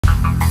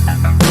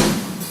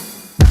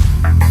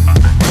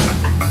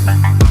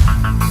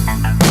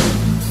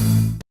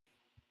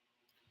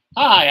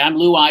Hi, I'm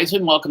Lou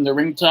Eisen. Welcome to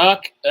Ring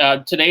Talk.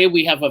 Today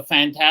we have a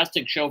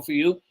fantastic show for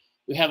you.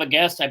 We have a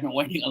guest I've been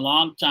waiting a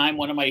long time,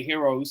 one of my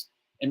heroes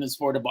in the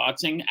sport of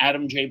boxing,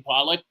 Adam J.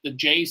 Pollack. The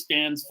J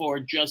stands for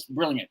just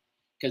brilliant,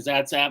 because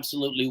that's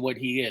absolutely what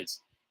he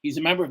is. He's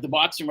a member of the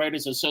Boxing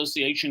Writers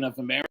Association of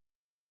America.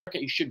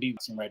 He should be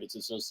Boxing Writers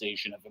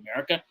Association of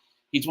America.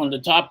 He's one of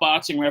the top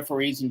boxing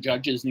referees and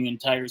judges in the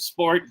entire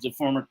sport. He's a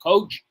former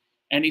coach,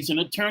 and he's an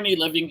attorney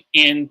living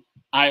in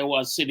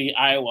Iowa City,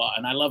 Iowa.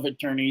 And I love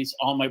attorneys.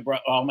 All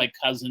my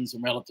cousins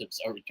and relatives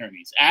are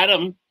attorneys.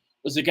 Adam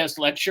was a guest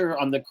lecturer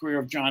on the career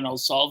of John L.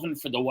 Sullivan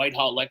for the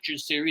Whitehall Lecture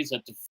Series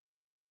at the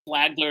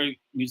Flagler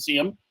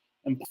Museum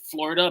in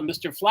Florida.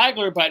 Mr.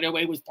 Flagler, by the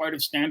way, was part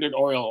of Standard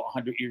Oil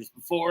 100 years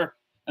before,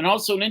 and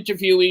also an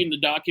interviewee in the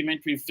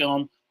documentary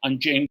film on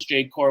James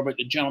J. Corbett,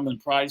 the Gentleman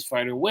Prize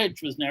Fighter,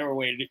 which was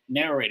narrated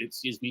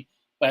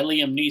by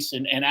Liam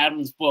Neeson. And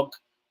Adam's book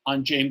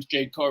on James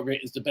J.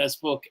 Corbett is the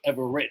best book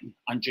ever written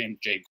on James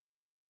J.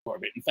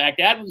 Corbett. In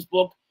fact, Adam's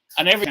book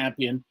on every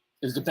champion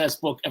is the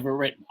best book ever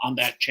written on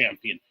that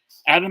champion.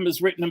 Adam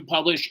has written and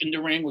published In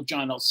the Ring with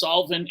John L.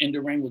 Sullivan, In the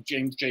Ring with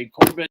James J.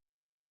 Corbett,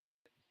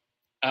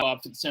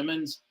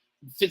 Fitzsimmons.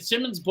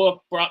 Fitzsimmons'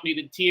 book brought me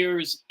to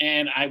tears,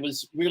 and I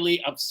was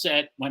really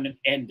upset when it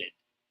ended.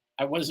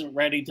 I wasn't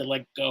ready to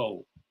let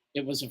go.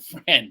 It was a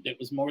friend. It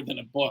was more than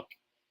a book.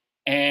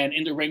 And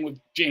In the Ring with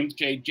James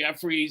J.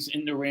 Jeffries,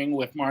 In the Ring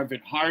with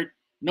Marvin Hart.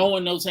 No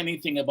one knows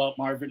anything about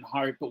Marvin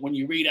Hart, but when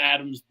you read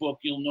Adam's book,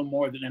 you'll know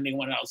more than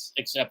anyone else,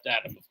 except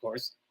Adam, of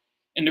course.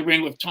 In the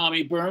Ring with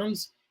Tommy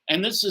Burns.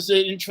 And this is an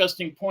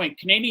interesting point.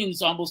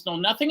 Canadians almost know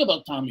nothing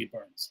about Tommy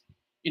Burns.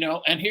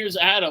 And here's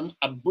Adam,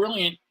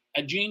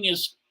 a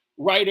genius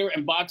writer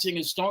and boxing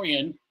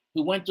historian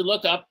who went to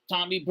look up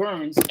Tommy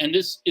Burns. And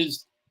this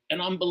is an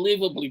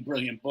unbelievably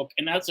brilliant book.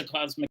 And that's a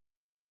cosmic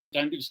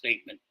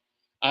understatement.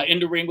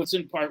 In the Ring with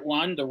in Part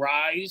 1, The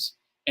Rise,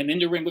 and In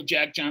the Ring with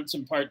Jack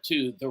Johnson Part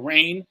 2, The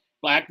Reign,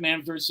 Black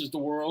Man versus the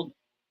World.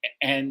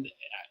 And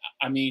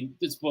I mean,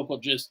 this book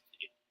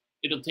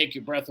it'll take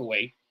your breath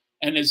away.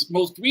 And his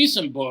most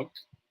recent book,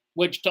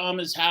 which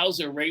Thomas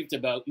Hauser raved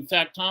about. In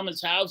fact,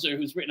 Thomas Hauser,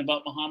 who's written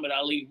about Muhammad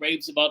Ali,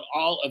 raves about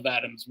all of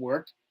Adam's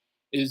work,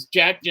 is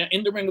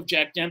In the Ring with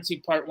Jack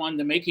Dempsey Part 1,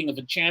 The Making of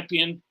a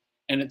Champion.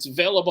 And it's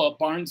available at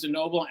Barnes &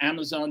 Noble,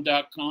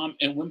 Amazon.com,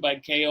 and Win by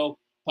KO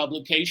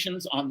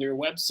Publications on their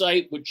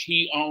website, which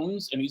he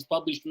owns. And he's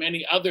published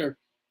many other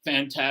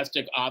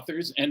fantastic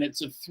authors. And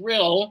it's a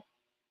thrill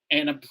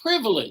and a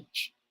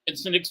privilege.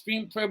 It's an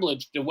extreme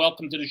privilege to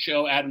welcome to the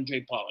show Adam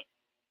J. Pollack.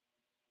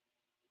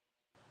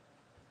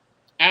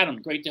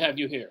 Adam, great to have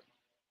you here.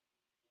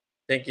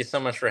 Thank you so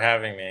much for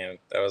having me.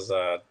 That was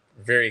a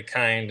very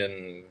kind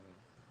and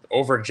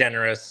over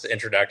generous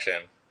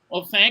introduction.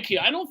 Well, thank you.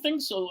 I don't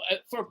think so.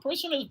 For a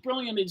person as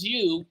brilliant as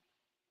you,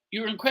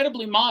 you're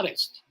incredibly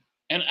modest,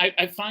 and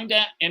I find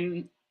that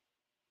in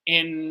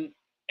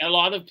a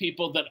lot of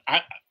people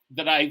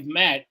that I've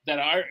met that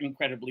are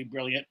incredibly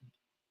brilliant.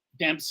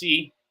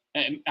 Dempsey,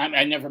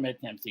 I never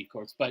met Dempsey, of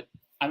course, but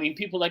I mean,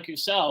 people like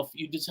yourself,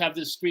 you just have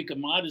this streak of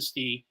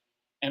modesty,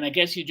 and I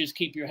guess you just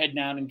keep your head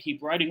down and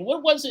keep writing.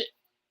 What was it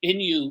in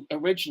you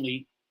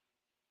originally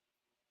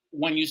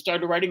when you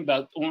started writing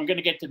about? Well, we're going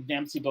to get to the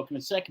Dempsey book in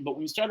a second, but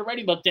when you started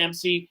writing about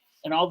Dempsey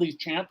and all these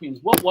champions,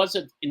 what was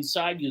it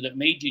inside you that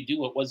made you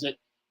do it? Was it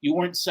you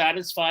weren't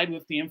satisfied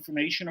with the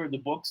information or the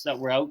books that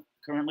were out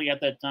currently at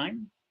that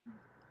time?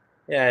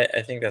 Yeah,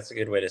 I think that's a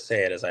good way to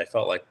say it. Is I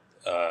felt like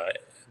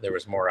there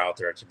was more out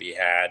there to be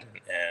had,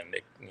 and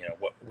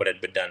what had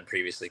been done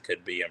previously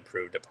could be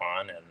improved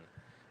upon,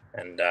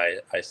 and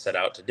I set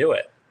out to do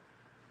it,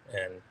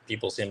 and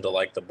people seemed to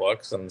like the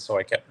books, and so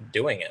I kept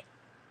doing it.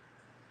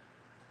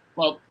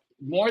 Well,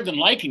 more than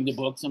liking the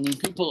books, I mean,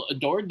 people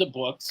adored the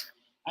books.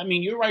 I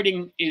mean, your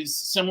writing is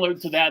similar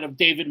to that of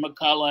David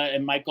McCullough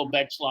and Michael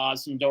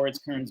Betzloss and Doris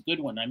Kearns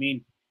Goodwin. I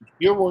mean,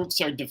 your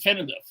works are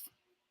definitive.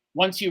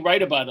 Once you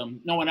write about them,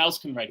 no one else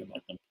can write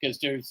about them because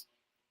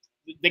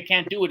they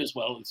can't do it as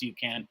well as you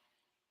can.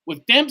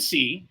 With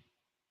Dempsey,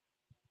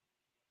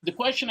 the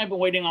question I've been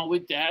waiting all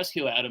week to ask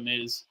you, Adam,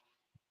 is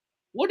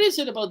what is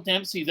it about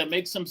Dempsey that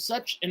makes him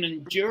such an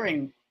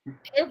enduring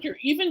character?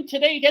 Even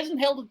today, he hasn't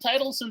held a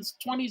title since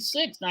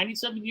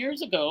 97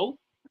 years ago.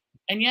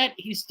 And yet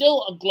he's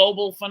still a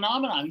global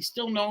phenomenon. He's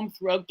still known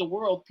throughout the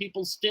world.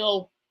 People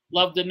still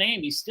love the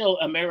name. He's still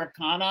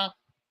Americana.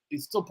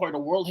 He's still part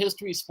of world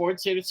history,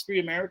 sports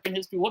history, American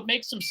history. What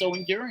makes him so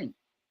enduring?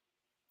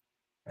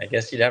 I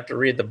guess you'd have to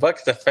read the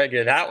books to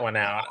figure that one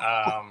out.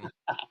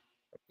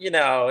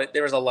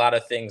 There was a lot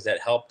of things that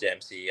helped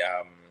Dempsey.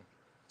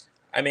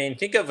 I mean,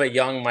 think of a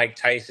young Mike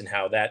Tyson,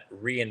 how that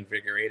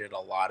reinvigorated a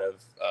lot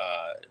of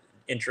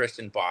interest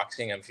in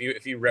boxing.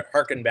 If you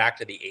harken back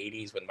to the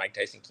 80s when Mike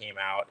Tyson came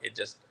out,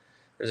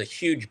 there's a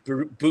huge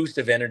boost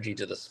of energy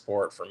to the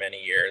sport for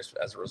many years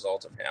as a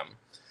result of him.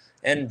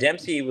 And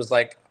Dempsey was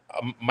like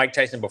Mike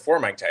Tyson before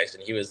Mike Tyson.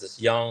 He was this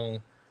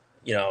young,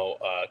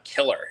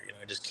 killer.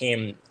 Just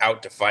came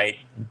out to fight,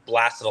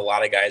 blasted a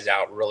lot of guys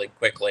out really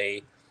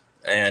quickly,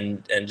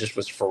 and just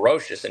was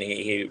ferocious. And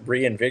he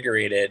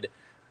reinvigorated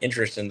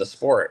interest in the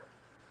sport.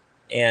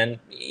 And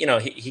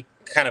he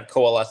kind of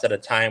coalesced at a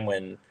time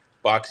when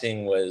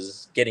boxing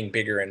was getting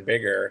bigger and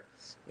bigger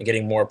and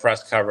getting more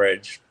press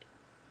coverage.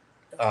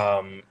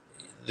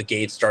 The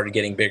gates started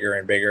getting bigger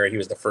and bigger. He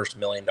was the first $1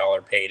 million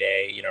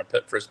payday,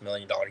 first $1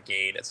 million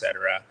gate,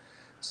 etc.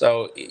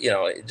 So he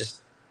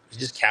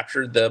just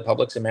captured the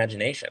public's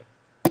imagination.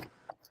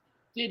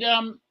 Did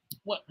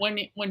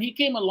when he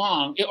came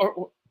along,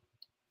 or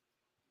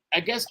I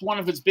guess one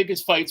of his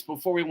biggest fights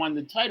before he won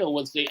the title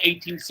was the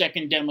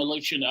 18-second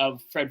demolition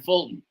of Fred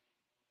Fulton.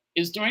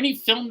 Is there any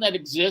film that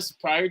exists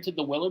prior to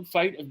the Willard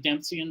fight of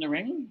Dempsey in the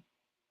ring?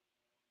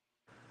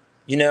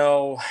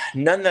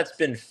 None that's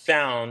been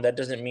found. That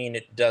doesn't mean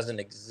it doesn't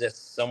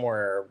exist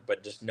somewhere,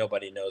 but just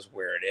nobody knows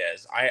where it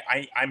is.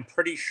 I'm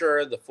pretty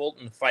sure the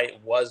Fulton fight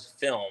was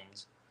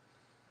filmed.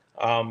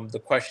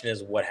 The question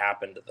is what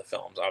happened to the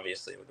films.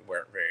 Obviously, they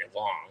weren't very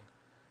long.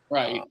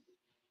 Right.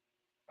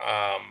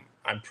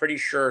 I'm pretty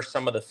sure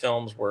some of the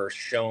films were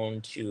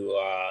shown to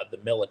the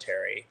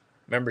military,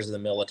 members of the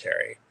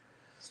military.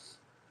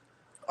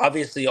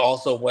 Obviously,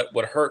 also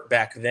what hurt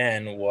back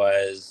then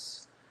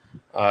was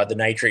the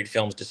nitrate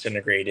films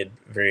disintegrated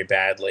very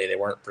badly. They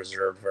weren't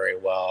preserved very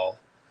well.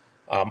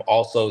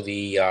 Also,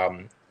 the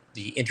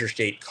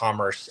Interstate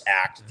Commerce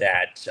Act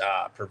that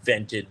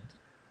prevented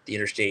the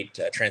interstate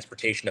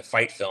transportation of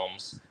fight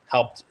films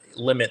helped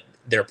limit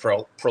their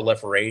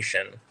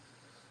proliferation.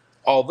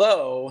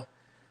 Although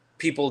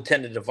people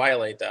tended to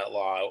violate that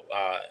law,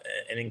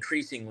 and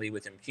increasingly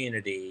with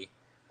impunity,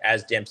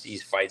 as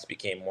Dempsey's fights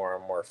became more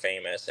and more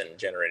famous and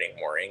generating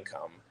more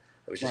income.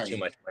 It was just too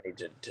much money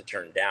to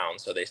turn down,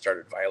 so they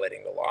started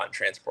violating the law and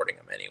transporting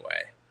them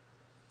anyway.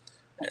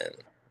 And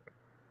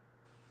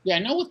yeah, I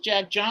know with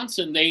Jack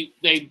Johnson, they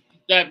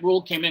that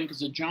rule came in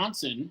because of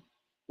Johnson.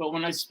 But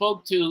when I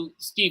spoke to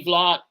Steve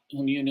Lott,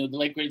 whom you know, the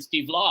late great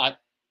Steve Lott,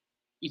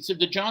 he said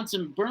the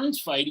Johnson Burns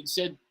fight. He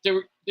said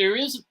there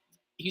is.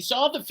 He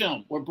saw the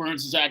film where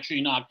Burns is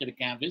actually knocked to the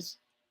canvas,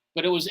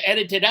 but it was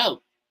edited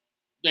out.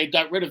 They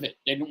got rid of it.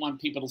 They didn't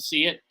want people to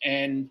see it,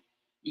 and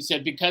he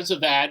said because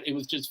of that, it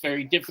was just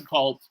very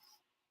difficult.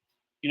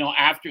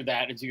 After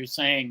that, as you're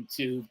saying,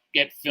 to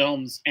get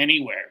films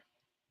anywhere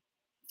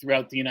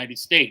throughout the United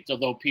States,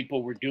 although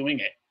people were doing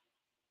it.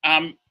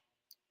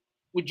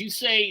 Would you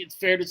say it's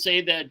fair to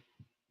say that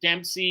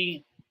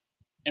Dempsey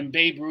and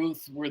Babe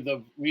Ruth were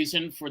the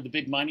reason for the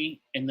big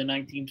money in the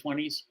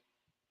 1920s?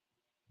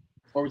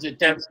 Or was it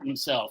Dempsey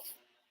himself?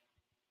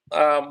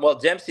 Well,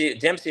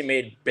 Dempsey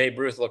made Babe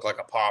Ruth look like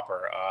a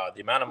pauper.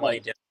 The amount of money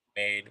Right. Dempsey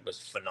made was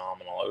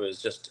phenomenal. It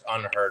was just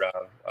unheard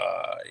of.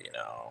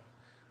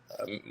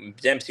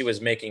 Dempsey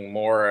was making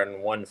more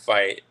in one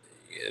fight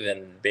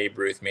than Babe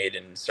Ruth made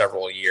in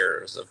several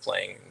years of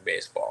playing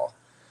baseball.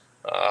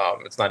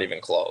 It's not even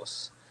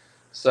close.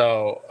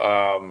 So,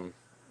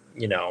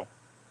 the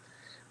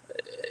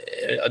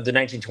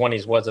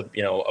 1920s was a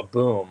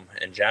boom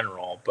in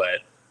general,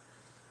 but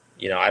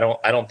I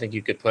don't think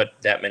you could put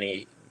that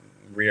many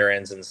rear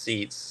ends and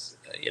seats,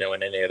 in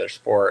any other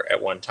sport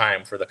at one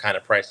time for the kind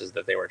of prices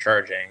that they were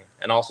charging,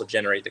 and also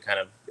generate the kind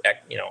of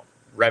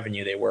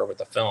revenue they were with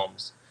the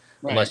films,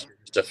 unless you're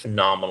just a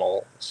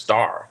phenomenal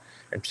star.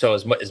 And so,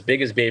 as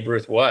big as Babe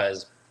Ruth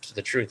was,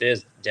 the truth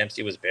is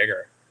Dempsey was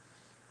bigger.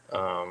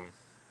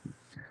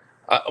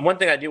 One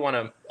thing I do want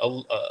to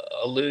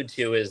allude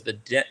to is the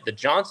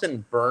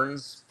Johnson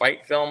Burns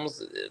fight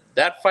films.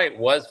 That fight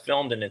was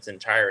filmed in its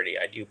entirety,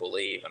 I do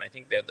believe, and I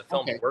think that the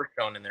films were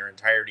shown in their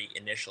entirety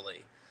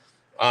initially.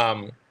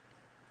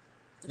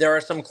 There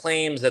are some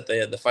claims that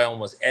the film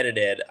was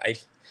edited.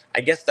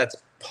 I guess that's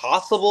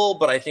possible,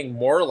 but I think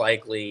more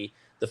likely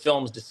the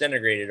films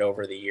disintegrated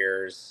over the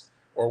years,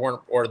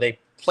 or they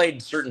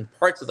played certain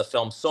parts of the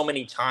film so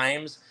many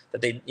times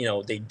that they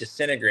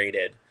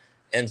disintegrated.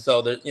 And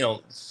so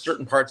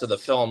certain parts of the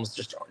films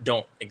just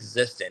don't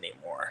exist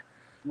anymore.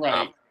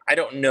 Right. I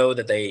don't know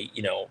that they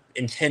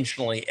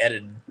intentionally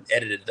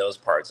edited those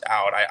parts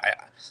out.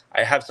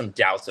 I have some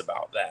doubts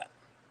about that.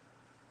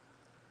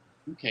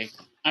 Okay.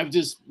 I'm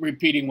just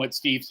repeating what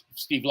Steve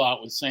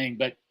Lott was saying,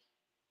 but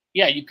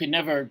yeah, you could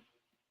never.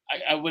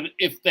 I would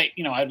if they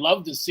I'd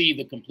love to see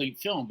the complete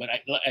film, but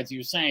as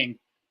you're saying,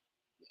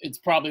 it's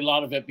probably a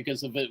lot of it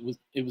because of it was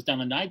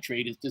done on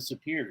nitrate has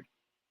disappeared.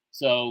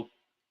 So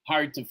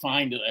hard to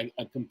find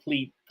a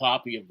complete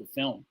copy of the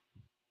film.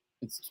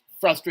 It's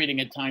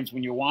frustrating at times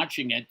when you're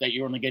watching it that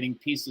you're only getting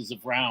pieces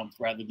of rounds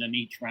rather than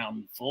each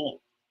round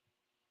full.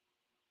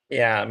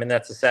 Yeah, I mean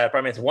that's the sad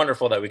part. I mean, it's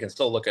wonderful that we can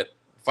still look at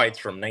fights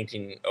from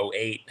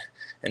 1908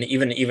 and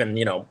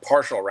even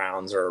partial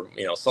rounds or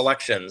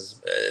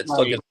selections. It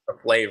still gives a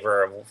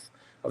flavor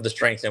of the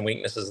strengths and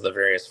weaknesses of the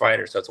various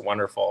fighters. So it's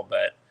wonderful,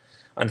 but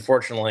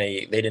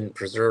unfortunately, they didn't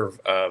preserve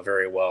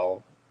very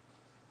well.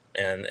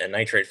 And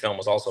nitrate film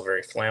was also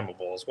very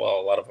flammable as well.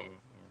 A lot of them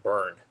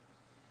burned.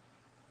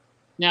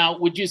 Now,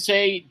 would you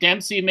say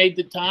Dempsey made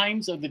the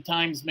Times or the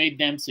Times made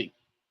Dempsey?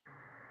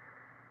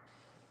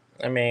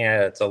 I mean,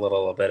 it's a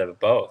little bit of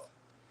both.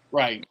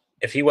 Right.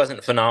 If he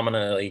wasn't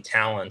phenomenally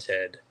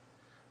talented,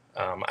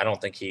 I don't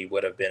think he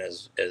would have been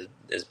as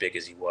big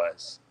as he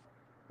was.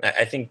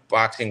 I think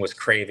boxing was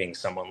craving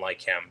someone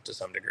like him to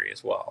some degree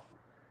as well.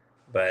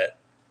 But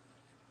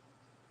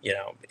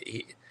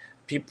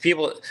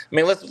people. I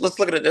mean, let's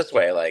look at it this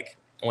way. Like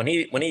when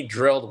he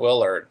drilled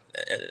Willard,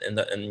 and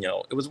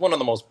it was one of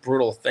the most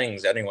brutal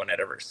things anyone had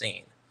ever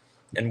seen.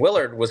 And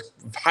Willard was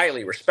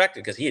highly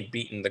respected because he had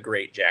beaten the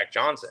great Jack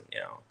Johnson.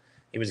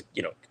 He was,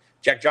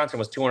 Jack Johnson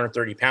was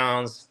 230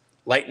 pounds,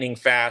 lightning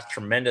fast,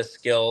 tremendous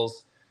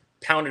skills,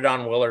 pounded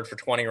on Willard for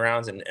 20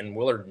 rounds, and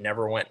Willard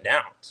never went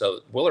down.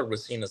 So Willard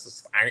was seen as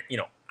this,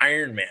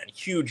 Iron Man,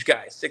 huge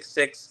guy,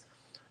 6'6",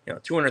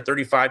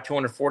 235,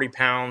 240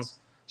 pounds,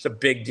 just a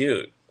big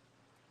dude.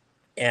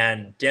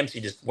 And Dempsey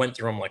just went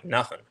through him like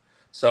nothing.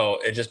 So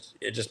it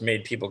just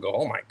made people go,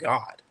 oh my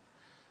God.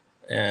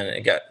 And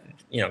it got,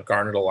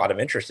 garnered a lot of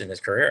interest in his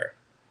career.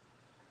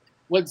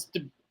 Was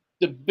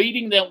the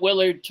beating that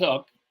Willard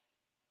took,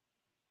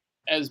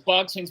 as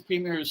boxing's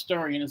premier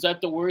historian, is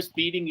that the worst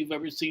beating you've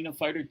ever seen a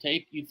fighter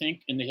take, you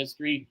think, in the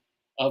history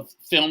of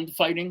filmed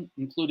fighting,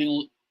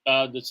 including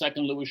the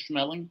second Louis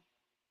Schmeling?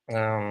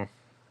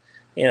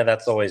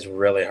 That's always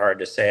really hard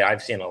to say.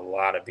 I've seen a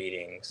lot of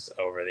beatings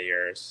over the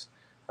years.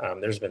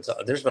 There's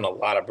been a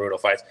lot of brutal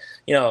fights.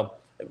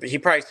 He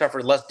probably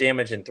suffered less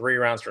damage in 3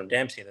 rounds from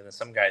Dempsey than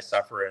some guys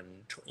suffer in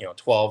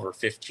 12 or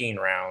 15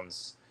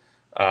 rounds.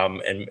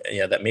 And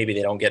that maybe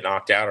they don't get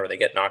knocked out or they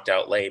get knocked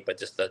out late, but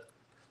just the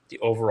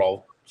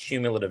overall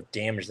cumulative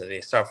damage that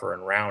they suffer in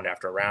round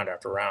after round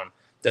after round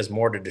does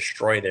more to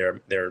destroy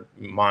their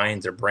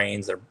minds, their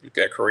brains,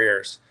 their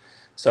careers.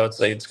 So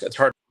it's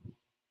hard.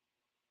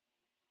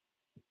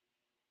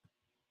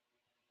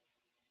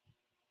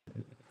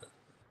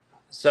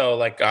 So,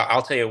 like,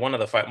 I'll tell you, one of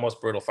the most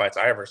brutal fights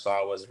I ever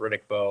saw was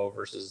Riddick Bowe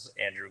versus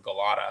Andrew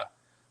Galata.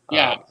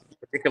 Yeah.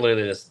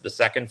 Particularly the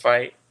second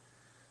fight.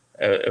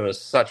 It was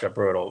such a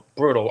brutal.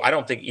 I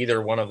don't think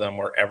either one of them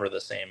were ever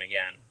the same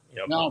again.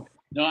 No,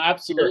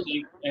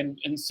 absolutely. And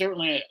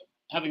certainly,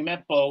 having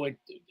met Bowe, it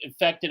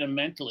affected him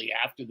mentally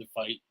after the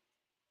fight.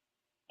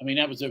 I mean,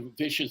 that was a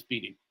vicious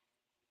beating.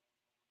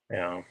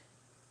 Yeah.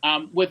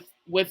 With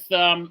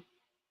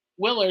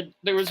Willard,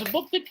 there was a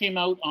book that came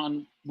out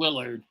on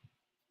Willard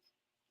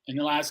in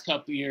the last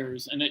couple of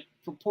years, and it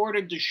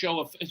purported to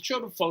it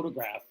showed a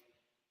photograph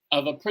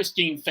of a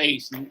pristine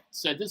face and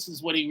said this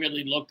is what he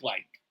really looked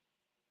like.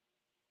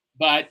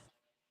 But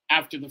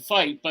after the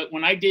fight, but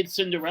when I did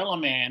Cinderella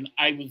Man,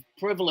 I was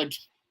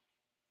privileged.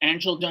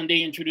 Angelo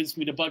Dundee introduced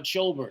me to Bud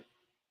Schulberg,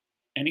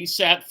 and he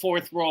sat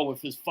 4th row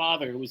with his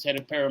father, who was head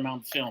of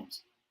Paramount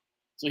Films.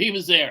 So he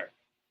was there,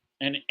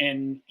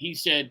 and he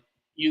said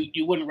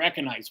you wouldn't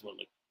recognize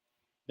Willard,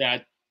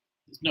 that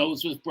his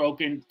nose was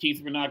broken,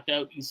 teeth were knocked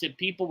out. He said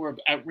people were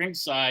at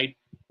ringside,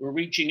 were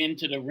reaching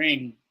into the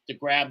ring to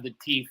grab the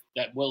teeth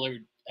that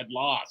Willard had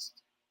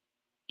lost.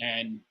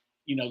 And,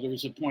 there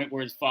was a point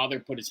where his father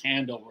put his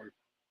hand over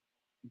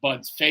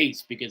Bud's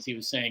face because he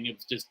was saying it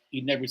was just,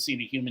 he'd never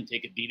seen a human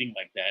take a beating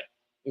like that.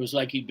 It was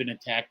like he'd been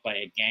attacked by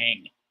a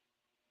gang.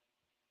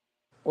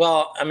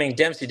 Well, I mean,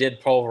 Dempsey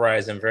did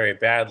pulverize him very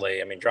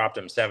badly. I mean, dropped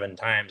him 7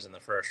 times in the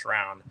first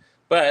round.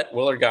 But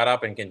Willard got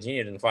up and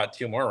continued and fought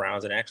 2 more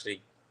rounds and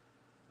actually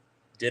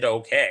did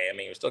okay. I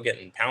mean, he was still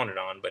getting pounded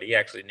on, but he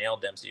actually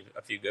nailed Dempsey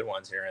a few good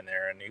ones here and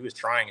there, and he was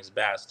trying his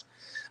best.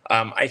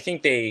 I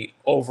think they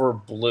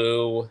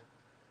overblew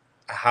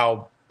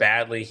how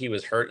badly he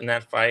was hurt in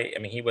that fight. I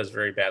mean, he was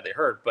very badly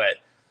hurt, but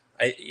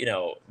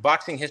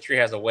boxing history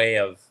has a way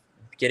of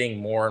getting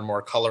more and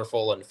more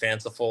colorful and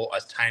fanciful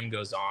as time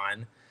goes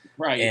on.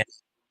 Right. And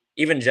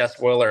even Jess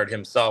Willard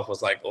himself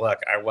was like, "Look,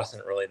 I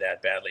wasn't really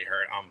that badly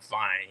hurt. I'm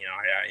fine.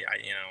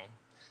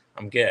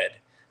 I'm good."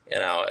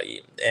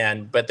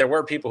 But there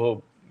were people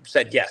who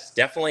said, yes,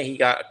 definitely he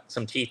got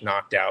some teeth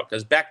knocked out,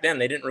 because back then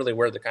they didn't really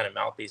wear the kind of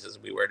mouthpieces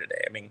we wear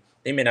today. I mean,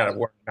 they may not have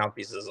worn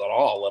mouthpieces at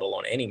all, let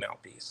alone any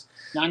mouthpiece.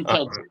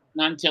 Not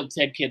until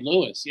Ted Kid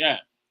Lewis, yeah.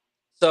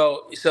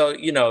 So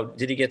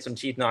did he get some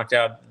teeth knocked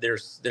out?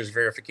 There's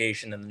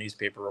verification in the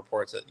newspaper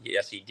reports that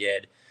yes, he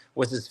did.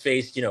 Was his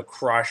face,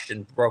 crushed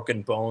and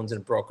broken bones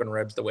and broken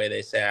ribs the way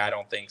they say? I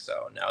don't think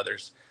so. No,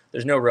 there's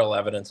no real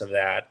evidence of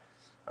that.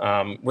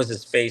 Was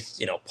his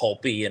face,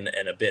 pulpy and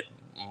a bit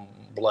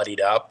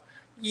bloodied up?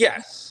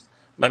 Yes.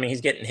 I mean, he's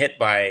getting hit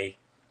by,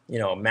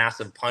 a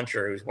massive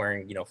puncher who's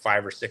wearing,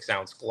 5 or 6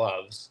 ounce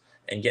gloves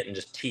and getting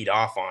just teed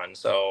off on.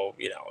 So,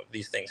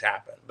 these things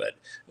happen. But,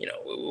 it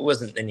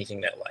wasn't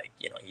anything that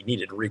he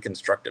needed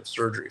reconstructive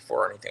surgery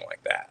for or anything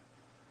like that.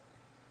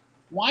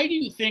 Why do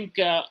you think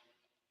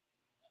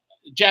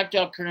Jack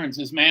Del Kearns,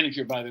 his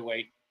manager, by the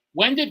way,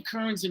 when did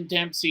Kearns and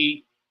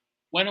Dempsey,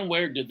 when and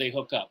where did they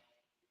hook up?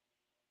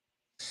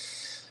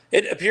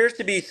 It appears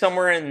to be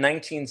somewhere in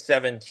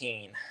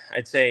 1917.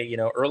 I'd say,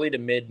 early to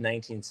mid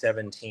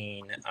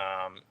 1917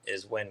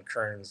 is when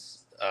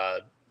Kearns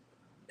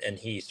and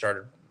he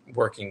started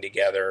working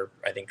together.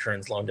 I think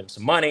Kearns loaned him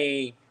some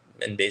money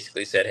and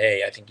basically said,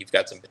 "Hey, I think you've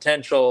got some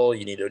potential.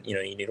 You need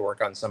to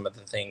work on some of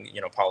the things,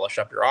 polish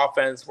up your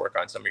offense, work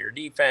on some of your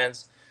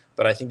defense.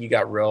 But I think you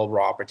got real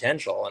raw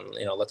potential, and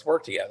let's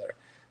work together."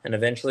 and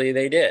eventually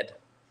they did.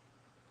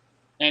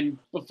 And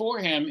before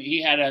him,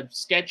 he had a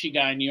sketchy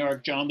guy in New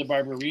York, John the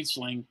Barber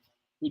Riesling,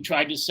 who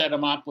tried to set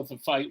him up with a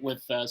fight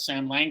with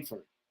Sam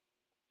Langford.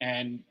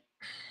 And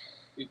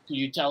can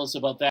you tell us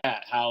about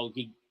that? How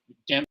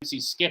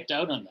Dempsey skipped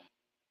out on that?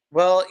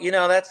 Well,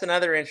 that's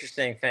another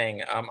interesting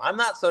thing. I'm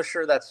not so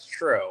sure that's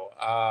true.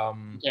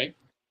 Okay.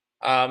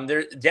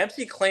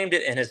 Dempsey claimed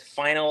it in his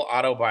final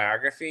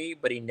autobiography,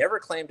 but he never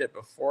claimed it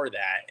before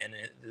that. And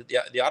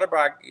the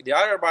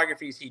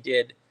autobiographies he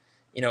did,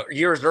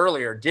 years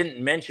earlier,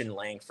 didn't mention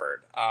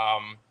Langford.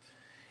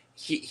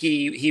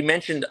 He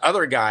mentioned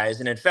other guys,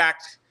 and in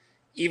fact,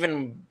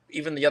 even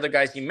the other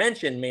guys he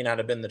mentioned may not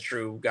have been the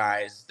true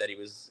guys that he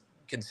was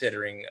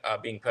considering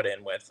being put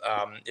in with.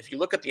 If you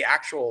look at the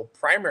actual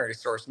primary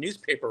source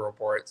newspaper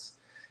reports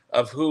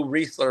of who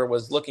Riesler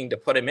was looking to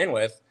put him in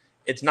with,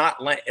 it's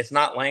not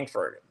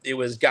Langford. It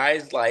was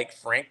guys like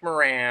Frank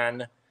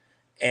Moran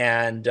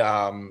and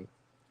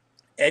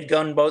Ed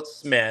Gunboat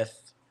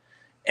Smith,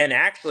 and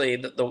actually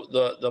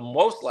the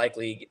most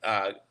likely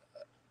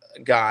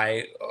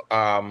guy.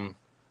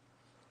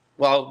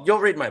 Well, you'll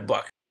read my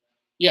book.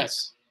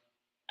 Yes,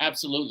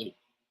 absolutely.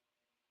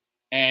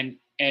 And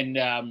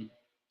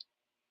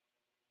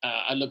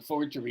I look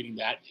forward to reading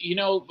that.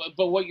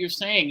 But what you're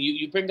saying,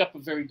 you bring up a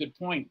very good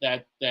point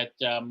that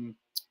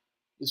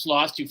this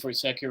lost you for a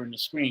sec here on the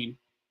screen,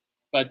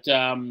 but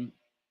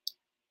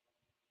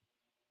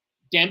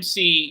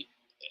Dempsey.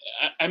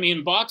 I mean,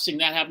 in boxing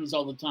that happens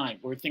all the time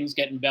where things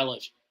get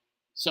embellished.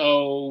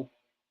 So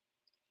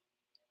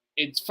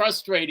it's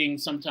frustrating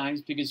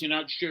sometimes because you're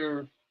not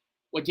sure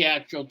what the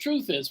actual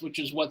truth is, which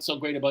is what's so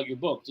great about your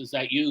books, is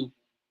that you're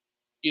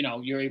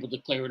able to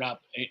clear it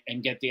up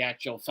and get the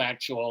actual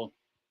factual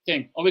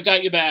thing. Oh, we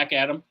got you back,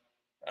 Adam.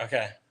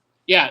 Okay.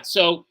 Yeah.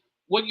 So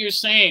what you're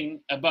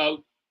saying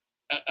about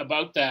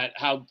that,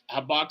 how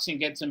boxing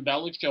gets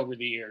embellished over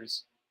the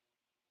years.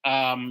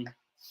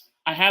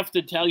 I have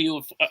to tell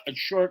you a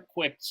short,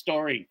 quick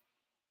story.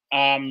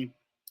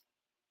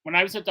 When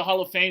I was at the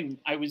Hall of Fame,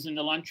 I was in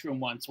the lunchroom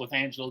once with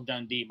Angelo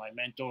Dundee, my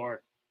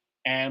mentor,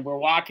 and we're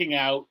walking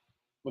out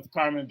with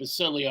Carmen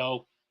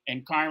Basilio,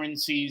 and Carmen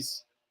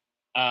sees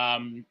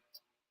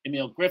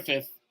Emil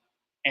Griffith,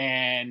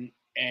 and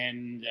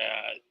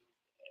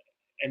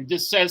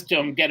this says to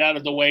him, "Get out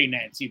of the way,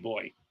 Nancy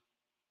boy."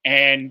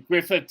 And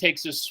Griffith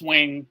takes a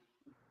swing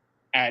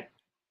at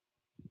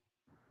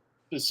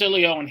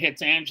Basilio and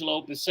hits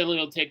Angelo.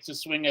 Basilio takes a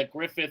swing at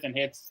Griffith and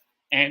hits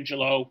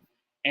Angelo.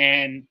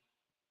 And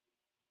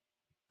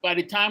by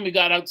the time we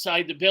got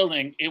outside the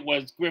building, it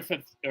was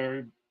Griffith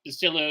or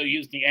Basilio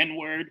used the N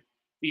word.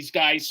 These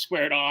guys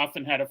squared off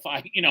and had a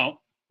fight.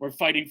 We're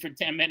fighting for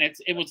 10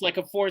 minutes. It was like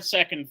a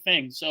 4-second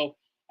thing. So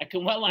I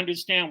can well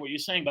understand what you're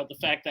saying about the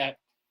fact that,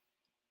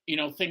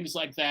 things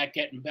like that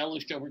get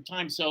embellished over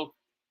time. So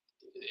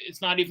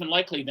it's not even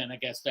likely then, I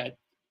guess, that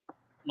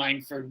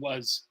Langford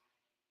was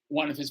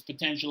one of his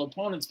potential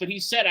opponents. But he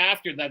said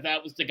after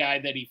that was the guy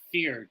that he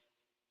feared.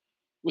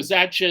 Was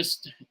that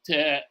just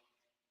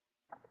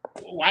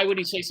why would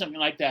he say something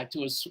like that,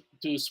 to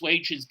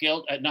assuage his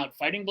guilt at not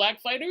fighting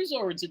black fighters,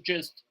 or is it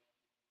just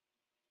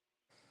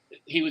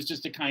he was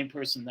just a kind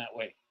person that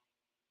way?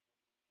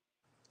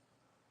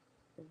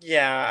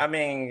 Yeah, I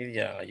mean,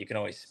 you can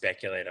always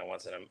speculate on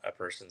what's in a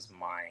person's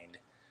mind,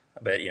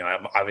 but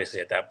obviously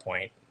at that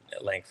point,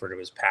 Langford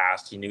was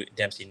past.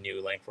 Dempsey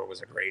knew Langford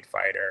was a great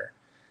fighter,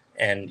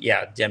 and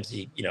yeah,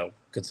 Dempsey,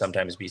 could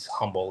sometimes be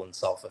humble and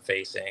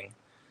self-effacing,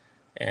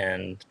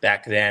 and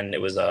back then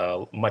it was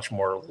a much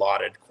more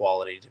lauded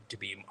quality to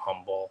be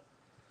humble,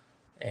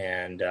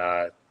 and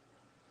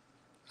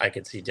I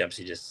could see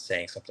Dempsey just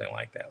saying something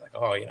like that, like,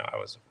 "Oh, I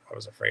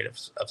was afraid of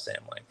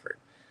Sam Langford,"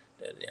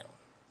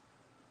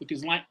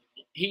 Because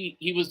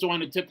he was the one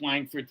who took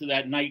Langford to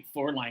that night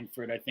for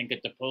Langford, I think,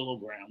 at the Polo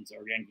Grounds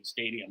or Yankee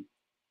Stadium.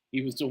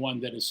 He was the one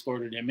that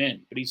escorted him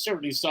in, but he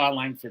certainly saw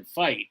Langford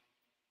fight.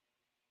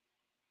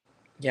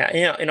 Yeah,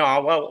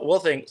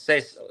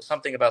 say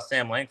something about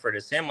Sam Langford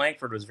is Sam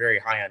Langford was very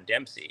high on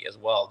Dempsey as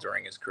well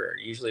during his career.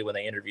 Usually, when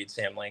they interviewed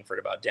Sam Langford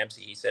about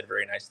Dempsey, he said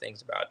very nice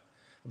things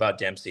about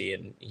Dempsey,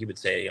 and he would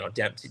say,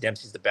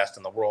 Dempsey's the best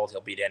in the world.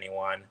 He'll beat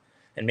anyone,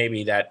 and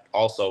maybe that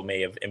also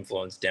may have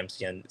influenced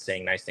Dempsey on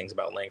saying nice things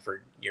about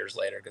Langford years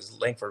later, because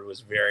Langford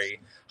was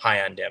very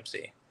high on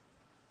Dempsey.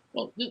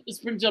 Well, this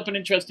brings up an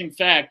interesting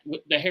fact: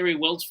 the Harry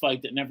Wills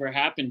fight that never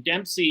happened.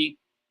 Dempsey,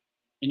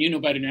 and you know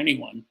better than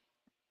anyone,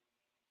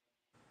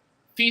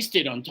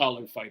 feasted on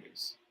taller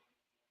fighters.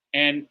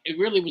 And it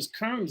really was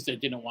Kearns that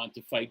didn't want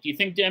to fight. Do you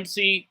think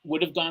Dempsey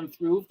would have gone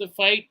through with the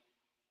fight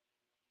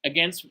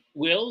against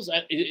Wills?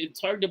 It's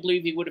hard to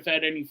believe he would have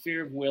had any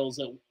fear of Wills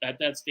at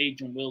that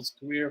stage in Wills'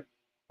 career,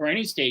 or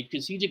any stage,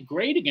 because he did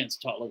great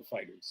against taller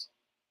fighters.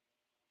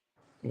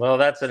 Well,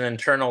 that's an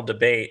internal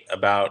debate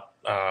about,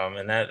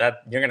 and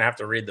that you're going to have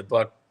to read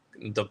the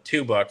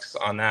 2 books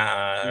on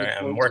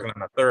that. I'm working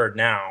on a 3rd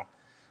now.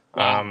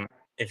 Wow.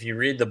 If you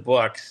read the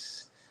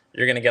books,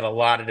 you're going to get a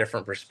lot of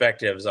different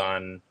perspectives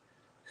on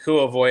who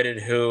avoided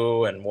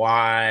who and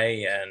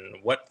why and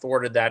what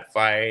thwarted that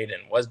fight,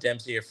 and was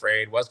Dempsey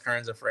afraid? Was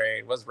Kearns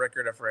afraid? Was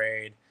Rickard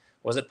afraid?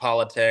 Was it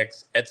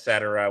politics,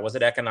 etc.? Was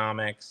it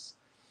economics?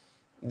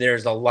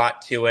 There's a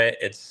lot to it.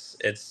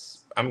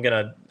 I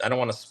don't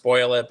want to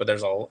spoil it, but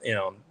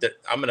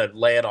I'm gonna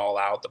lay it all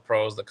out: the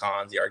pros, the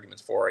cons, the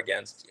arguments for,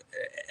 against,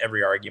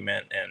 every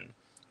argument, and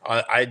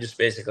I just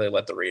basically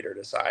let the reader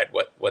decide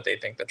what they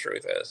think the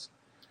truth is.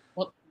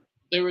 Well,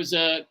 there was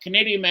a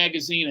Canadian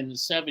magazine in the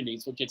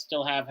 70s, which it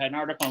still have, had an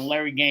article on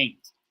Larry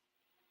Gaines.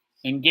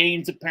 And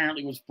Gaines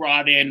apparently was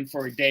brought in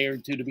for a day or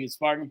two to be a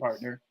sparring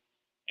partner.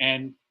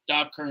 And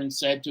Doc Kearns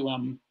said to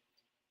him,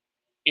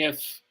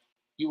 if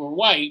you were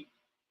white,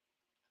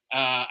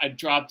 I'd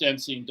drop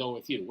Dempsey and go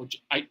with you, which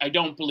I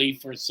don't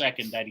believe for a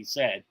second that he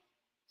said.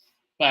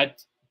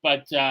 But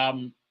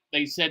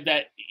they said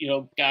that,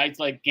 guys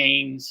like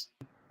Gaines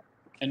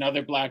and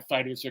other black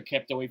fighters are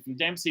kept away from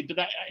Dempsey. But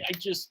I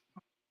just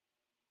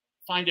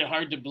find it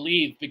hard to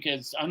believe,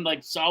 because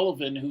unlike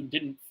Sullivan, who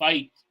didn't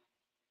fight,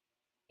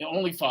 he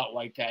only fought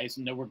white guys,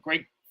 and there were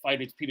great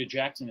fighters, Peter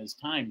Jackson, his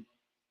time.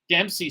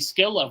 Dempsey,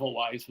 skill level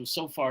wise, was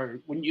so far,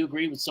 wouldn't you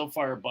agree, was so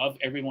far above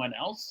everyone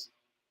else?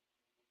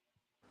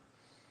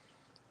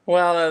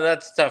 Well,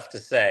 that's tough to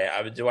say.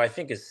 Do I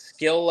think his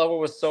skill level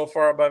was so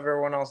far above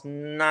everyone else?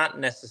 Not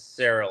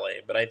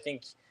necessarily, but I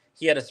think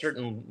he had a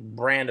certain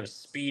brand of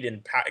speed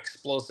and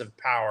explosive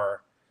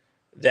power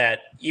that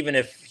even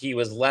if he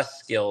was less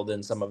skilled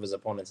than some of his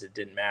opponents, it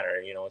didn't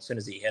matter. As soon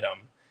as he hit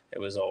him, it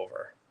was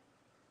over.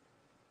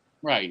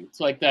 Right.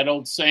 It's like that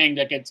old saying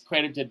that gets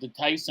credited to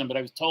Tyson, but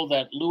I was told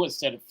that Lewis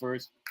said it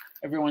first.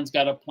 Everyone's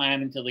got a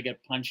plan until they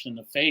get punched in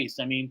the face.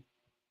 I mean,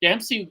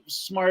 Dempsey was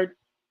smart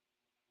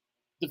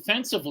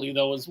defensively,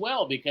 though, as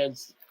well,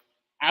 because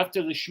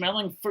after the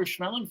first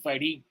Schmeling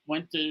fight, he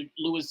went to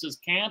Lewis's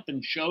camp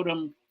and showed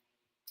him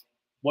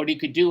what he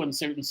could do in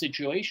certain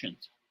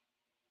situations.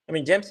 I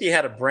mean, Dempsey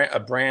had a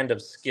brand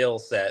of skill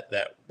set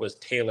that was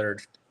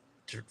tailored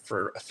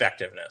for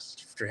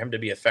effectiveness, for him to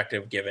be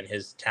effective given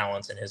his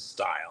talents and his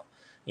style.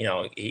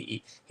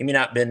 He may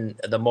not have been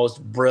the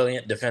most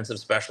brilliant defensive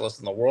specialist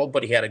in the world,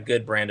 but he had a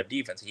good brand of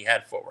defense. He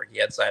had footwork. He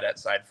had side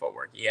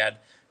footwork. He had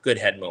good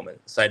head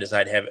movement, side to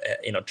side,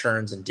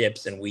 turns and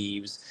dips and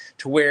weaves,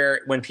 to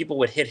where when people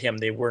would hit him,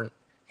 they weren't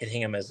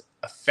hitting him as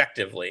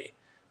effectively.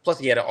 Plus,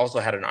 he also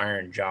had an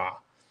iron jaw.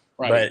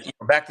 Right.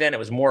 But back then, it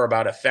was more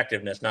about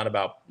effectiveness, not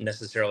about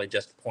necessarily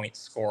just point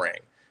scoring.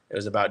 It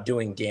was about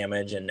doing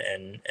damage and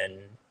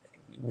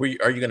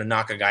are you going to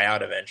knock a guy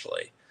out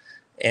eventually?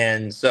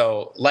 And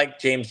so, like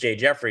James J.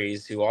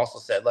 Jeffries, who also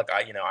said, look,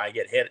 I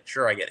get hit.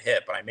 Sure, I get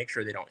hit, but I make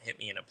sure they don't hit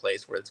me in a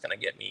place where it's going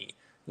to get me,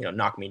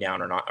 knock me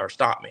down or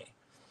stop me.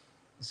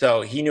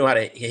 So he knew how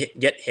to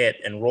get hit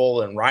and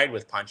roll and ride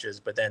with punches,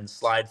 but then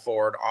slide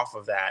forward off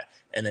of that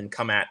and then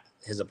come at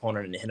his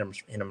opponent and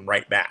hit him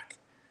right back.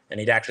 And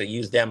he'd actually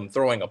use them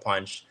throwing a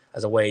punch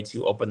as a way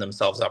to open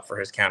themselves up for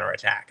his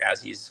counterattack as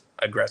he's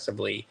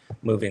aggressively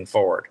moving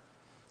forward.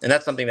 And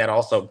that's something that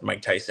also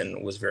Mike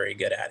Tyson was very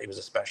good at. He was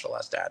a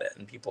specialist at it,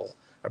 and people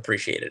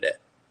appreciated it.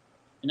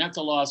 And that's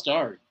a lost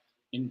art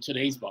in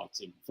today's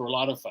boxing for a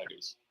lot of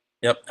fighters.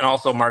 Yep. And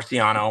also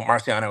Marciano.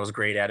 Marciano was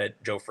great at it.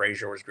 Joe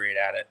Frazier was great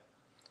at it.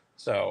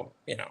 So,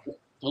 to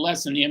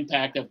lessen the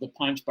impact of the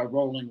punch by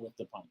rolling with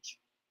the punch.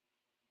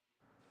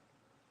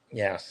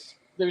 Yes.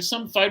 There's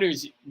some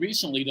fighters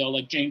recently, though,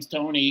 like James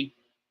Toney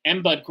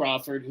and Bud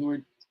Crawford, who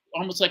are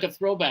almost like a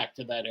throwback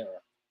to that era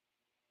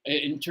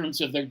in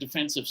terms of their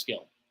defensive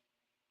skill.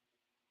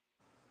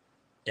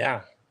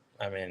 Yeah.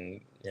 I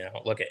mean,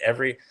 look at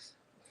every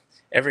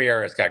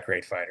era's got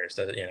great fighters.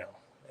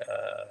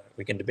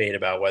 We can debate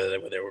about whether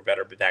they were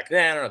better back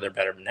then or they're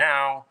better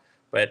now.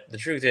 But the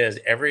truth is,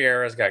 every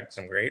era's got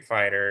some great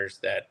fighters.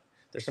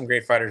 There's some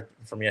great fighters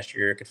from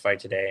yesteryear that could fight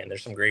today, and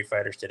there's some great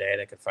fighters today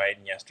that could fight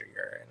in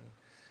yesteryear. And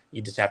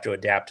you just have to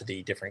adapt to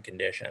the different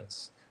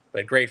conditions.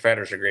 But great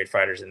fighters are great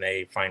fighters, and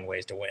they find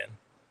ways to win.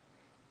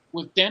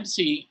 With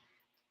Dempsey,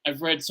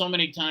 I've read so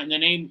many times, the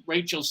name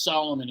Rachel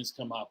Solomon has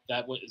come up.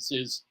 That was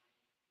his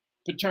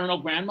paternal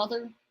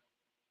grandmother?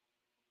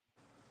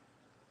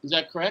 Is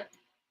that correct?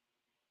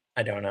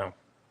 I don't know.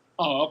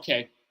 Oh,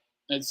 okay.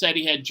 It said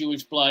he had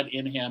Jewish blood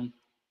in him,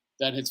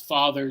 that his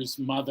father's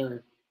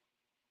mother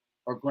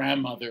or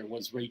grandmother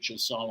was Rachel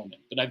Solomon.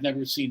 But I've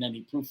never seen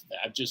any proof of that.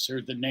 I've just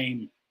heard the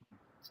name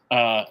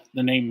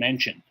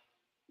mentioned.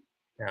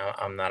 No,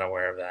 I'm not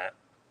aware of that.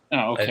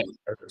 Oh, okay.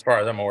 As far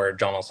as I'm aware,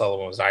 John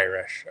O'Sullivan was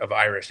of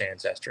Irish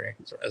ancestry,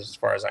 as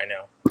far as I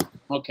know.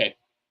 Okay.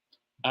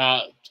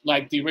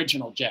 Like the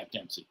original Jack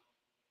Dempsey.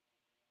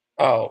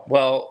 Oh,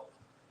 well,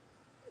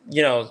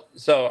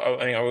 so,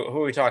 I mean,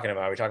 who are we talking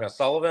about? Are we talking about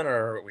Sullivan,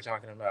 or are we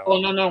talking about... Oh,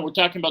 no, we're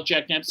talking about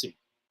Jack Dempsey.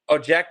 Oh,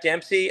 Jack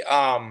Dempsey?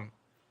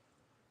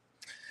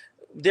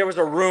 There was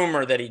a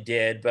rumor that he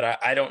did, but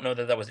I don't know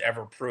that was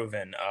ever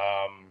proven.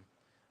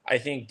 I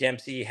think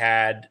Dempsey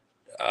had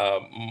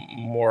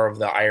more of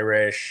the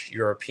Irish,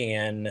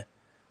 European.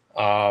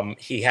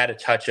 He had a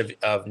touch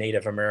of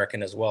Native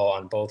American as well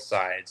on both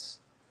sides.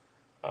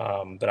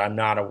 But I'm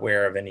not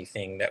aware of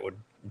anything that would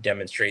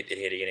demonstrate that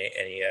he had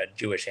any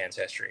Jewish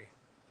ancestry.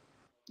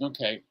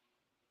 Okay.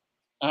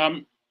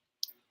 Would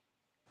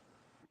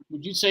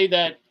you say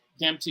that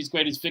Dempsey's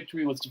greatest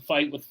victory was to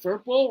fight with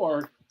Firpo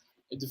or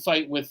to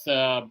fight with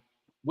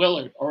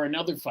Willard or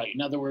another fight?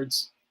 In other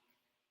words,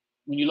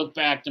 when you look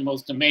back, the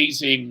most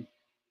amazing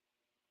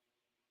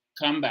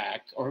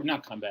comeback, or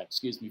not comeback,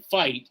 excuse me,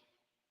 fight,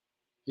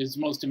 his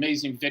most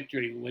amazing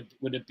victory,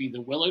 would it be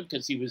the Willard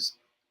because he was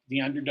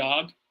the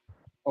underdog?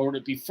 Or would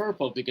it be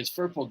Firpo because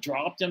Firpo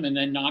dropped him and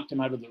then knocked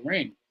him out of the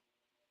ring?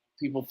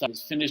 People thought it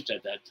was finished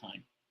at that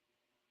time.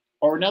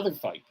 Or another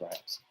fight,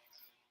 perhaps.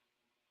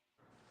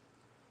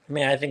 I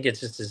mean, I think it's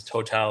just his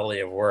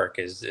totality of work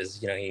is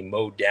he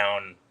mowed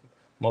down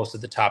most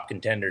of the top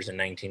contenders in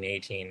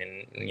 1918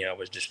 and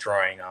was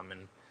destroying them,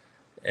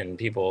 and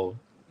people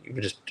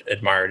just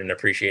admired and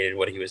appreciated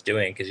what he was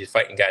doing because he's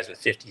fighting guys with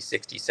 50,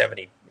 60,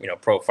 70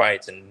 pro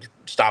fights and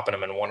stopping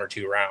them in 1 or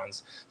 2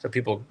 rounds. So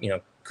people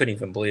couldn't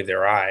even believe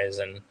their eyes.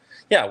 And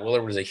yeah,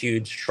 Willard was a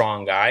huge,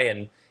 strong guy,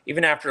 and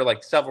even after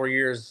like several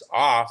years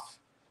off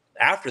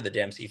after the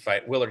Dempsey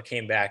fight, Willard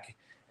came back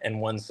and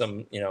won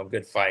some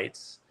good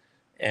fights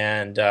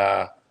and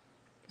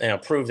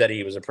proved that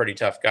he was a pretty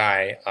tough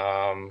guy.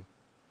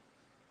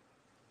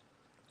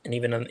 And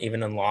even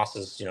in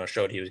losses,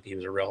 showed he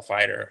was a real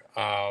fighter.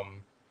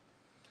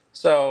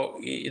 So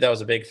that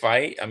was a big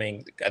fight. I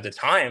mean, at the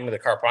time, the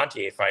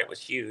Carpentier fight was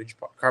huge.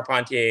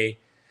 Carpentier,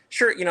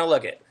 sure,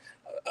 look at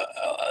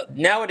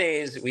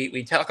nowadays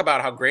we talk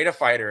about how great a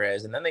fighter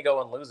is, and then they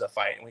go and lose a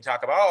fight, and we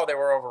talk about, oh, they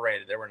were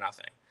overrated, they were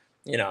nothing.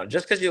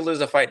 Just because you lose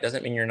a fight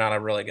doesn't mean you're not a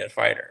really good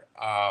fighter.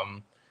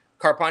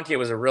 Carpentier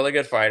was a really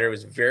good fighter. He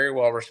was very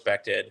well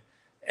respected,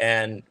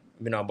 and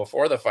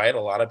before the fight, a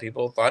lot of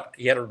people thought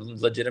he had a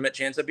legitimate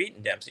chance of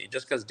beating Dempsey.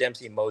 Just because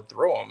Dempsey mowed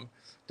through him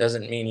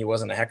doesn't mean he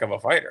wasn't a heck of a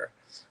fighter.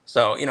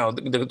 So,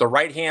 the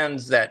right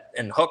hands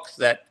and hooks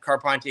that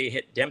Carpentier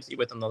hit Dempsey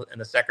with in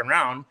the second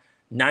round,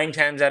 9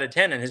 times out of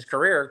 10 in his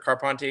career,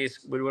 Carpentier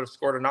would have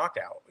scored a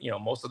knockout.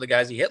 Most of the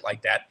guys he hit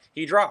like that,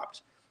 he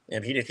dropped.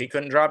 And if he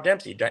couldn't drop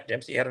Dempsey,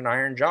 Dempsey had an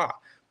iron jaw.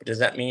 But does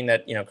that mean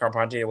that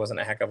Carpentier wasn't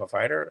a heck of a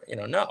fighter?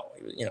 No.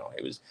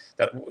 It was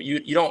that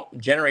you don't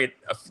generate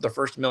the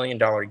first $1 million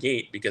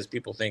gate because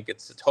people think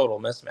it's a total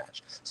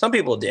mismatch. Some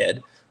people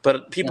did,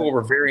 but people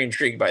were very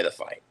intrigued by the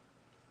fight.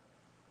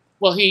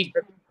 Well,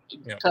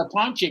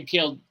 Carpentier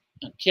killed,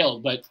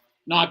 but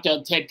knocked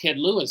out Ted Kid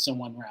Lewis in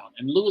 1 round,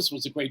 and Lewis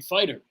was a great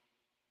fighter.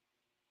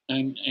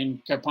 And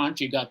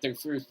Carpentier got there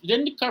first.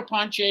 Didn't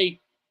Carpentier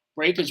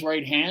break his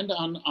right hand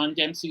on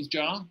Dempsey's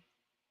jaw?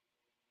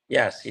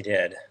 Yes, he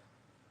did.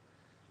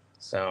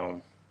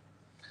 So,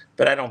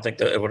 but I don't think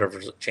that it would have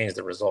changed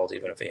the result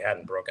even if he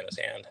hadn't broken his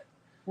hand.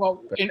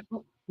 Well,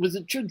 was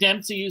it true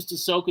Dempsey used to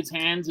soak his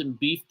hands in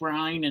beef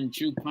brine and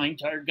chew pine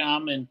tar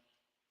gum and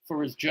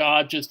for his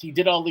jaw? Just he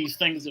did all these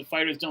things that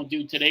fighters don't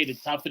do today to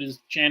toughen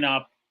his chin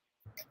up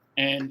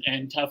and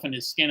toughen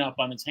his skin up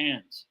on his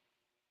hands.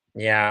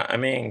 Yeah, I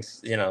mean,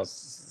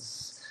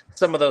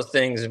 some of those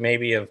things may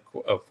be of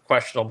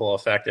questionable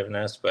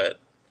effectiveness, but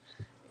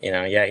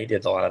yeah, he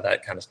did a lot of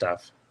that kind of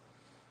stuff.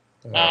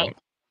 Bud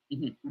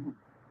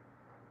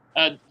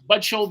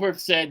Schulberg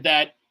said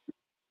that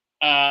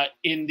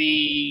in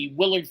the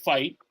Willard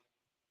fight,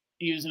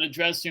 he was in a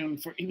dressing room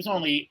he was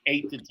only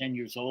 8 to 10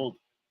 years old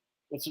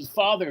with his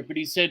father, but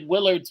he said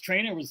Willard's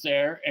trainer was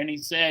there, and he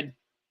said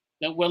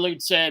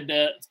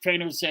that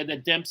trainer said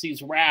that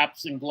Dempsey's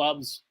wraps and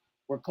gloves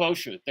were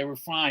kosher, they were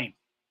fine.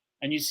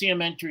 And you see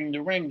him entering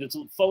the ring. There's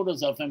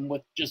photos of him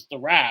with just the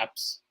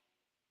wraps.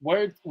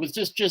 Where was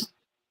this just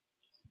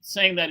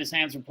saying that his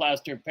hands were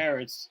plaster of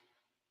Paris?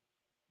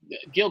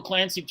 Gil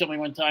Clancy told me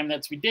one time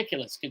that's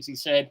ridiculous because he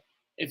said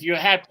if you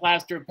had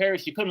plaster of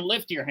Paris, you couldn't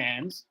lift your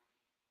hands,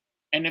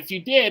 and if you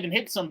did and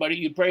hit somebody,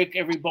 you'd break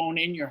every bone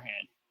in your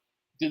hand.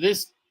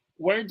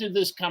 Where did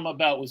this come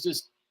about? Was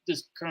this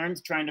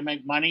Kearns trying to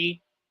make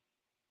money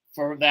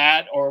for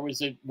that, or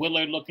was it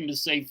Willard looking to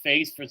save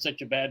face for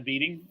such a bad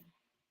beating?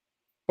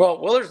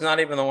 Well, Willard's not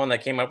even the one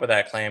that came up with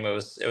that claim. It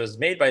was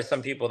made by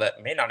some people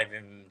that may not have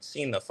even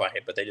seen the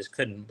fight, but they just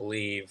couldn't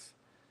believe.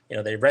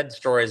 They read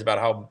stories about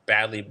how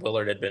badly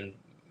Willard had been,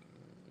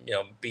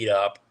 beat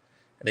up,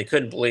 and they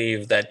couldn't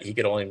believe that he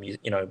could only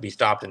be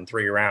stopped in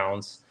 3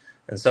 rounds.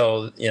 And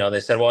so, they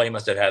said, well, he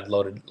must have had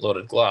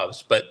loaded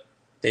gloves, but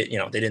they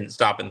didn't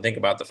stop and think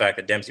about the fact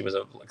that Dempsey was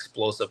an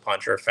explosive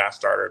puncher, fast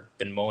starter,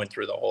 been mowing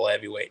through the whole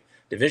heavyweight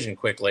division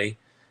quickly.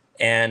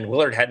 And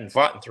Willard hadn't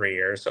fought in 3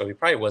 years, so he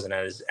probably wasn't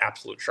at his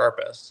absolute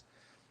sharpest.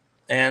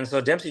 And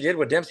so Dempsey did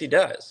what Dempsey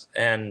does.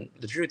 And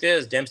the truth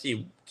is,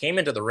 Dempsey came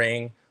into the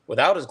ring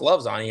without his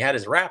gloves on. He had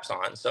his wraps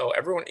on. So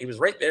he was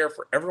right there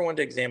for everyone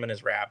to examine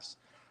his wraps.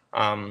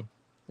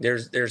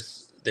 There's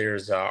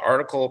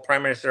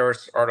primary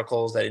source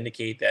articles that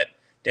indicate that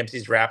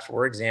Dempsey's wraps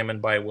were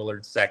examined by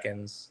Willard's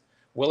seconds.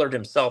 Willard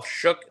himself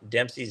shook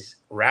Dempsey's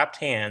wrapped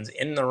hands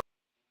in the ring.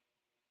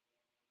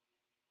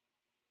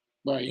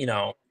 Right.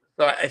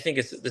 So I think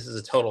this is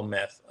a total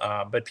myth.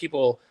 But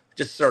people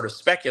just sort of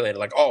speculated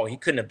like, oh, he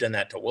couldn't have done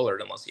that to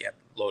Willard unless he had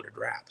loaded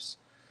wraps.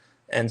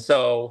 And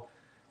so,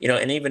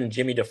 and even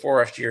Jimmy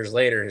DeForest years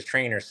later, his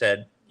trainer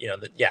said,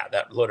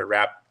 that loaded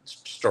wrap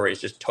story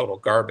is just total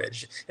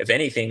garbage. If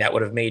anything, that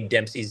would have made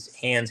Dempsey's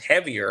hands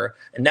heavier,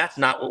 and that's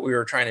not what we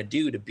were trying to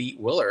do to beat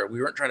Willard.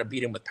 We weren't trying to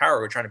beat him with power;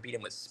 we were trying to beat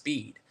him with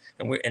speed,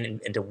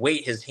 and to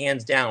weight his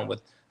hands down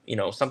with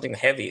something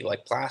heavy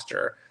like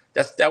plaster.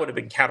 That would have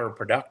been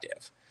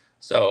counterproductive.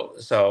 So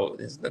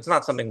it's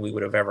not something we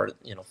would have ever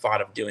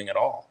thought of doing at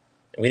all,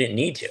 and we didn't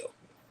need to.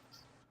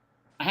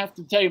 I have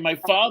to tell you, my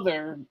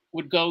father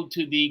would go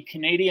to the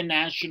Canadian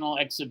National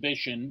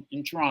Exhibition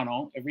in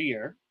Toronto every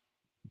year.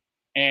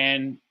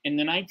 And in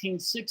the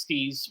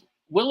 1960s,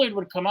 Willard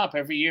would come up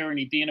every year and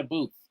he'd be in a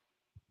booth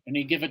and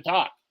he'd give a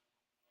talk.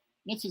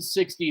 This is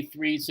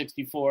 63,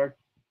 64.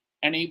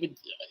 And he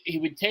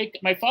would take,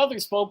 my father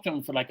spoke to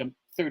him for like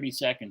 30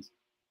 seconds,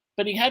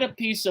 but he had a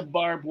piece of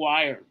barbed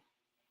wire.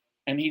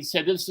 And he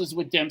said, this is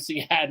what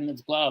Dempsey had in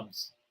his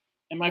gloves.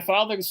 And my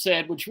father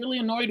said, which really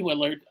annoyed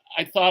Willard,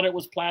 I thought it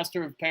was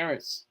plaster of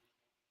Paris.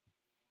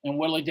 And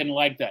Willard didn't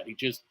like that. He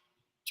just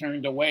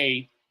turned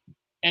away.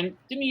 And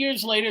then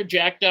years later,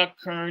 Jack Duck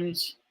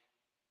Kearns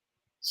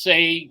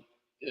say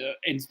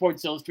in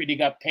Sports Illustrated, he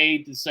got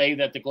paid to say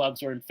that the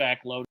gloves are in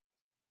fact loaded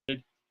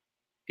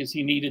because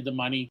he needed the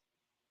money.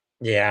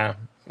 Yeah.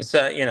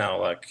 So,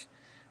 look,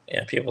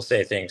 people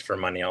say things for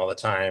money all the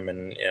time.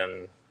 And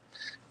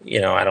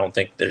I don't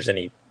think there's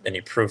any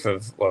proof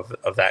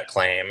of that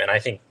claim. And I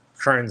think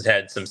Kearns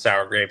had some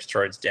sour grapes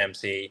towards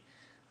Dempsey,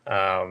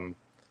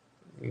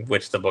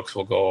 which the books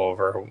will go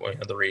over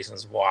the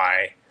reasons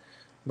why.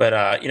 But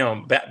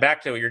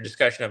back to your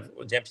discussion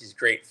of Dempsey's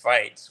great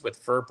fights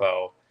with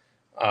Firpo,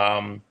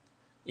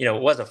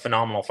 it was a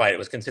phenomenal fight. It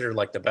was considered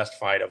like the best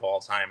fight of all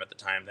time at the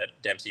time that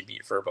Dempsey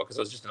beat Firpo, because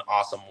it was just an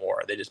awesome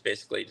war. They just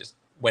basically just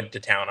went to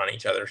town on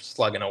each other,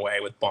 slugging away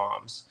with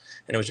bombs,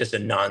 and it was just a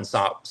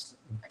nonstop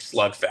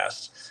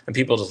slugfest. And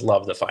people just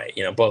loved the fight.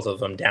 Both of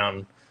them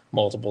down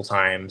multiple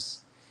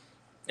times,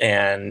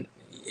 and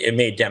it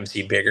made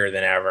Dempsey bigger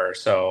than ever.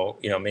 So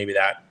maybe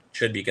that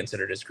should be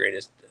considered his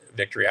greatest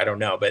victory. I don't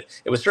know, but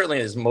it was certainly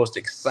his most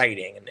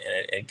exciting, and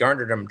it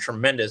garnered him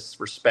tremendous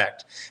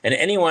respect. And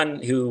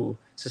anyone who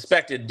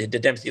suspected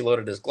that Dempsey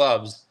loaded his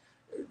gloves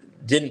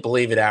didn't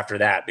believe it after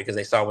that, because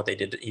they saw what they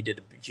did. He did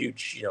a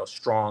huge,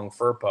 strong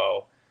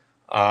Firpo.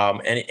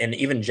 And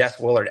even Jess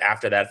Willard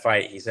after that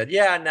fight, he said,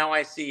 yeah, now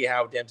I see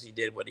how Dempsey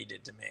did what he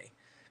did to me.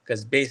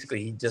 Because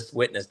basically he just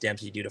witnessed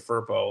Dempsey do to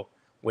Firpo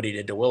what he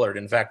did to Willard.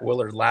 In fact,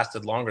 Willard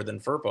lasted longer than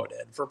Firpo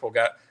did. Firpo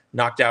got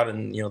knocked out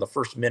in the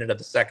first minute of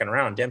the second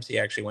round.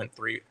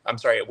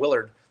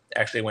 Willard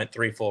actually went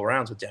 3 full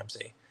rounds with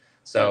Dempsey.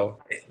 So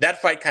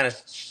that fight kind of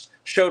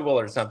showed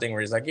Willard something where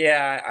he's like,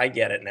 yeah, I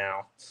get it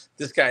now.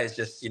 This guy is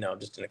just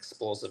just an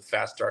explosive,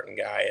 fast starting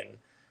guy, and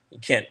you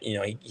can't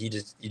you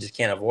just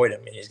can't avoid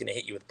him, and he's going to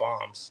hit you with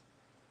bombs.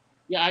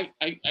 Yeah,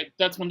 I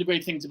that's one of the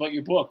great things about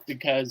your book,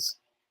 because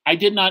I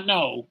did not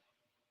know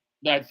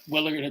that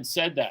Willard had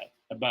said that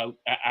about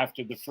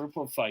after the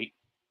Firpo fight.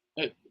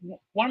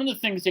 One of the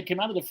things that came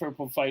out of the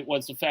Firpo fight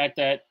was the fact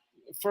that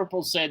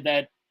Firpo said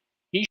that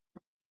he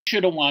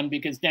should have won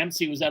because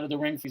Dempsey was out of the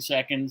ring for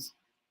seconds,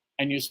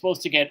 and you're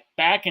supposed to get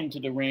back into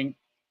the ring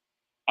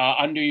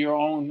under your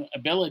own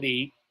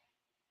ability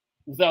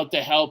without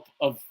the help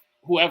of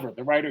whoever,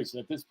 the writers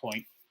at this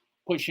point,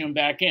 pushing him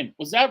back in.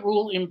 Was that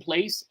rule in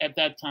place at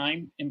that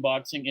time in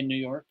boxing in New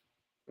York?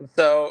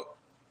 So,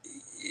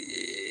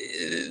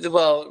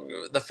 well,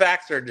 the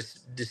facts are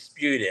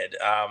disputed.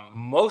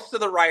 Most of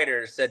the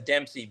writers said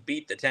Dempsey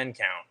beat the 10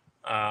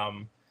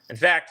 count. In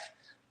fact,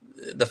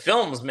 the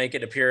films make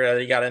it appear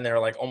that he got in there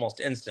like almost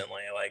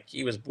instantly. Like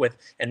he was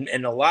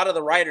and a lot of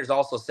the writers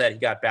also said he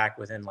got back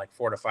within like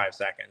 4 to 5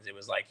 seconds. It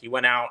was like he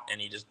went out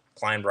and he just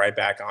climbed right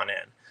back on in.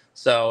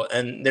 So,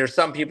 and there's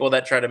some people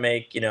that try to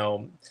make,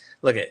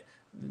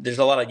 there's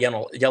a lot of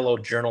yellow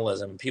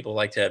journalism. People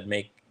like to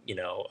make,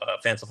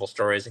 fanciful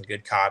stories and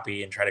good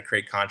copy and try to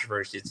create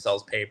controversy. It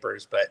sells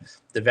papers, but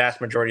the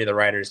vast majority of the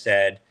writers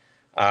said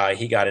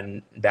he got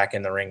back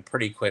in the ring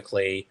pretty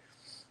quickly.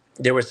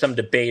 There was some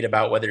debate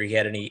about whether he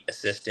had any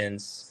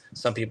assistance.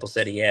 Some people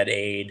said he had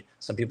aid.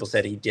 Some people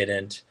said he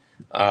didn't.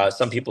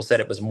 Some people said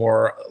it was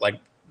more like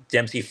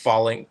Dempsey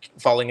falling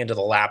into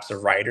the laps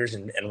of writers,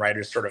 and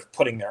writers sort of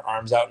putting their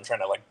arms out and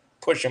trying to like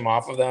push him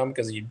off of them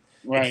because he'd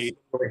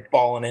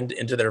fallen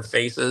into their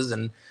faces,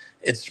 and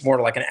it's more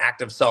like an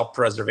act of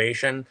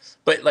self-preservation.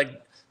 But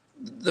like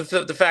the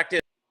fact is,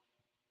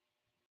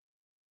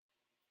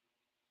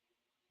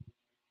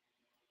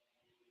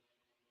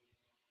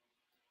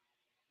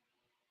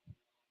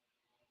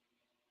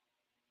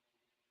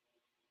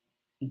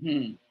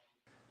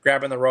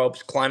 grabbing the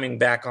ropes, climbing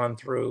back on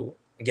through,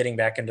 getting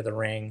back into the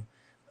ring,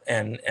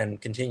 and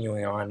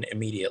continuing on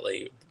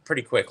immediately,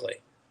 pretty quickly.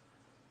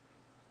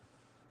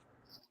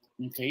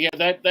 Okay, yeah,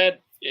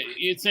 that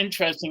it's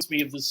interesting to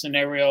me of the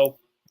scenario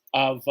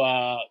of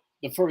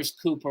the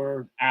first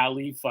Cooper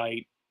Ali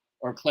fight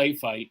or Clay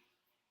fight,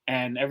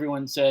 and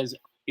everyone says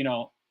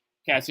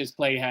Cassius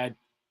Clay had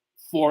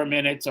 4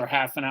 minutes or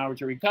half an hour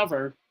to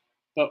recover,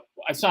 but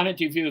I saw an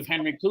interview of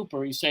Henry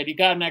Cooper. He said he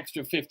got an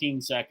extra 15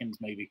 seconds,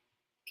 maybe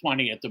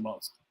 20 at the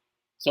most.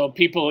 So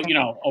people,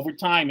 over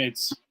time,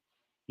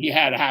 he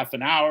had a half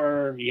an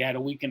hour, he had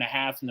a week and a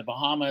half in the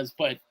Bahamas,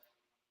 but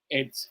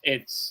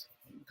it's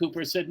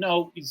Cooper said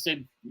no. He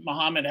said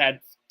Muhammad had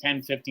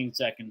 10, 15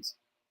 seconds.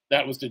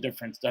 That was the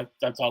difference.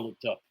 That's all it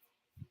took.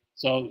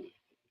 So,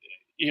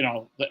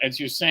 as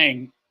you're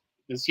saying,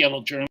 this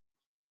yellow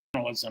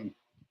journalism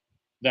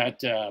that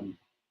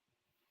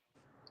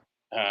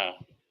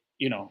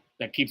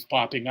that keeps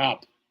popping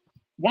up.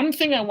 One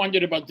thing I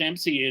wondered about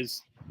Dempsey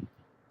is,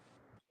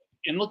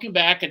 in looking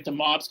back at the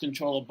mob's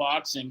control of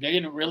boxing, they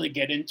didn't really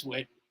get into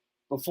it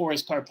before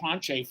his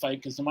Carpentier fight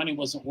because the money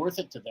wasn't worth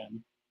it to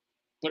them.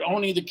 But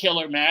only the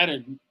killer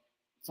Madden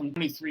from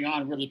 23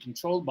 on really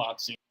controlled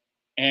boxing.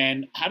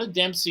 And how did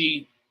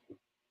Dempsey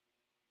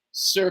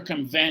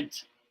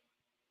circumvent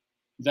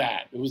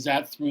that? Was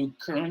that through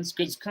Kearns?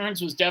 Because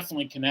Kearns was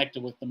definitely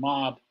connected with the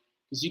mob,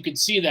 because you could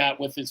see that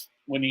with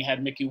when he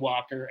had Mickey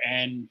Walker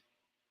and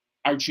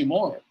Archie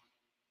Moore.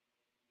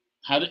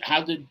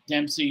 How did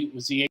Dempsey,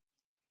 was he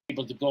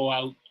able to go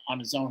out on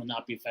his own and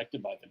not be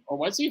affected by them, or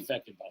was he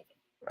affected by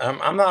them?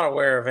 I'm not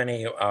aware of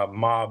any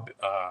mob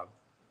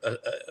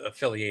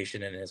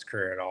affiliation in his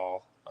career at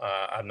all.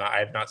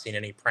 I've not seen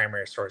any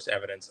primary source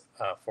evidence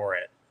for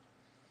it.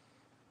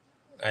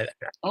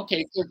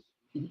 Okay,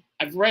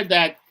 I've read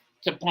that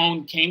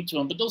Capone came to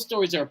him, but those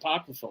stories are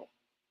apocryphal.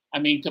 I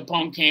mean,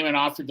 Capone came and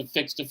offered to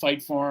fix the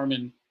fight for him,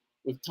 and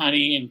with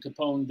Tunney and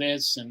Capone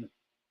this and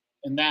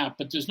that,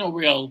 but there's no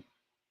real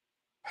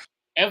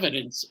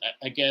evidence,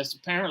 I guess.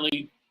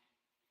 Apparently,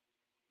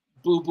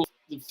 Boo Boo,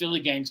 the Philly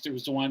gangster,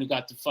 was the one who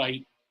got the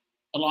fight,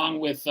 along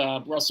with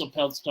Russell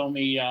Peltz told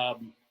me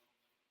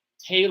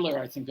Taylor,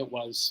 I think it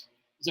was.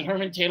 Is it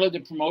Herman Taylor, the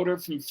promoter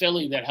from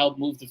Philly, that helped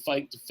move the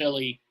fight to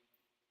Philly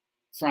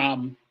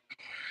from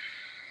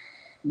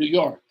New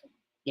York,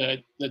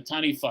 the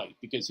Tunney fight,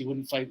 because he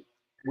wouldn't fight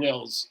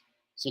Wills,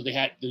 so they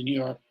had the New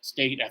York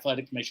State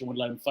Athletic Commission would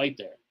let him fight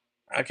there.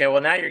 Okay,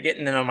 well, now you're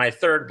getting into my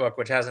third book,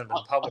 which hasn't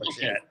been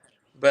published yet.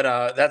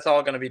 But that's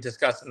all going to be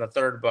discussed in the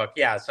third book.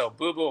 Yeah, so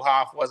Boo Boo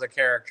Hoff was a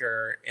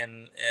character,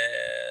 and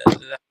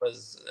that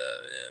was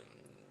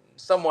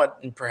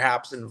somewhat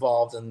perhaps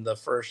involved in the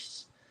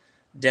first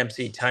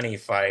Dempsey-Tunney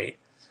fight.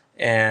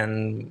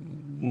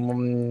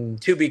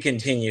 And to be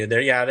continued.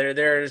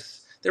 There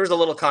was a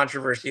little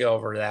controversy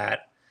over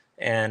that,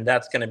 and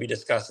that's going to be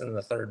discussed in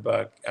the third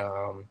book.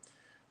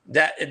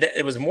 That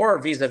it was more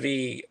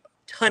vis-a-vis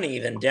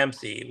Tunney than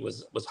Dempsey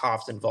was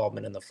Hoff's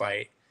involvement in the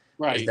fight.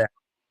 Right.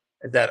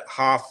 Is that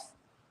Hoff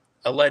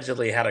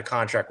allegedly had a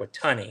contract with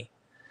Tunney,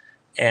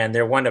 and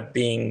there wound up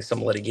being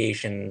some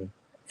litigation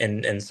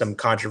and some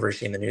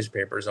controversy in the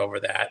newspapers over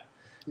that.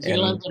 He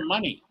lent them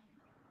money.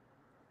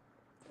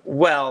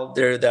 Well,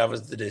 that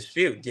was the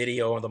dispute. Did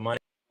he owe the money?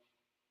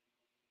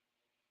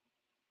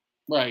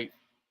 Right.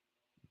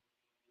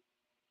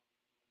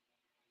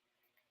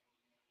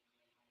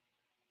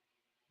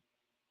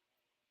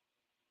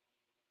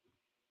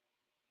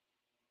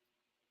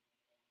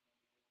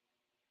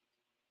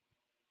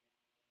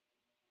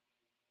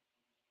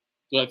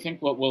 So I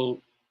think what we'll,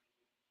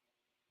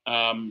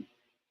 when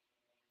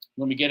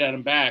we get at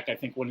him back, I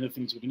think one of the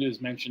things we can do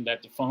is mention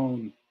that the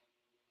phone,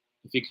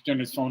 if he could turn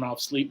his phone off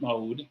sleep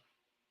mode,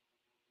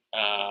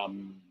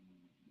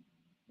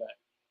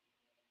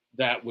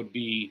 that would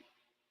be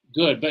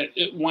good. But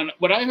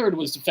what I heard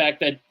was the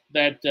fact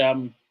that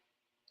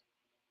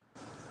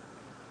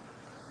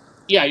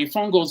your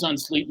phone goes on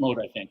sleep mode,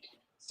 I think.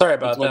 Sorry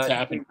about that. What's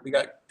happening? We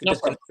got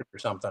disconnected or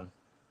something.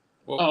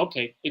 Well, oh,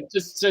 okay. It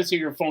just says here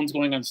your phone's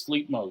going on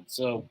sleep mode,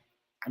 so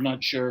I'm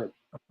not sure.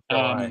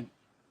 Right.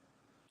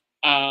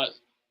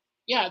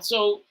 Yeah,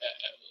 so,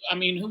 I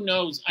mean, who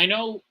knows? I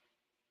know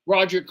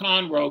Roger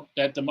Kahn wrote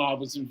that the mob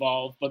was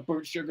involved, but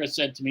Bert Sugar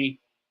said to me,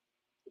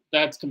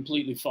 that's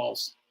completely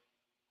false.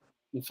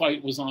 The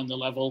fight was on the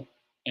level,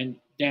 and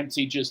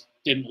Dempsey just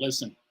didn't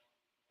listen.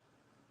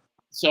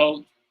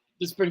 So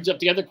this brings up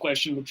the other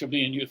question, which will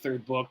be in your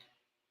third book.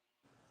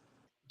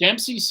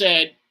 Dempsey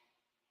said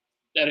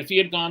that if he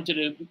had gone to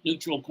the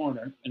neutral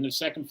corner in the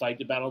second fight,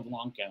 the Battle of the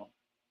Long Count,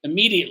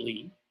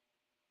 immediately,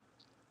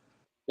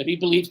 that he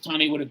believes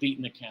Tunney would have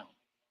beaten the count.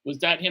 Was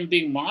that him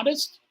being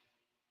modest?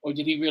 Or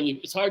did he really?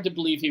 It's hard to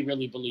believe he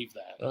really believed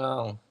that.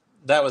 Well,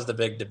 that was the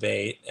big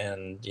debate,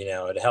 and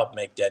it helped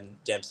make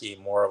Dempsey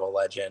more of a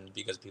legend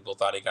because people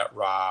thought he got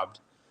robbed,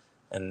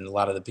 and a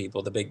lot of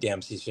the big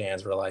Dempsey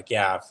fans were like,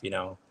 yeah,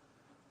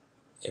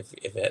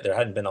 if there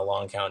hadn't been a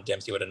long count,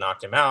 Dempsey would have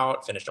knocked him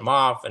out, finished him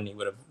off, and he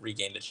would have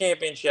regained the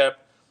championship,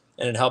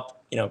 and it helped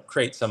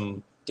create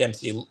some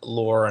Dempsey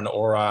lore and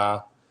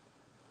aura,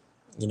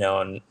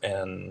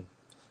 and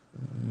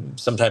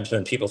sometimes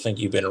when people think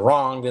you've been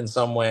wronged in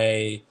some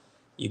way,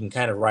 you can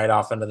kind of ride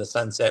off into the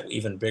sunset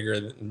even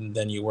bigger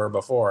than you were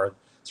before.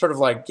 Sort of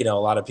like, a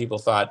lot of people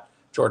thought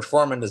George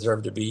Foreman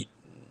deserved to beat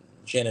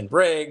Shannon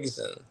Briggs,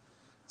 and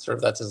sort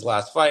of that's his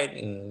last fight,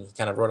 and he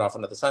kind of rode off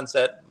into the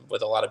sunset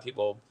with a lot of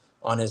people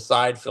on his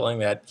side feeling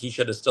that he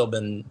should have still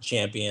been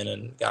champion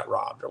and got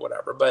robbed or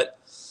whatever. But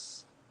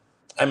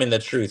I mean, the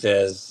truth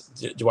is,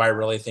 do I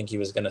really think he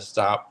was going to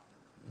stop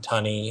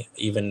Tunney,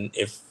 even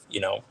if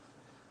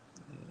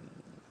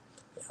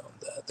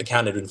the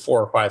count had been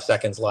 4 or 5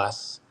 seconds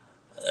less.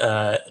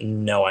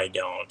 No, I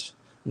don't.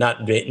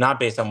 Not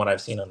based on what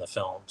I've seen on the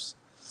films.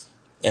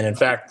 And in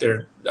fact,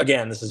 you're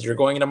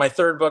going into my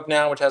third book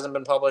now, which hasn't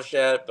been published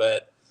yet,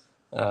 but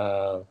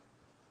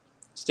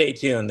stay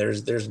tuned.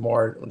 There's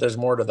more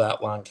to that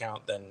long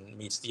count than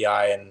meets the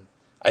eye, and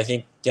I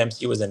think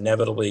Dempsey was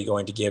inevitably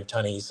going to give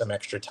Tunney some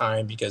extra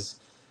time because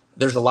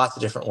there's lots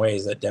of different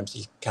ways that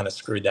Dempsey kind of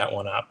screwed that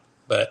one up.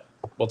 But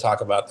we'll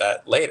talk about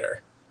that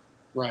later.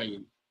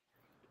 Right.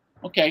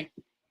 Okay.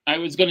 I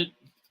was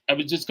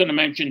just gonna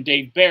mention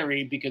Dave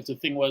Barry because the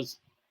thing was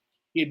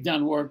he had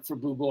done work for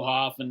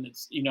Bugelhoff, and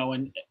it's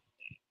and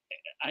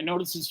I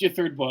noticed it's your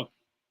third book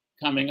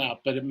coming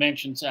up, but it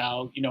mentions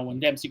how when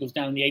Dempsey goes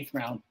down in the 8th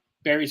round,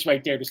 Barry's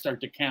right there to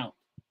start the count.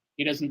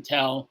 He doesn't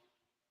tell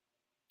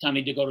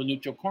Tunney to go to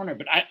neutral corner,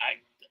 but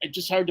it's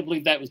just hard to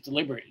believe that was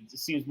deliberate. It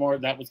seems more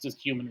that was just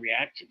human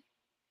reaction.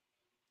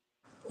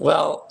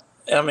 Well,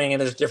 I mean,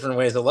 there's different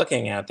ways of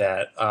looking at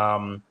that.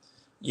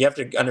 You have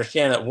to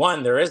understand that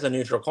one, there is a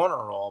neutral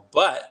corner rule,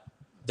 but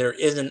there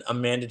isn't a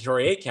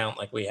mandatory 8 count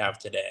like we have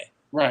today.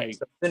 Right.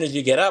 So as soon as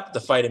you get up, the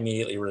fight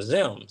immediately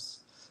resumes.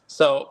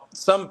 So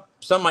some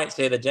might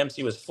say that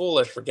Dempsey was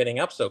foolish for getting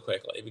up so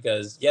quickly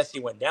because yes,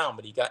 he went down,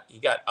 but he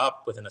got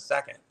up within a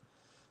second.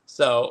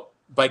 So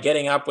by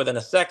getting up within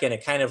a second,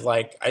 it kind of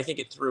I think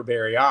it threw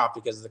Barry off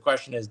because the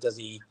question is, does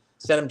he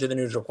send him to the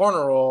neutral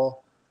corner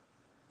rule?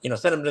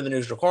 Send him to the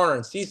neutral corner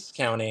and cease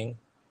counting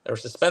or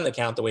suspend the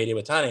count the way he did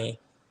with Tunney.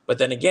 But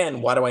then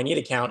again, why do I need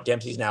a count?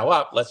 Dempsey's now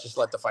up. Let's just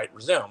let the fight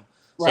resume.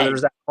 Right. So there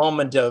was that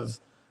moment of,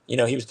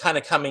 he was kind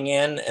of coming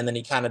in and then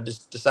he kind of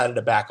just decided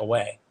to back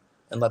away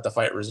and let the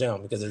fight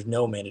resume because there's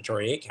no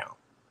mandatory 8 count.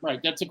 Right.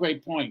 That's a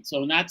great point.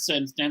 So in that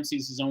sense,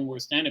 Dempsey's his own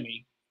worst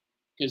enemy.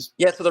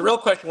 Yeah. So the real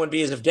question would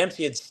be is if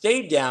Dempsey had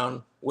stayed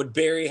down, would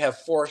he have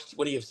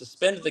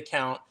suspended the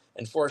count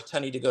and forced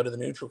Tunney to go to the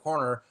neutral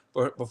corner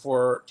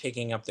before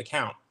taking up the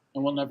count?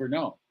 And we'll never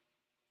know.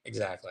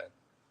 Exactly.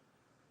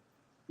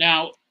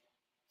 Now,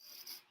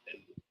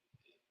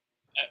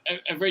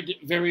 I've read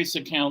various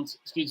accounts,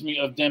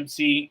 of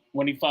Dempsey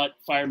when he fought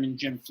fireman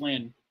Jim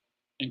Flynn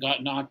and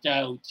got knocked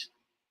out,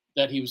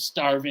 that he was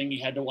starving. He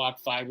had to walk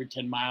 5 or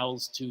 10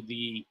 miles to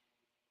the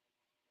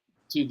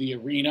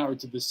arena or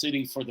to the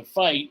city for the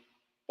fight.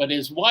 But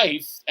his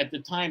wife at the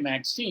time,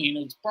 Maxine,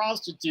 who was a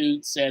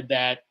prostitute, said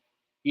that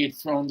he had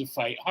thrown the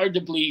fight. Hard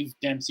to believe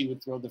Dempsey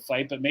would throw the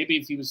fight, but maybe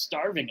if he was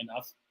starving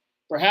enough,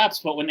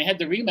 perhaps. But when they had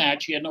the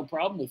rematch, he had no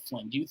problem with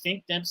Flynn. Do you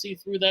think Dempsey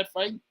threw that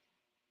fight?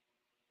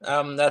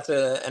 That's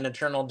an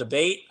eternal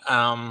debate.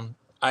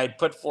 I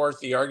put forth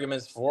the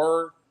arguments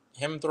for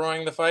him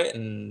throwing the fight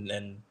and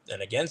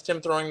against him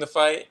throwing the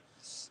fight.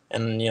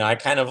 And, I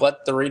kind of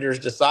let the readers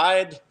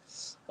decide.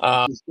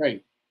 That's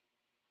great.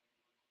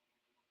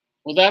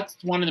 Well, that's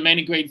one of the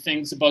many great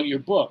things about your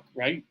book,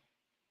 right?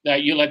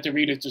 That you let the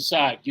readers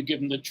decide. You give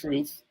them the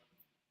truth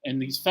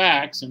and these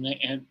facts, and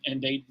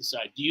they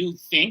decide. Do you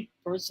think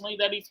personally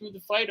that he threw the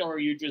fight, or are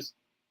you just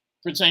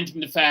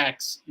presenting the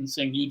facts and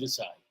saying you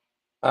decide?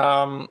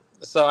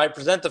 So I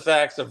present the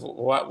facts of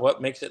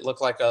what makes it look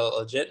like a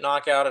legit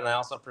knockout, and I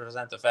also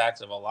present the facts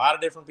of a lot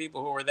of different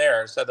people who were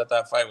there said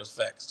that fight was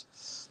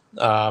fixed,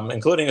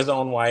 including his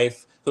own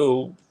wife,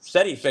 who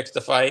said he fixed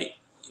the fight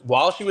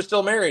while she was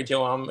still married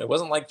to him. It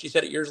wasn't like she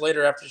said it years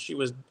later after she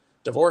was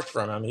divorced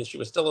from him. She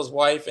was still his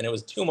wife, and it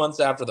was 2 months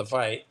after the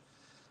fight.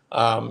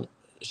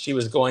 She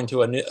was going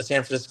to a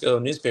San Francisco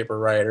newspaper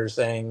writer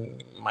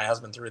saying, my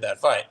husband threw that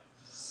fight.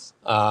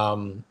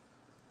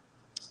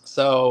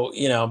 So,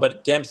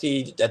 but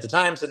Dempsey at the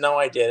time said, no,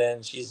 I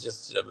didn't. She's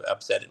just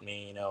upset at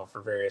me,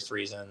 for various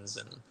reasons.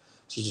 And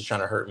she's just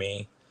trying to hurt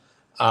me.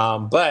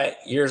 But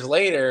years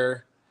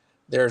later,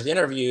 there's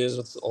interviews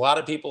with a lot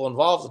of people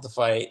involved with the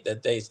fight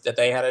that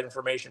they had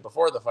information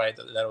before the fight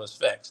that it was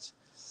fixed.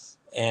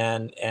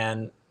 And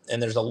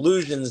there's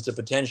allusions to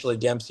potentially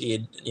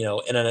Dempsey,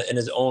 in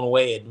his own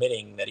way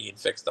admitting that he had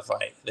fixed the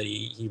fight, that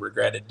he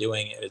regretted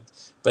doing it,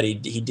 but he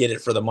did it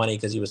for the money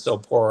because he was so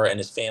poor and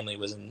his family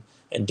was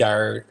in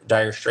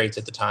dire straits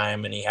at the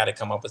time, and he had to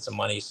come up with some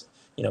money,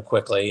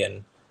 quickly,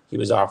 and he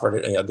was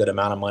offered a good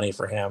amount of money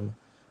for him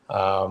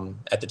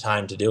at the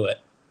time to do it.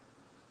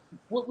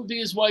 What would be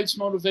his wife's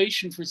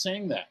motivation for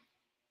saying that?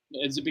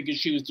 Is it because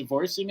she was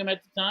divorcing him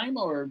at the time,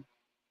 or?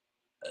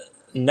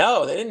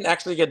 No, they didn't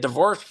actually get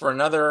divorced for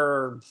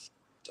another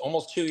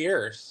almost 2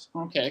 years.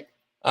 Okay.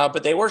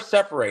 But they were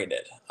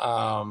separated.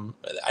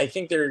 I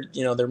think there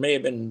may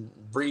have been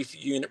brief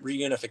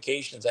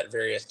reunifications at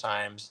various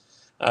times.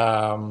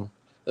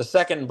 The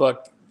second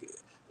book,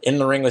 In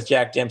the Ring with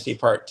Jack Dempsey,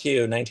 Part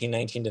 2,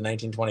 1919 to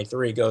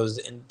 1923, goes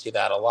into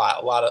that a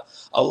lot.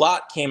 A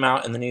lot came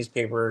out in the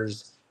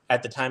newspapers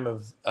at the time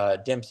of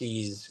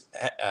Dempsey's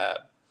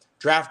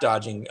draft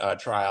dodging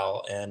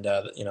trial, and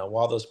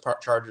while those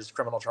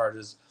criminal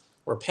charges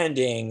were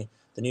pending,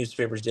 the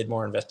newspapers did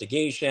more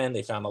investigation.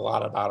 They found a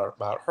lot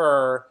about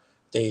her.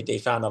 They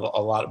found out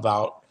a lot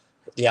about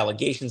the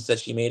allegations that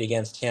she made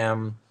against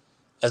him.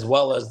 as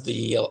well as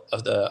the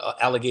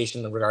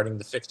allegation regarding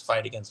the fixed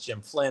fight against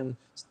Jim Flynn.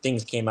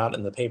 Things came out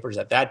in the papers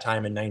at that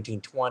time in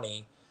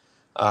 1920,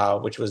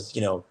 which was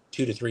 2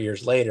 to 3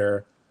 years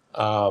later.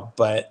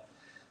 But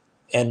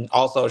and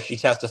also she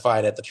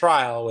testified at the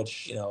trial,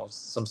 which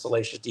some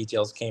salacious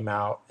details came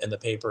out in the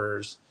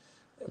papers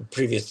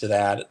previous to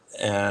that,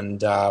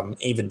 and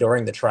even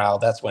during the trial,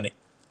 that's when it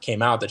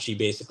came out that she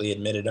basically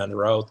admitted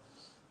under oath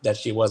that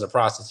she was a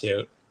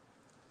prostitute.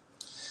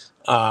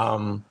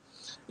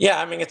 Yeah,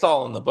 I mean, it's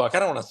all in the book. I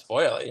don't want to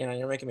spoil it.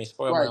 You're making me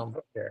spoil my Right. own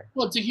book here.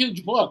 Well, it's a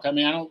huge book. I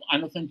mean, I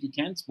don't think you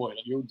can spoil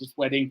it. You're just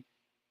whetting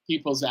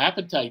people's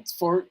appetites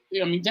for.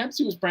 I mean,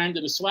 Dempsey was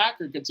branded a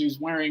slacker because he was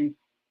wearing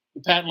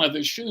the patent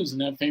leather shoes in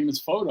that famous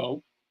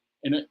photo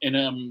in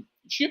a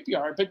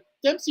shipyard. But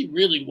Dempsey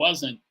really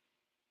wasn't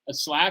a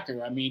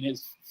slacker. I mean,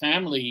 his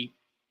family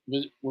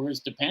were his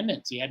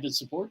dependents. He had to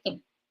support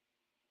them.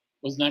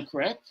 Wasn't that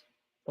correct?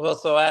 Well,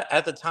 so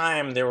at the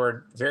time, there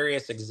were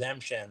various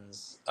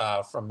exemptions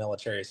from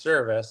military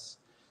service.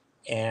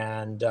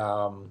 And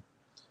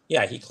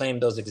yeah, he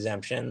claimed those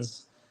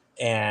exemptions,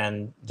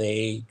 and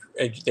they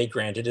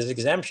granted his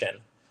exemption.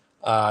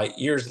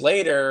 Years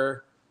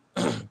later,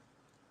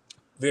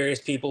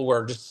 various people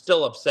were just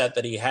still upset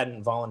that he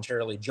hadn't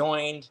voluntarily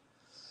joined,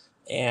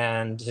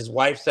 and his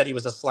wife said he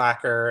was a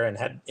slacker and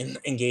had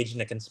engaged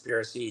in a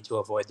conspiracy to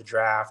avoid the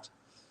draft.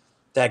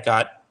 That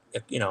got,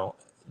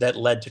 that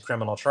led to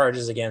criminal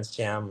charges against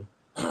him,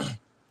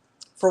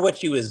 for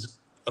which he was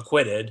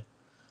acquitted.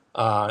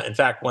 In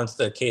fact, once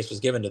the case was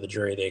given to the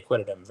jury, they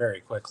acquitted him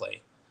very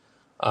quickly.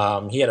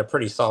 He had a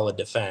pretty solid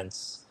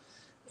defense.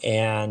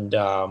 And,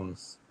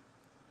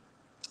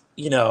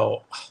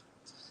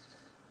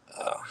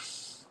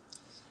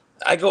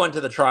 I go into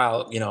the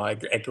trial,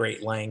 at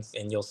great length,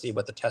 and you'll see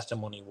what the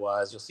testimony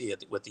was. You'll see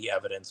what the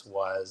evidence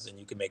was, and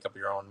you can make up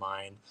your own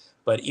mind.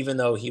 But even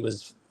though he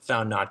was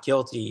found not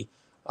guilty,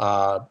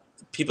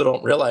 people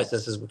don't realize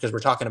this is because we're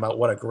talking about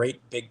what a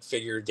great big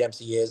figure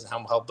Dempsey is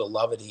and how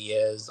beloved he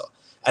is.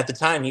 At the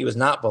time, he was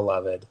not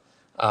beloved.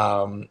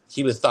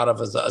 He was thought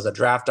of as a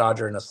draft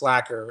dodger and a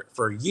slacker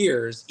for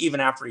years, even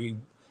after he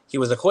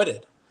was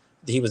acquitted.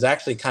 He was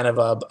actually kind of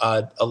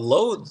a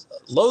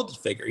loathed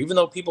figure, even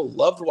though people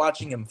loved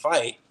watching him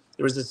fight.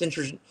 There was this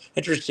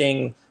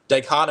interesting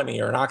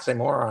dichotomy or an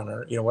oxymoron,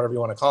 or whatever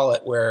you want to call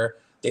it, where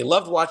they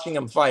loved watching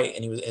him fight,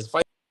 and his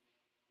fight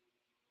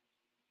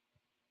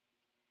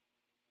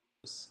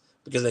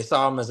because they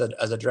saw him as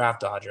a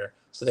draft dodger,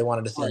 so they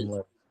wanted to see him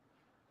live.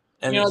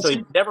 And so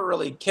he never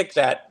really kicked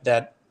that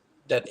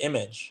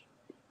image.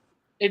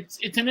 It's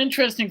an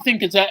interesting thing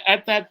because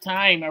at that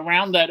time,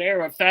 around that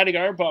era, Fatty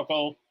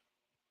Arbuckle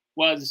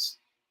was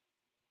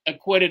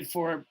acquitted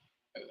for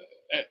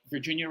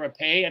Virginia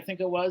Rapay, I think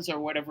it was,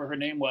 or whatever her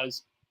name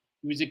was.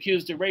 He was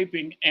accused of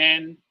raping,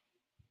 and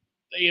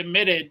they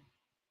admitted,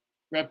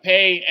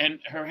 Rapay and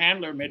her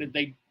handler admitted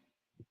they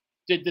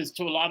did this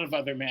to a lot of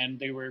other men.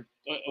 They were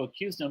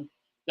accused them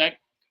that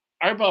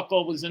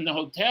Arbuckle was in the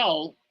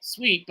hotel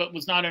suite, but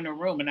was not in her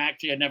room, and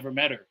actually had never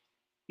met her.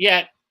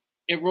 Yet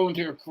it ruined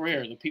her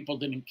career. The people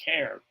didn't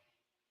care.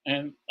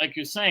 And like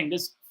you're saying,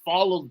 this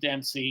followed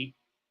Dempsey,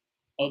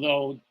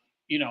 although,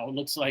 it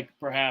looks like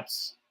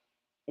perhaps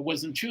it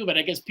wasn't true, but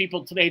I guess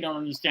people today don't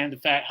understand the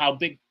fact how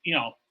big,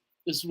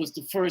 this was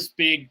the first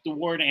the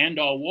war to end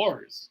all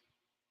wars.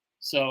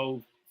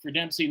 So for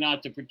Dempsey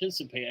not to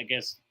participate, I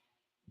guess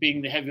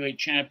being the heavyweight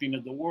champion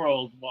of the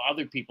world, while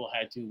other people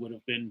had to, would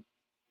have been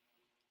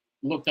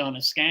looked on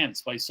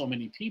askance by so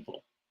many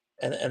people.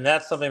 And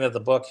that's something that the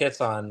book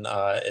hits on,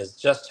 is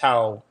just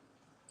how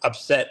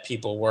upset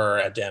people were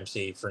at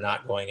Dempsey for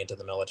not going into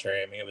the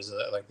military. I mean, it was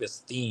like this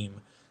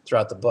theme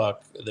throughout the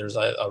book. There's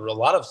a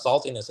lot of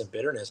saltiness and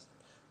bitterness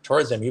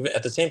towards him. Even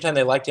at the same time,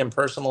 they liked him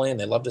personally and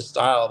they loved his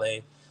style.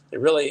 It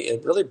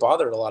really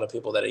bothered a lot of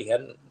people that he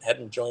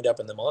hadn't joined up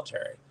in the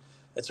military.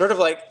 It's sort of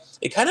like,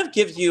 it kind of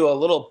gives you a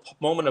little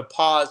moment of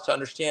pause to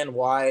understand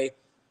why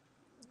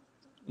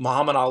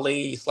Muhammad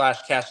Ali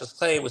 / Cassius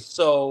Clay was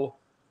so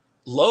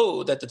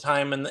loathed at the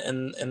time in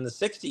the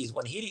 60s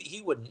when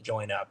he wouldn't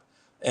join up.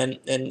 And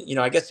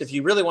I guess if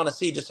you really want to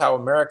see just how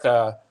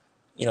America,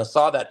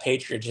 saw that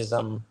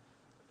patriotism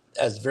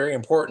as very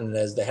important,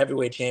 as the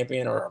heavyweight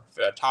champion or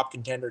a top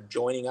contender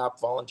joining up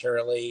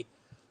voluntarily,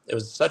 it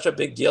was such a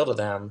big deal to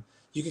them.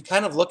 You could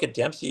kind of look at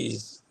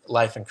Dempsey's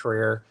life and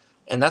career,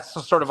 and that's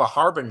sort of a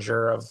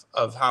harbinger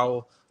of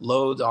how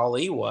loathed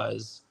Ali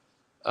was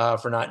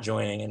for not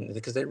joining, and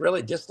because they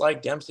really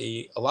disliked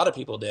Dempsey. A lot of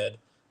people did,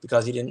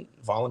 because he didn't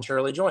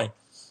voluntarily join.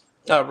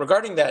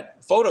 Regarding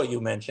that photo you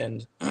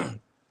mentioned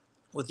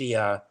with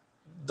the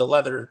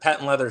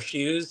patent leather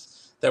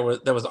shoes, that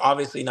was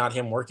obviously not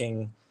him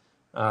working.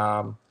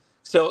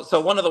 So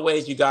one of the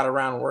ways you got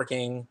around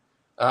working,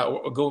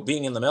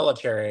 being in the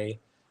military,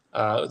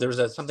 there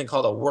was something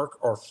called a work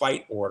or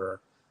fight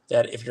order,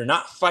 that if you're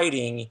not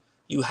fighting,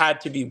 you had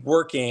to be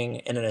working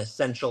in an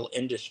essential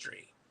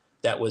industry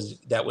that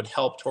would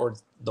help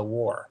towards the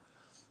war.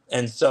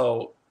 And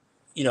so,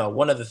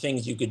 one of the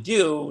things you could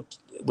do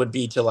would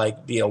be to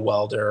be a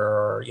welder,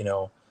 or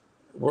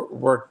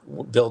work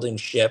building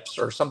ships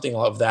or something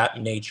of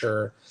that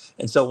nature.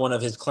 And so one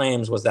of his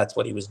claims was that's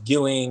what he was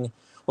doing.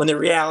 When the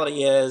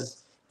reality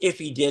is, if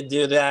he did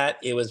do that,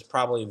 it was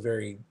probably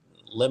very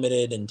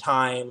limited in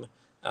time.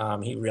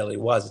 He really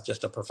was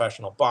just a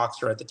professional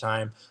boxer at the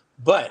time.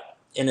 But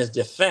in his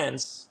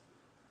defense,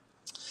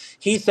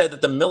 he said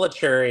that the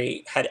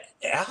military had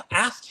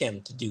asked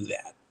him to do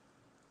that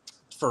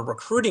for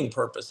recruiting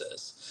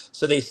purposes.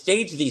 So they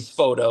staged these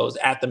photos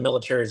at the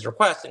military's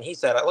request. And he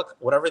said, look,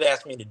 whatever they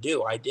asked me to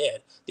do, I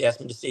did. They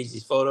asked me to stage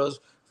these photos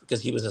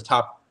because he was a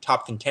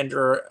top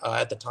contender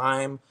at the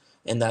time.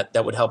 And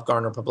that would help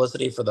garner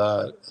publicity for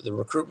the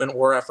recruitment,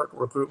 war effort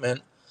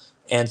recruitment.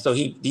 And so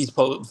these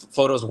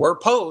photos were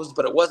posed,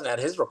 but it wasn't at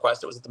his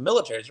request. It was at the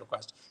military's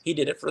request. He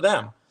did it for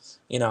them,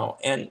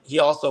 And he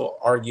also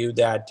argued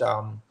that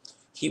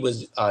he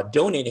was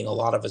donating a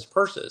lot of his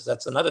purses.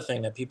 That's another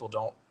thing that people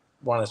don't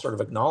want to sort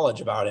of acknowledge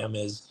about him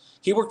is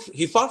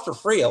he fought for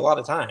free a lot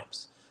of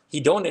times. He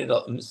donated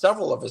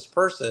several of his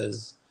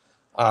purses,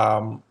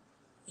 and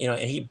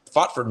he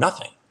fought for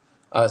nothing.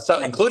 So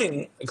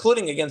including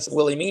against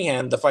Willie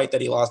Meehan, the fight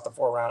that he lost the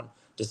 4-round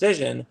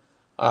decision.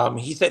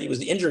 He said he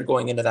was injured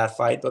going into that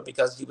fight, but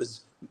because he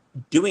was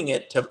doing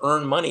it to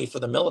earn money for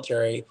the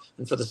military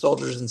and for the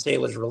Soldiers and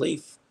Sailors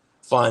Relief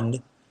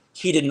Fund,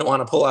 he didn't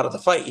want to pull out of the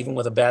fight, even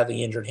with a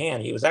badly injured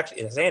hand. His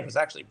hand was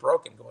actually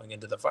broken going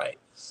into the fight,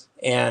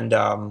 and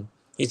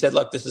he said,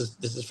 "Look, this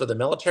is for the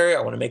military.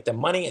 I want to make them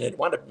money," and it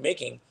wound up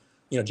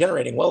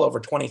generating well over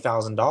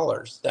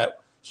 $20,000. That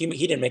he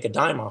didn't make a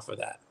dime off of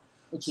that.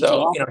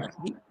 So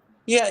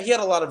he had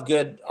a lot of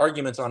good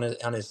arguments on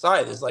his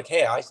side. It's like,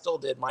 hey, I still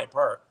did my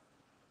part.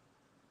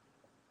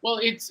 Well,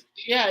 it's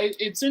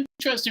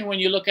interesting when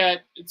you look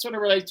at it. Sort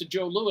of relates to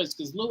Joe Louis,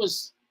 because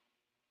Louis,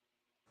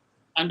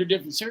 under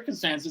different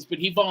circumstances, but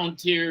he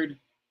volunteered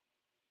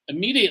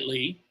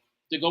immediately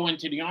to go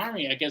into the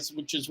Army, I guess,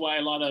 which is why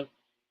a lot of,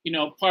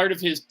 part of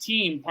his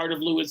team, part of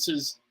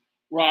Lewis's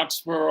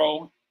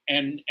Roxborough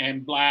and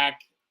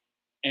Black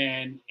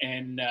and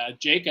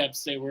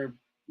Jacobs, they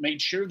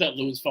made sure that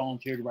Lewis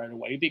volunteered right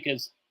away,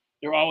 because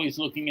they're always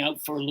looking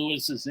out for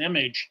Lewis's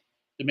image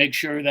to make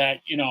sure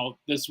that,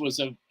 this was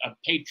a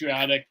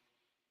patriotic,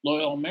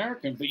 loyal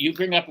American. But you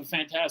bring up a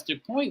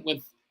fantastic point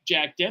with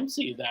Jack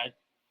Dempsey that,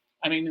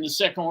 in the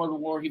Second World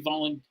War,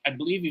 I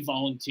believe he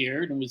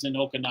volunteered and was in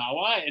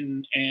Okinawa,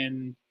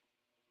 and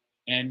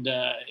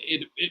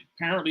it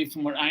apparently,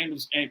 from what I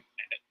understand,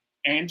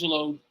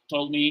 Angelo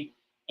told me,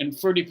 and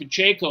Ferdy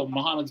Pacheco,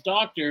 Muhammad's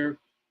doctor,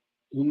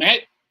 who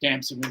met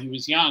Dempsey when he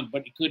was young,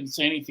 but he couldn't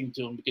say anything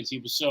to him because he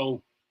was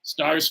so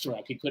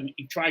starstruck.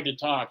 He tried to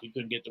talk, he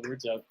couldn't get the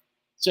words out.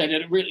 Said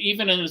that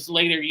even in his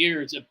later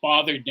years, it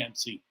bothered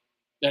Dempsey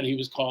that he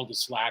was called a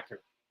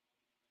slacker.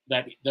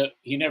 That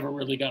he never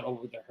really got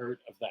over the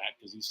hurt of that,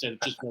 because he said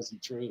it just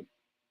wasn't true.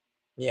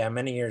 Yeah,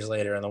 many years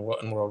later in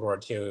World War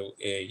II,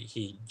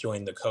 he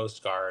joined the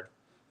Coast Guard,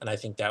 and I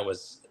think that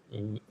was,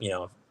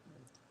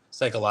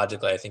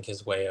 psychologically, I think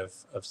his way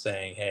of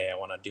saying, "Hey, I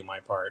want to do my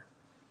part."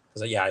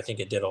 Because I think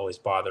it did always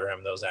bother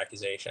him, those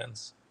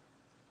accusations.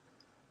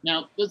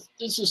 Now,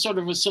 this is sort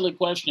of a silly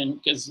question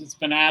because it's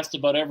been asked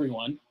about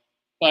everyone,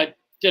 but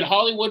did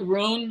Hollywood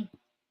ruin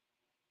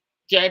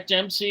Jack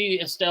Dempsey,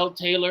 Estelle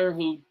Taylor,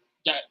 who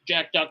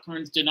Jack Duck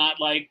Kearns did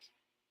not like?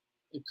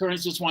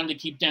 Kearns just wanted to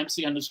keep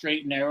Dempsey on the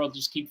straight and narrow,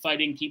 just keep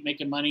fighting, keep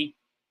making money.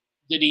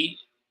 Did he,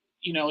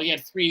 he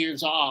had 3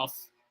 years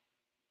off.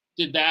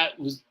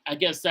 I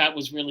guess that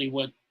was really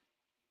what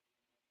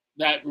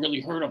that really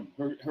hurt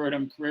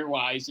him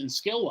career-wise and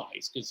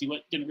skill-wise, because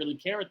he didn't really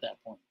care at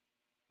that point.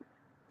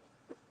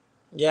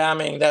 Yeah,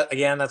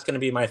 that's going to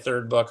be my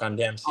third book on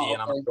Dempsey,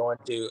 and I'm going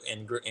to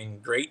in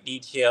great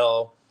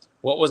detail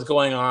what was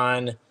going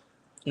on,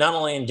 not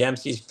only in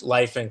Dempsey's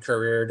life and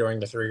career during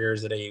the 3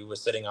 years that he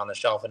was sitting on the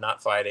shelf and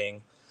not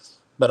fighting,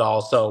 but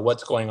also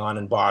what's going on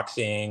in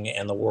boxing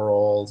and the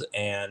world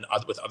and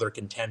with other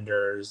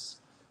contenders,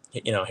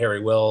 Harry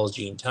Wills,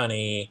 Gene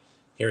Tunney,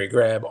 Harry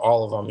Greb,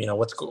 all of them. I'm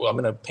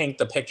going to paint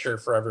the picture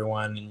for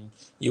everyone, and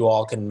you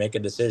all can make a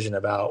decision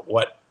about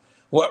what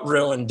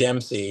ruined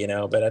Dempsey,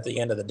 but at the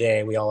end of the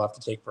day, we all have to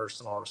take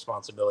personal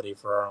responsibility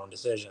for our own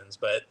decisions.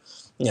 But,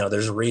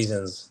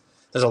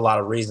 there's a lot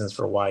of reasons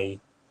for why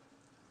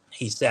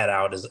he sat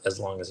out as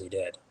long as he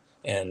did.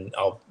 And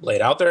I'll lay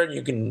it out there,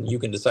 and you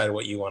can decide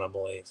what you want to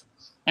believe.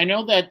 I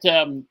know that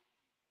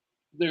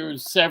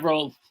there's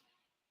several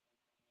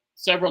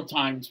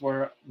times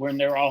when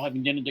they're all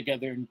having dinner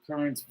together and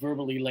Kearns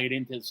verbally laid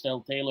into Estelle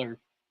Taylor.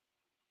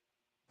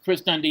 Chris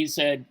Dundee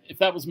said, "If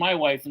that was my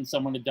wife and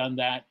someone had done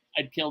that,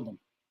 I'd kill them."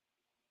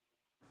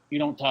 You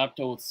don't talk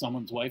to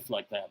someone's wife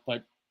like that.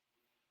 But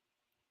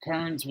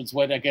Kearns was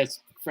what I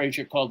guess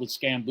Frazier called a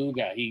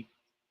scambooga. He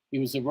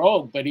was a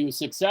rogue, but he was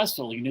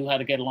successful. He knew how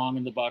to get along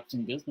in the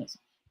boxing business.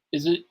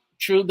 Is it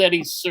true that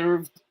he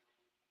served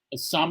a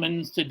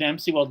summons to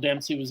Dempsey while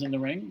Dempsey was in the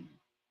ring?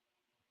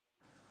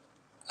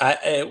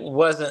 It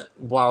wasn't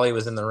while he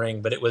was in the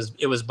ring, but it was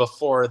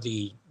before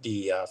the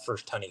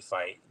first Tunney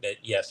fight. That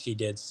yes, he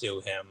did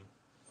sue him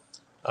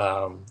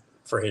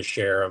for his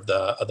share of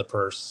the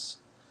purse.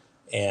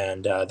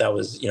 and that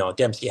was,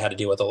 Dempsey had to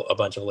deal with a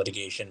bunch of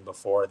litigation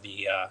before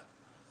the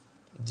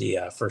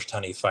first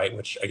Tunney fight,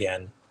 which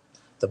again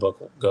the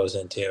book goes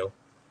into.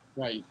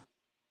 Right.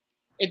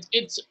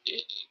 It's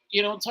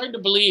hard to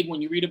believe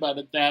when you read about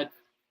it that,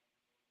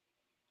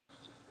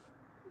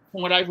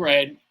 from what I've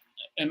read,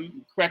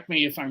 and correct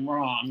me if I'm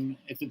wrong,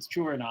 if it's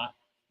true or not,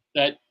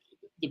 that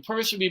the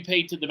purse would be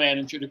paid to the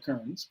manager, to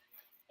Kearns,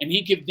 and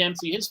he'd give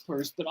Dempsey his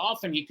purse, but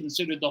often he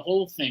considered the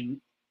whole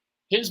thing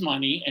his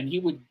money, and he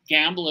would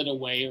gamble it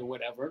away or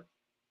whatever,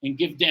 and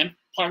give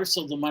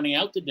parcel the money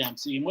out to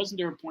Dempsey. And wasn't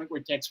there a point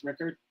where Tex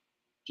Rickard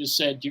just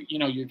said,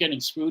 you're getting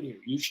screwed here.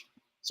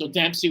 So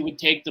Dempsey would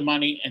take the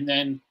money, and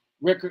then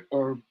Rickard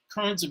or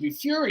Kearns would be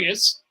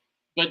furious,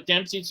 but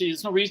Dempsey said,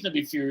 "There's no reason to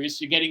be furious.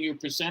 You're getting your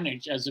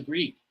percentage as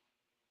agreed."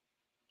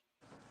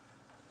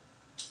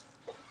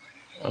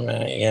 I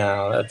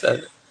mean,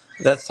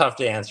 that's tough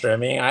to answer. I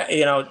mean,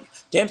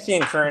 Dempsey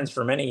and Kearns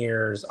for many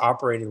years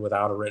operated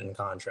without a written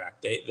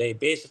contract. They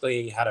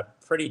basically had a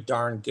pretty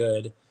darn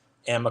good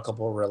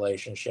amicable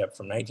relationship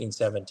from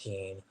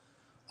 1917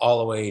 all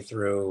the way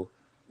through,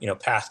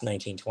 past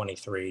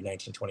 1923,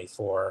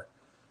 1924.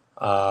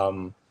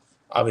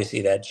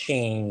 Obviously that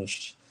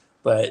changed,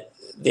 but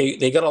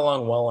they got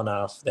along well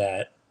enough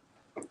that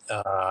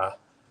they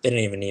didn't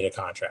even need a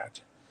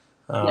contract.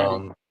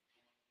 Right.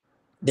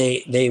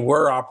 They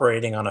were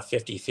operating on a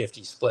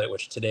 50-50 split,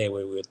 which today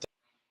we would think.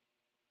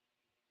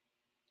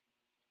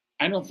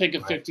 I don't think a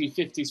Right.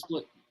 50-50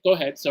 split. Go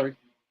ahead. Sorry.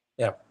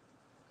 Yeah.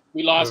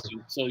 We lost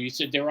you. So you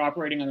said they were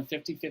operating on a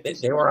 50-50 They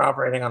split? were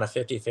operating on a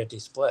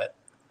 50-50 split.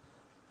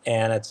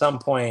 And at some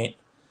point,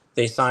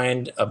 they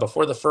signed,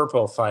 before the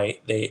Furpo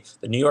fight, the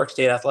New York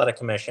State Athletic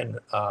Commission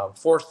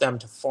forced them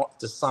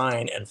to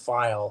sign and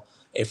file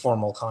a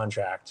formal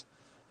contract.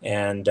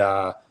 And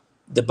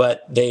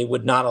but they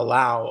would not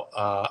allow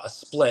a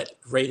split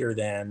greater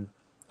than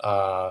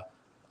a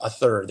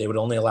third. They would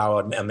only allow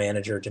a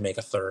manager to make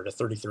a third. A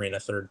 33 and a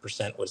third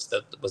percent was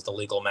the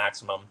legal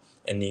maximum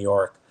in New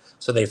York.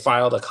 So they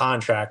filed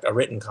a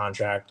written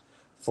contract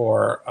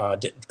for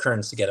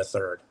Kearns to get a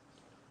third.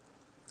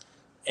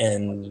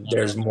 And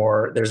there's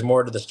more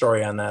to the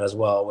story on that as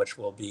well, which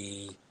will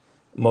be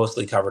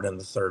mostly covered in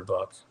the third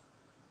book.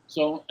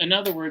 So, in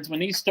other words,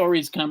 when these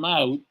stories come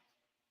out,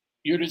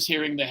 you're just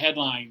hearing the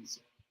headlines.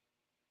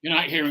 You're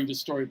not hearing the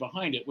story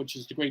behind it, which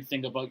is the great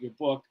thing about your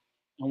book.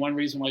 And one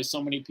reason why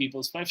so many people,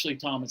 especially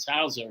Thomas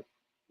Hauser,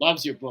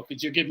 loves your book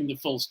is you're giving the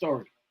full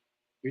story.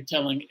 You're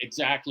telling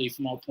exactly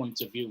from all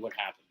points of view what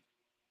happened.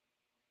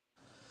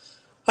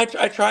 I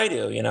try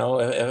to,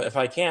 if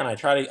I can, I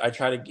try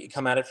to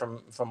come at it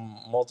from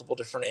multiple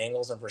different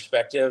angles and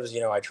perspectives.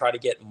 I try to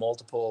get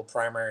multiple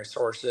primary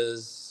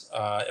sources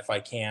if I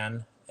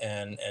can,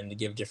 and to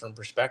give different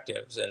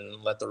perspectives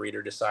and let the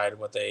reader decide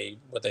what they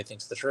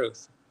think's the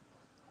truth.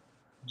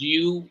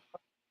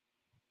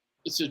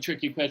 It's a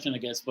tricky question, I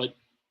guess, but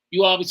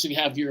you obviously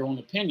have your own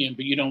opinion,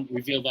 but you don't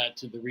reveal that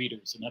to the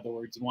readers. In other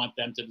words, you want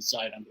them to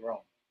decide on their own.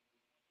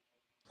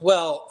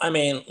 Well, I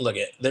mean,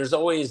 there's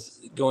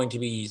always going to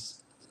be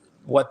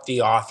what the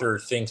author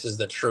thinks is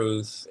the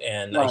truth,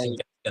 and I think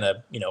Right.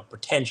 that's gonna,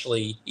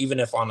 potentially, even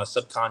if on a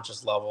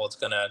subconscious level, it's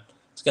gonna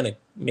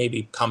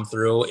maybe come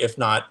through, if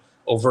not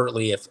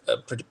overtly, if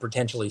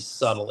potentially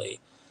subtly.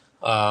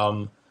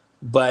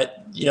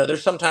 But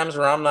there's some times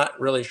where I'm not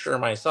really sure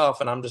myself,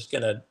 and I'm just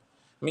gonna.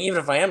 I mean, even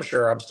if I am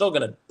sure, I'm still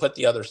gonna put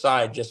the other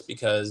side just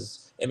because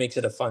it makes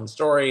it a fun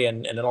story,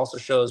 and it also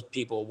shows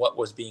people what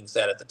was being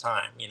said at the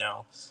time.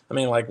 I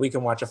mean, like, we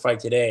can watch a fight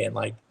today, and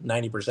like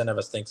 90% of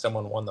us think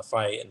someone won the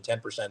fight, and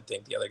 10%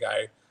 think the other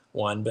guy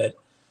won. But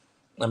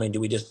I mean, do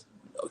we just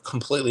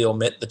completely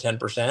omit the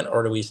 10%,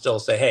 or do we still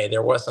say, hey,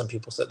 there was some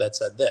people that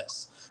said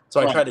this? So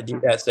I try to do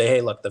that. Say,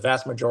 hey, look, the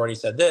vast majority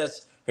said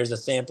this. Here's a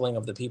sampling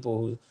of the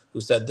people who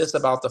said this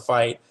about the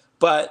fight,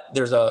 but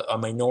there's a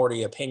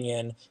minority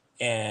opinion,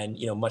 and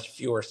much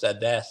fewer said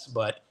this.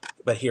 But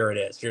here it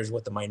is. Here's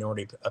what the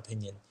minority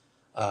opinion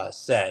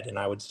said, and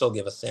I would still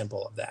give a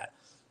sample of that.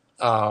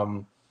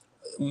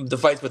 The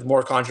fights with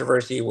more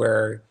controversy,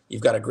 where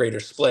you've got a greater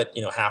split,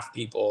 half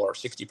people or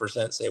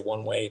 60% say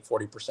one way,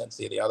 40%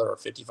 say the other, or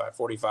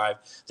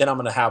 55-45, then I'm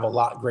going to have a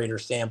lot greater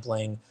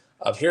sampling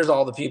of, here's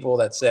all the people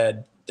that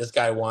said this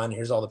guy won,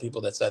 here's all the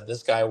people that said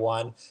this guy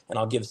won, and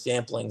I'll give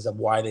samplings of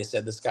why they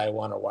said this guy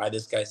won, or why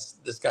this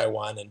guy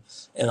won,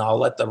 and I'll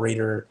let the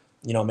reader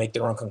make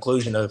their own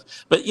conclusion of.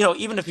 But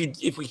even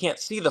if we can't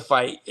see the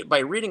fight, by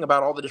reading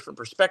about all the different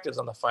perspectives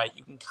on the fight,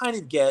 you can kind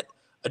of get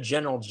a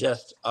general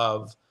gist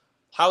of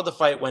how the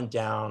fight went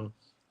down,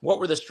 what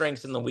were the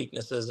strengths and the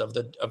weaknesses of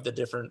the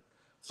different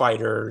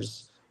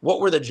fighters, what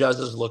were the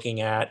judges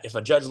looking at. If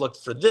a judge looked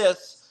for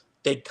this,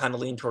 they'd kind of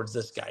lean towards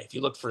this guy. If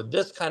you look for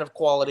this kind of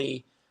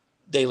quality,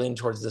 they lean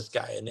towards this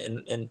guy.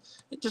 And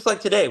just like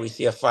today, we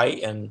see a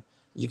fight, and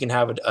you can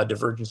have a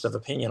divergence of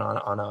opinion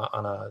on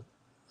a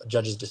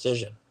judge's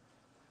decision.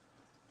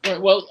 Right.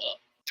 Well,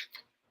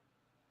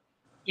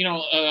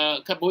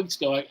 a couple weeks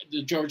ago,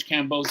 the George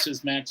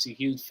Kambosos Maxie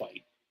Hughes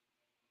fight,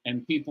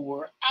 and people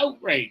were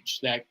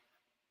outraged that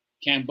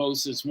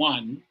Kambosos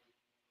won.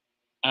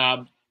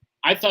 Um,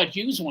 I thought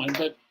Hughes won,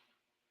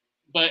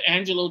 but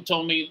Angelo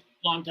told me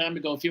a long time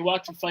ago, if you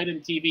watch a fight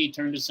on TV,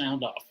 turn the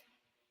sound off.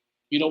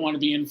 You don't want to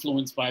be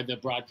influenced by the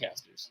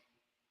broadcasters.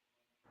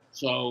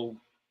 So,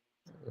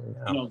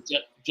 Yeah.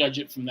 judge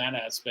it from that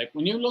aspect.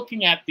 When you're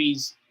looking at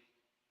these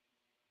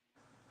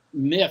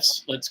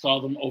myths, let's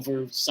call them,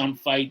 over some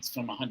fights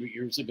from 100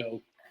 years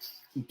ago,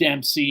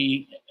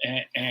 Dempsey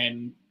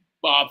and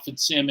Bob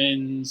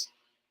Fitzsimmons,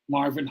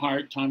 Marvin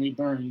Hart, Tommy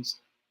Burns,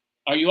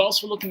 are you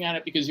also looking at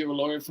it because you're a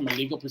lawyer from a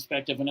legal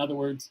perspective? In other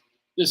words,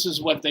 this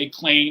is what they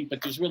claim,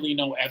 but there's really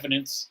no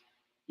evidence.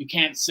 You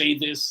can't say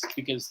this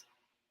because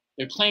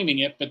they're claiming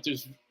it, but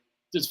there's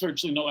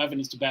virtually no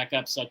evidence to back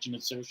up such an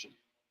assertion.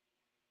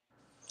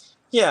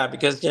 Yeah,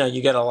 because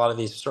you get a lot of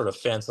these sort of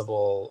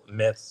fanciful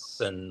myths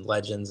and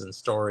legends and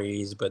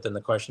stories, but then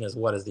the question is,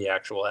 what is the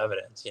actual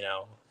evidence?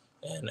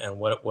 And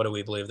what do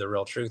we believe the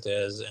real truth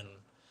is, and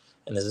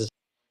is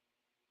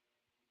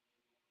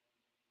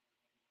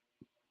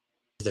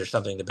there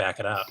something to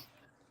back it up?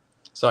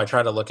 So I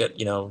try to look at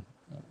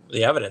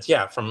the evidence.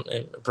 Yeah, from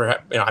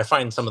perhaps I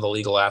find some of the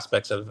legal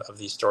aspects of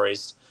these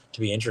stories to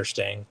be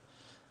interesting,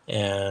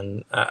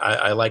 and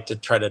I like to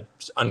try to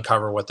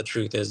uncover what the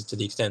truth is to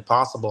the extent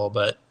possible,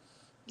 but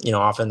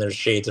often there's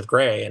shades of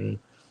gray. And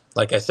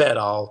like I said,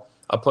 I'll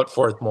put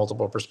forth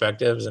multiple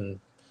perspectives and,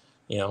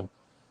 you know,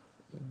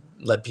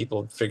 let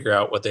people figure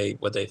out what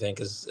they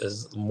think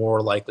is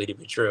more likely to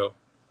be true.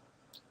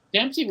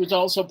 Dempsey was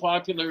also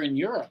popular in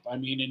Europe. I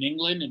mean, in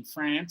England and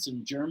France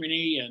and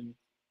Germany, and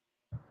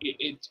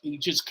he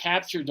just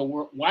captured the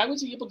world. Why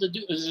was he able to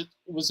do?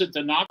 Was it the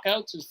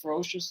knockouts, his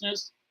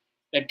ferociousness,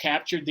 that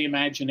captured the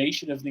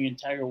imagination of the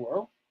entire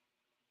world?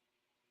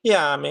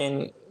 Yeah, I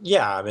mean,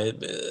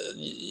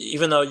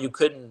 even though you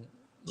couldn't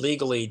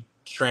legally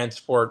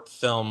transport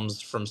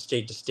films from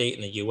state to state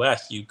in the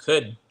U.S., you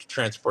could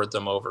transport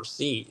them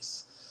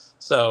overseas.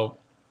 So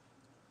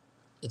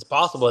it's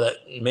possible that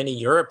many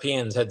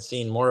Europeans had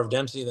seen more of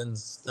Dempsey than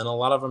a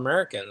lot of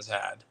Americans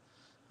had,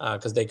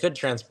 because they could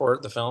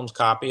transport the films,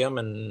 copy them,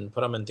 and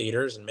put them in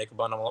theaters and make a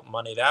bunch of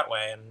money that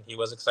way. And he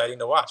was exciting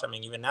to watch. I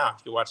mean, even now,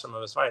 if you watch some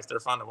of his fights, they're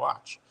fun to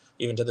watch,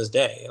 even to this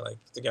day. Like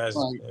the guy's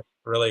Right.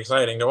 really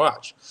exciting to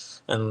watch.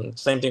 And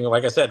same thing,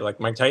 like I said, like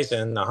Mike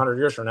Tyson, 100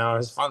 years from now,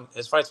 his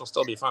fights will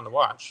still be fun to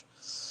watch.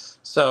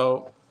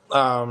 So.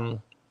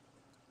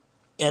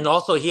 And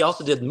also, he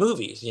also did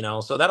movies,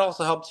 so that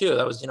also helped too.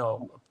 That was,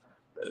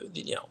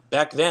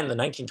 back then the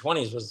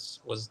 1920s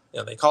was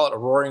they call it a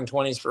roaring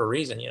 20s for a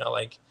reason.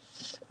 Like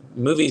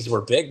movies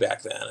were big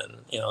back then,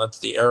 and that's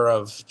the era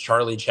of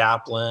Charlie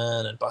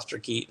Chaplin and Buster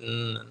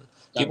Keaton, and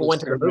people Douglas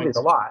went to the movies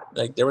a Fairbanks. lot.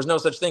 Like there was no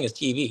such thing as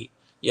TV.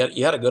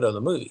 You had to go to the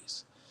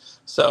movies.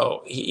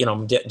 So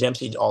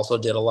Dempsey also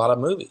did a lot of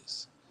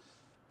movies.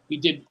 He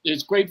did.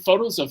 There's great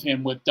photos of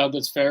him with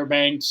Douglas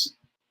Fairbanks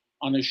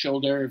on his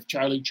shoulder, of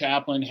Charlie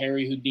Chaplin,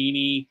 Harry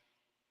Houdini,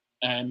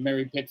 and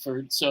Mary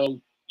Pickford. So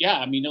yeah,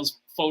 I mean those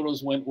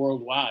photos went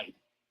worldwide.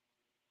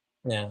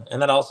 Yeah, and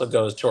that also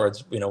goes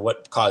towards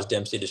what caused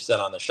Dempsey to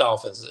sit on the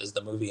shelf is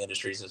the movie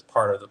industries as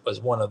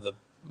was one of the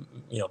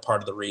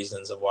part of the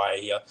reasons of why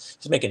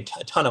he's making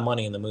a ton of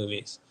money in the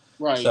movies.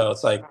 Right. So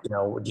it's like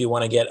do you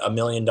want to get $1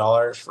 million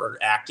for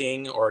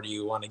acting, or do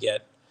you want to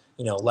get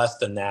less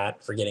than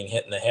that for getting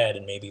hit in the head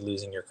and maybe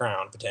losing your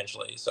crown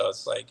potentially? So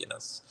it's like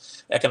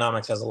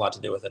economics has a lot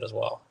to do with it as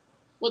well.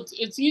 Well,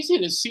 it's easy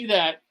to see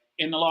that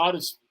in a lot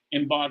of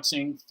in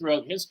boxing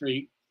throughout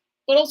history,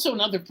 but also in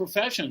other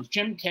professions.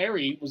 Jim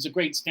Carrey was a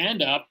great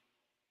stand-up,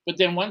 but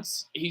then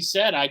once he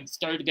said, I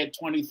started to get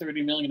 20,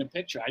 30 million a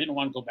picture, I didn't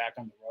want to go back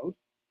on the road.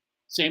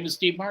 Same as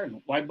Steve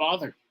Martin. Why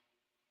bother?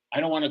 I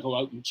don't want to go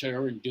out and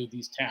tour and do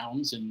these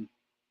towns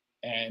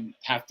and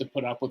have to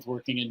put up with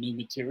working in new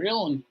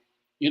material. And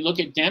you look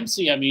at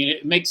Dempsey, I mean,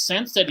 it makes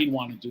sense that he'd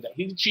want to do that.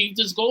 He achieved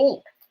his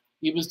goal.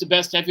 He was the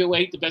best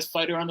heavyweight, the best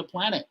fighter on the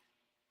planet.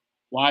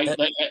 Why,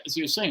 like, as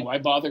you're saying, why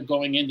bother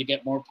going in to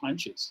get more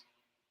punches?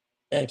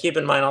 And keep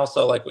in mind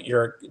also, like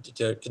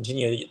to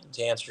continue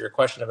to answer your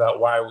question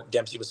about why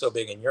Dempsey was so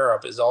big in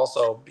Europe, is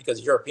also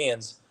because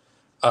Europeans,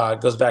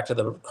 goes back to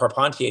the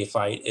Carpentier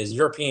fight, is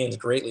Europeans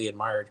greatly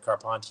admired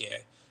Carpentier.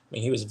 I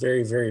mean, he was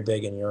very, very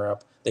big in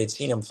Europe. They'd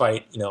seen him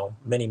fight,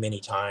 many,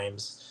 many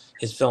times.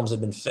 His films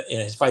had been,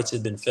 his fights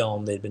had been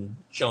filmed. They'd been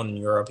shown in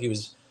Europe. He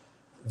was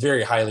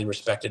very highly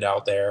respected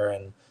out there.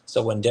 And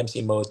so when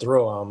Dempsey mowed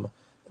through him,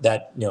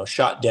 that,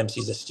 shot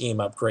Dempsey's esteem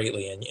up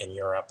greatly in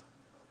Europe.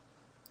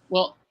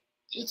 Well,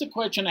 it's a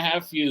question I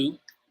have for you,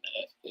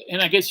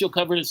 and I guess you'll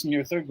cover this in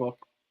your third book.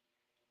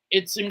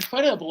 It's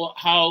incredible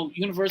how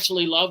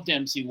universally loved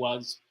Dempsey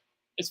was,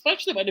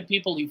 especially by the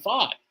people he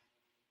fought.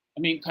 I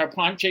mean,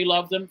 Carpentier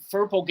loved him.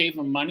 Firpo gave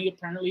him money,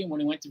 apparently,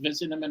 when he went to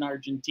visit him in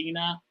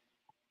Argentina.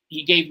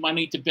 He gave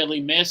money to Billy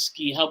Misk.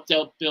 He helped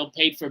out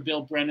paid for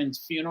Bill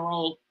Brennan's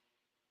funeral.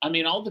 I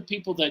mean, all the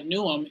people that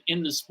knew him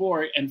in the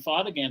sport and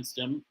fought against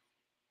him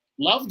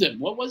loved him.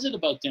 What was it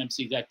about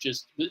Dempsey that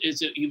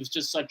he was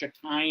just such a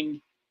kind,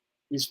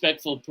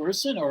 respectful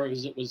person, or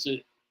was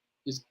it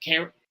his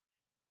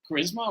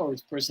charisma or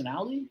his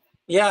personality?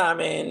 Yeah, I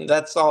mean,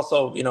 that's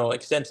also,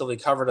 extensively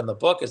covered in the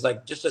book is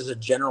like just as a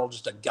general,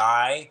 just a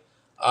guy,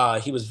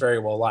 he was very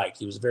well liked.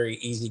 He was very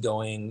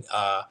easygoing.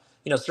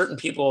 Certain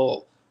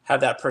people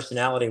have that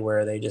personality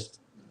where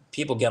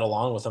people get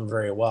along with him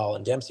very well.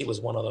 And Dempsey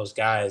was one of those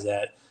guys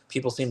that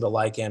people seemed to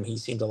like him. He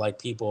seemed to like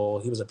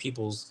people. He was a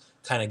people's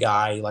kind of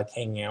guy. He liked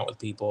hanging out with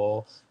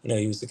people.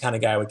 He was the kind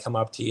of guy who would come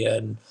up to you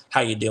and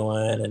how you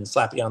doing and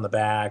slap you on the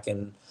back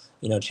and,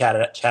 chat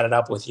it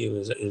up with you.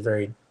 Is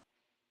very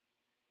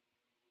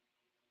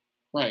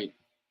Right.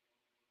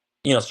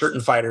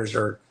 certain fighters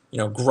are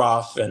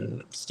gruff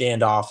and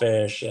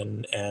standoffish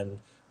and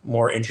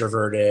more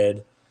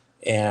introverted,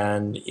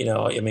 and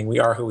I mean, we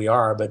are who we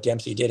are, but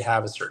Dempsey did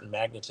have a certain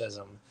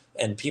magnetism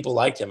and people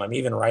liked him. I mean,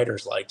 even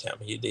writers liked him.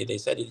 They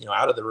said,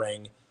 out of the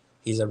ring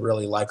he's a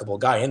really likable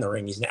guy. In the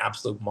ring he's an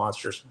absolute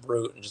monstrous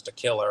brute and just a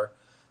killer,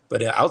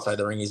 but outside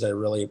the ring he's a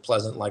really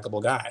pleasant, likable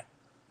guy.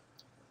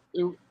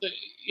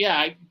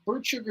 Yeah,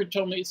 Bert Sugar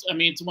told me. I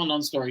mean, it's a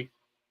well-known story.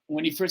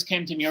 When he first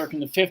came to New York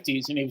in the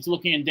 '50s, and he was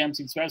looking in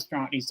Dempsey's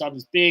restaurant, and he saw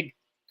this big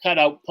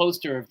cutout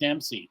poster of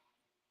Dempsey,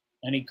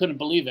 and he couldn't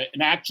believe it.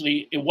 And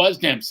actually, it was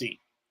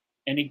Dempsey.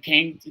 And he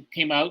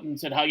came out and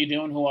said, "How you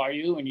doing? Who are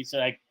you?" And he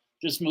said, "I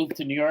just moved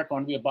to New York. I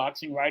want to be a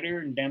boxing writer."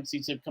 And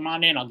Dempsey said, "Come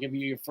on in. I'll give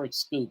you your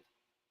first scoop."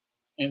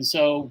 And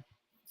so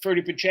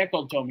Freddie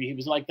Pacheco told me he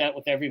was like that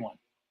with everyone.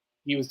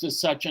 He was just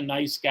such a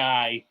nice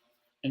guy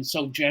and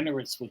so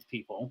generous with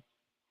people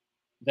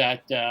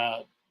that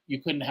you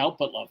couldn't help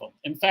but love him.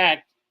 In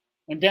fact,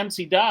 when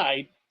Dempsey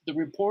died, the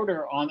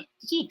reporter on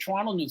this is a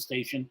Toronto news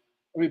station,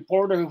 a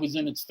reporter who was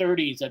in his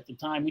 30s at the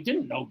time, who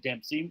didn't know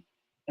Dempsey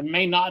and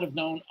may not have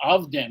known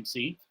of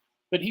Dempsey,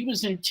 but he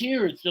was in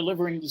tears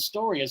delivering the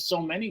story, as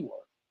so many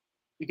were,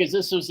 because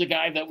this was the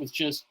guy that was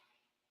just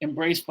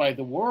embraced by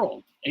the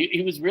world.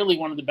 He was really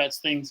one of the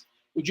best things.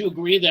 Would you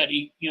agree that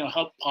he,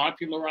 helped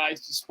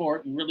popularize the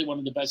sport, and really one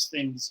of the best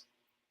things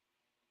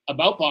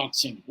about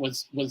boxing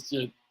was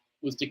the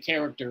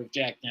character of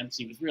Jack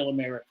Dempsey. He was real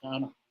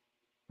Americana.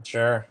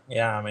 Sure.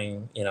 Yeah. I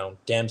mean,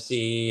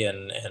 Dempsey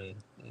and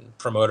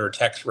promoter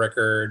Tex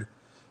Rickard,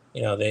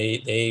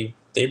 they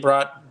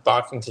brought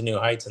boxing to new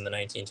heights in the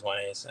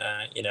 1920s.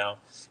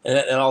 And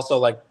it also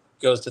like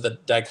goes to the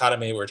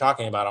dichotomy we're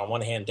talking about. On one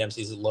hand,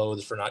 Dempsey's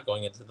loathed for not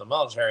going into the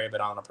military, but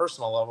on a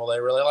personal level, they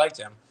really liked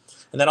him.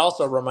 And that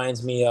also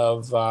reminds me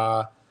of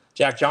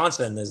Jack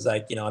Johnson. Is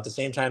like, at the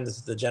same time,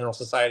 the General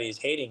Society is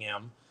hating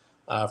him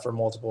for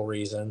multiple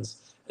reasons.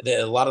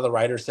 A lot of the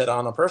writers said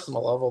on a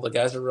personal level, the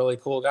guy's a really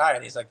cool guy,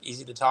 and he's like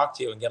easy to talk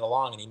to and get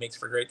along, and he makes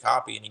for great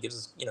copy, and he gives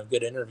us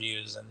good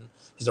interviews, and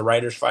he's a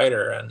writer's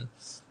fighter. And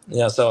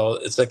so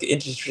it's like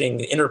interesting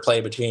interplay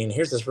between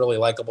here's this really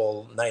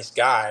likable, nice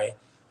guy,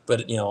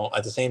 but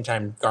at the same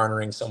time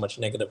garnering so much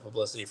negative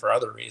publicity for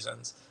other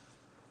reasons.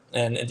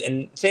 And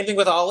same thing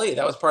with Ali.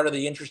 That was part of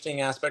the interesting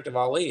aspect of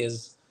Ali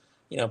is,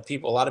 a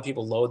lot of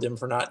people loathed him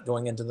for not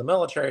going into the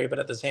military, but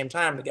at the same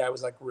time, the guy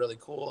was like really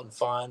cool and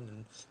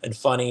fun and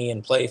funny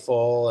and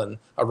playful and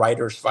a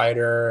writer's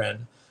fighter.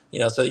 And,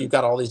 so you've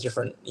got all these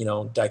different,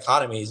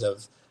 dichotomies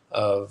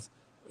of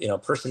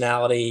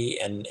personality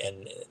and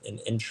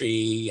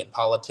intrigue and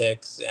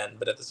politics,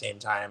 but at the same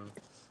time,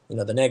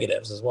 the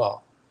negatives as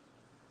well.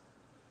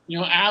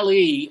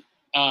 Ali,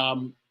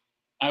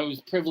 I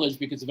was privileged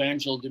because of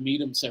Angela to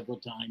meet him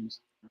several times.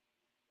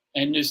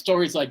 And there's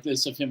stories like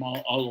this of him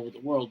all over the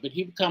world. But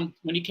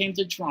when he came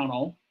to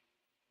Toronto,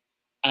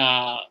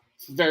 for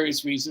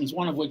various reasons,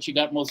 one of which he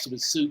got most of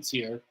his suits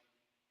here.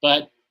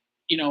 But,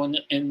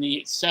 in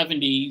the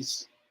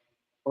 70s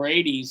or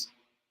 80s,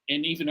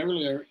 and even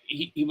earlier,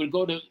 he would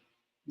go to,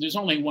 there's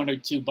only one or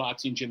two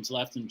boxing gyms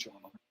left in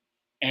Toronto.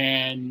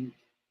 And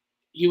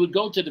he would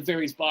go to the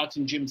various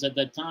boxing gyms at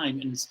that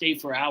time and stay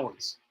for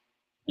hours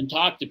and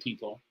talk to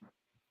people.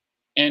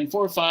 And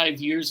 4 or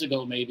 5 years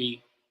ago,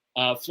 maybe,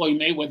 Floyd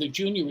Mayweather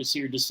Jr. was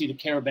here to see the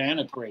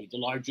Caravana Parade, the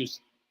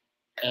largest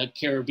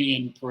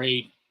Caribbean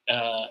parade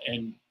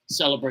and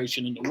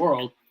celebration in the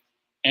world.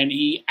 And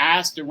he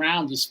asked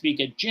around to speak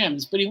at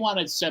gyms, but he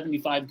wanted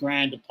 75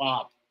 grand a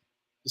pop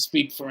to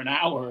speak for an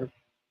hour.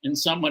 And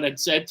someone had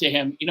said to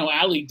him,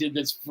 Ali did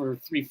this for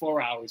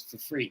 3-4 hours for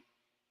free.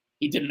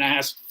 He didn't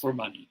ask for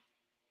money.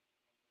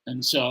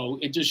 And so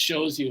it just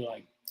shows you,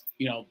 like,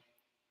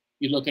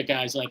 you look at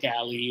guys like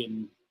Ali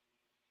and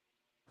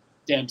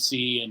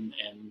Dempsey and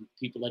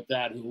people like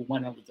that who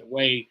went out of their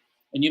way.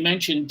 And you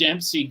mentioned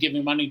Dempsey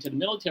giving money to the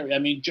military. I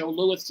mean, Joe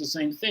Louis, the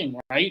same thing,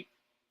 right?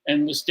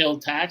 And was still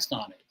taxed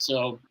on it.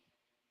 So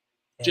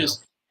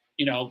just,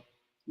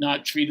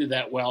 not treated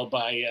that well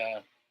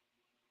by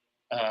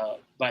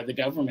the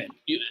government.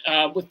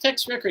 With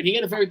Tex Rickard, he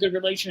had a very good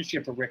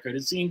relationship with Rickard.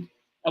 It seemed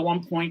at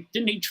one point,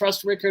 didn't he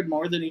trust Rickard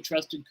more than he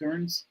trusted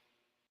Kearns?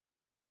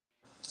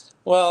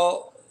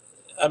 Well,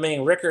 I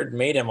mean, Rickard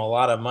made him a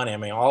lot of money. I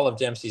mean, all of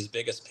Dempsey's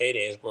biggest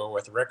paydays were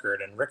with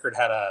Rickard, and Rickard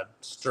had a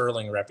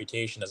sterling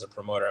reputation as a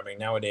promoter. I mean,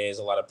 nowadays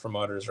a lot of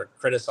promoters are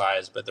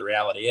criticized, but the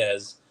reality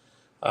is,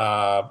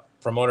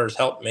 promoters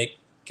help make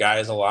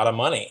guys a lot of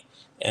money.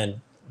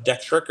 And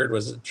Dex Rickard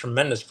was a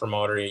tremendous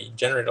promoter. He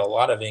generated a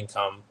lot of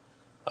income.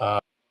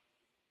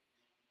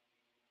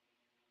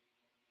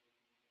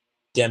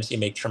 Dempsey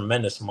make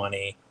tremendous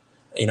money,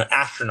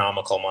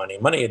 astronomical money.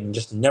 Money had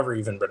just never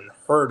even been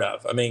heard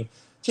of. I mean,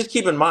 just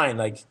keep in mind,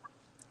 like,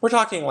 we're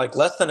talking like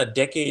less than a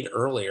decade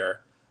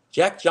earlier,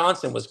 Jack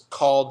Johnson was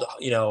called,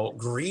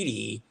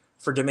 greedy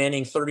for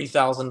demanding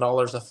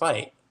 $30,000 a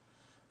fight,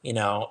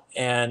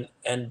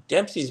 and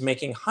Dempsey's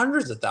making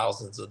hundreds of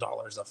thousands of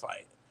dollars a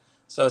fight.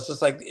 So it's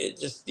just like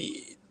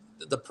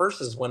the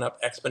purses went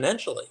up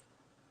exponentially.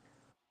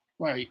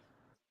 Right.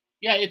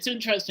 Yeah, it's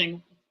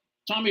interesting.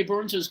 Tommy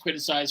Burns was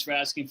criticized for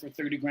asking for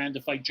 30 grand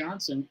to fight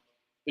Johnson,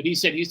 but he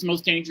said he's the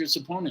most dangerous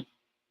opponent.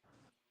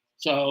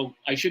 So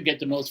I should get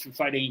the most for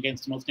fighting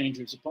against the most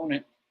dangerous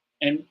opponent.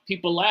 And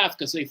people laughed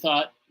because they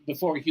thought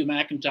before Hugh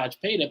McIntosh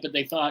paid it, but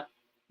they thought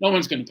no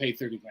one's going to pay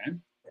 30 grand.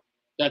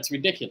 That's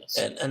ridiculous.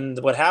 And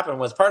what happened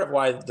was part of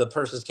why the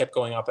purses kept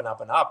going up and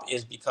up and up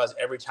is because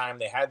every time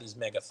they had these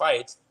mega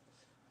fights,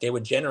 they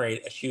would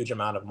generate a huge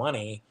amount of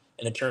money.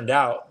 And it turned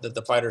out that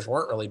the fighters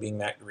weren't really being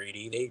that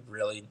greedy. They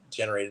really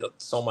generated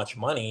so much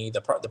money.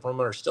 The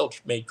promoters still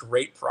made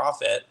great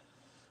profit,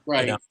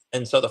 Right.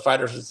 And so the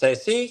fighters would say,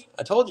 "See,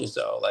 I told you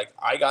so. Like,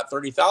 I got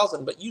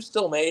 30,000, but you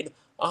still made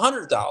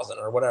 100,000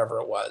 or whatever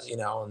it was,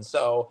 And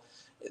so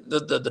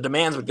the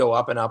demands would go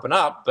up and up and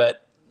up.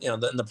 But then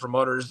the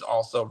promoters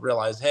also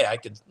realized, hey, I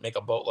could make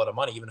a boatload of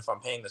money even if I'm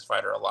paying this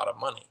fighter a lot of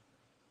money.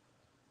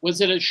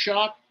 Was it a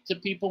shock to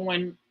people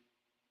when?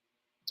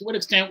 To what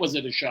extent was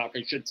it a shock,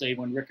 I should say,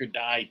 when Rickard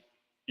died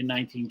in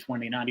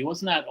 1929? He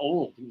wasn't that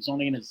old. He was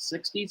only in his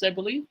 60s, I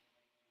believe.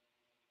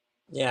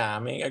 Yeah, I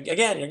mean,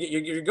 again,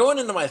 you're going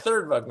into my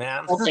third book,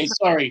 man. Okay,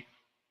 sorry,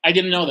 I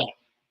didn't know that.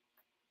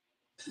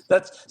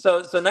 That's so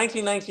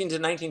 1919 to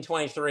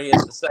 1923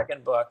 is the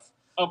second book.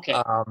 Okay.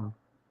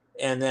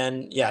 And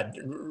then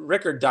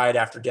Rickard died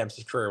after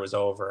Dempsey's career was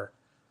over.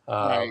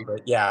 Right.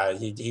 But yeah,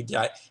 he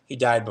died. He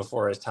died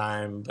before his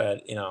time.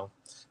 But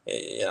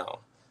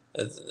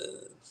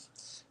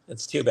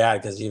it's too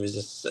bad because he was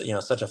just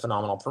such a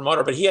phenomenal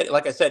promoter. But he had,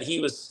 like I said,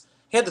 he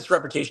had this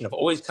reputation of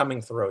always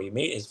coming through. He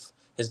made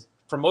his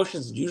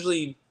promotions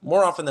usually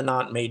more often than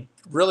not made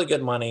really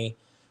good money,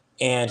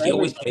 and he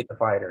always paid the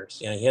fighters.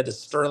 He had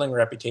this sterling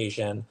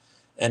reputation,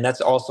 and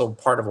that's also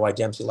part of why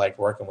Dempsey liked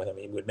working with him.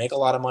 He would make a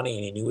lot of money,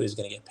 and he knew he was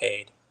going to get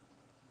paid.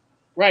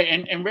 Right,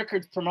 and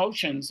Rickard's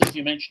promotions, as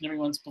you mentioned every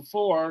once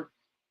before,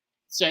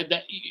 said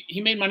that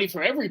he made money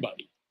for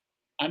everybody.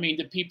 I mean,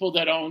 the people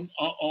that owned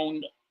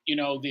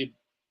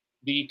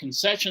the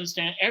concession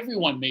stand,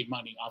 everyone made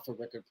money off of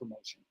Rickard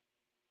promotion.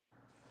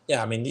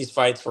 Yeah, I mean, these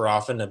fights were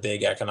often a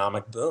big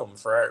economic boom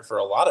for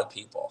a lot of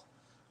people.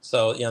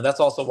 So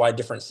that's also why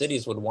different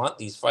cities would want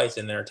these fights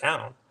in their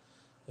town.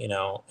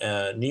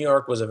 New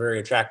York was a very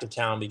attractive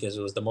town because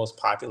it was the most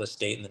populous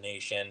state in the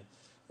nation.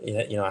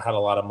 It had a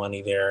lot of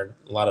money there,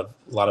 a lot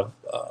of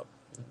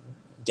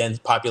dense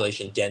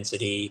population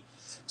density,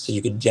 so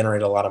you could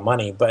generate a lot of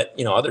money. But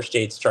other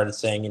states started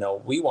saying,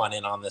 we want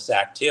in on this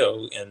act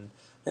too, and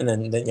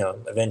then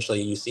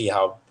eventually you see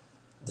how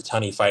the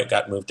Tunney fight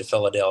got moved to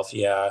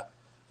Philadelphia,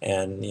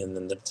 and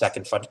then the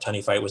second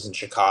Tunney fight was in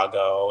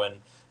Chicago, and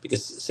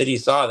because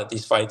cities saw that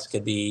these fights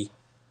could be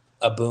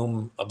a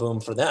boom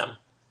for them.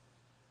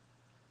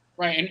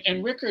 Right,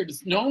 and Rickard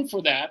is known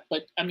for that,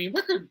 but I mean,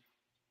 Rickard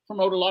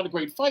promoted a lot of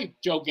great fights.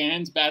 Joe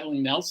Gans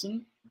battling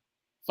Nelson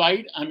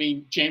fight. I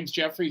mean, James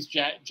Jeffries,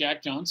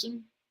 Jack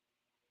Johnson.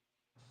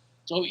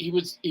 So he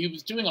was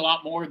doing a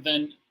lot more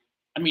than,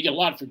 I mean, a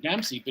lot for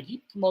Dempsey, but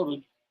he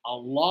promoted a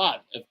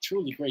lot of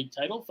truly great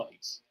title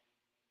fights.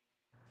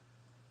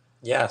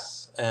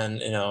 Yes, and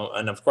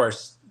and of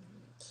course,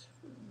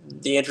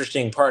 the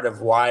interesting part of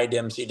why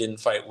Dempsey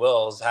didn't fight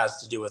Wills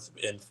has to do with,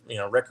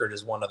 Rickard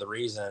is one of the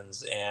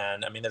reasons,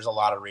 and I mean, there's a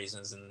lot of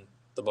reasons, and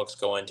the books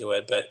go into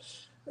it, but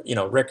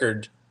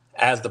Rickard,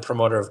 as the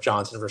promoter of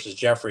Johnson versus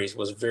Jeffries,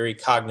 was very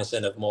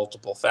cognizant of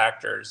multiple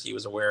factors. He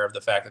was aware of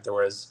the fact that there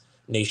was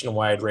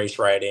nationwide race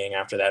rioting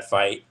after that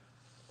fight,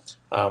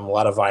 a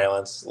lot of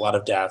violence, a lot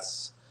of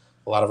deaths,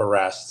 a lot of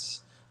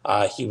arrests.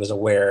 He was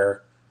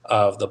aware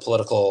of the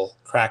political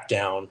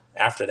crackdown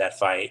after that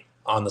fight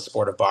on the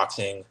sport of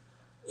boxing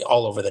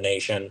all over the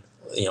nation.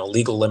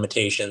 Legal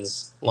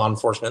limitations, law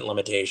enforcement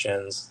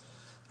limitations,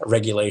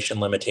 regulation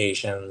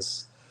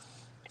limitations.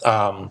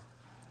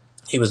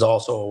 He was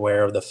also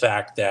aware of the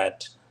fact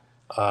that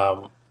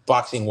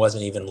boxing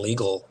wasn't even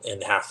legal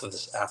in half of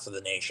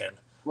the nation.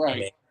 Right. I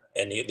mean,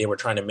 and they were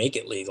trying to make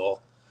it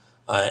legal,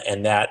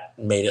 and that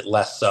made it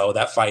less so.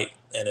 That fight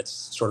and its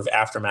sort of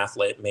aftermath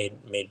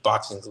made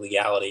boxing's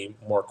legality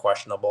more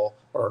questionable.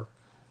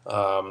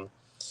 And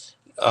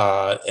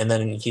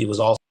then he was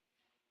also,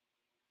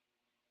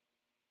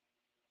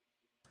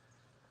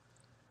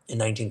 in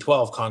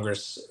 1912,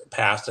 Congress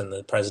passed and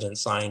the president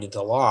signed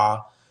into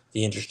law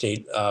the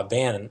interstate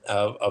ban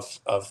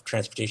of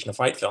transportation of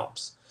fight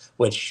films,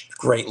 which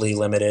greatly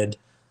limited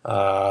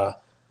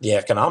the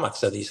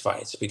economics of these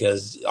fights,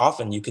 because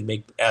often you could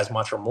make as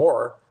much or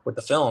more with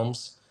the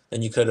films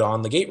than you could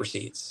on the gate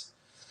receipts.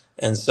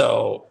 And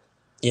so,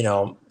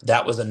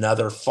 that was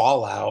another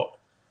fallout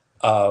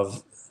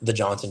of the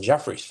Johnson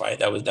Jeffries fight.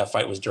 That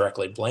fight was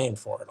directly blamed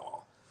for it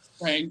all.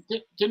 Right.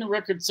 Didn't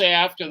Rickard say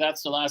after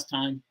that's the last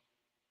time?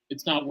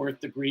 It's not worth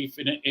the grief.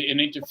 It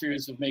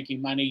interferes with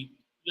making money.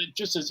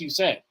 Just as you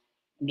said,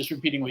 I'm just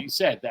repeating what you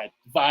said. That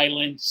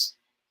violence,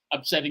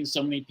 upsetting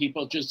so many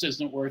people, just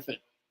isn't worth it.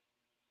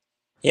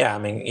 Yeah, I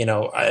mean,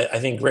 I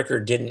think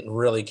Rickard didn't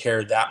really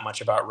care that much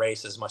about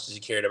race as much as he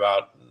cared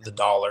about the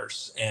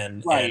dollars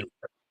and Right.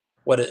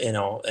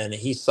 and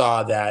he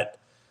saw that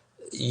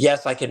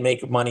yes, I could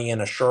make money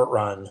in a short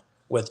run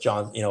with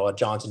a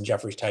Johnson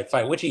Jeffries type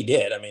fight, which he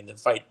did. I mean, the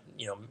fight,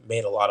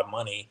 made a lot of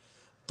money,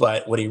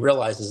 but what he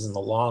realizes is in the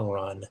long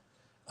run,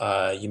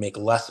 you make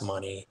less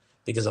money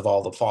because of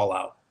all the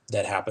fallout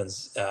that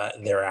happens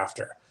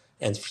thereafter.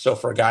 And so,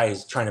 for a guy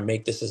who's trying to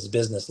make this his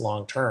business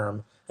long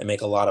term and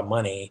make a lot of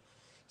money,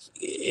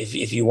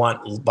 if you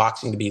want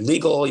boxing to be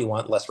legal, you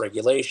want less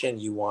regulation,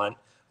 you want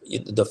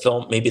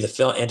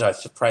the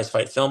anti-prize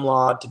fight film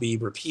law to be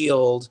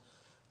repealed.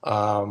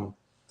 Um,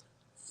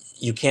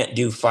 you can't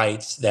do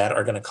fights that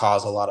are going to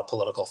cause a lot of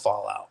political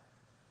fallout.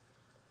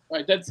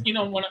 Right. That's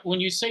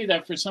when you say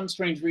that, for some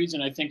strange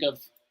reason, I think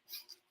of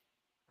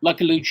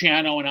Lucky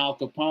Luciano and Al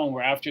Capone,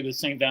 where after the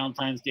St.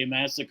 Valentine's Day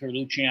massacre,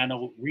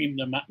 Luciano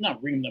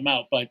not reamed them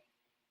out, but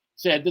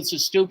said, "This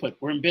is stupid.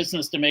 We're in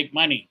business to make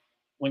money.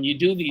 When you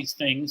do these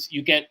things,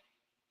 you get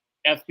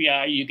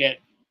FBI, you get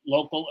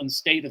local and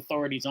state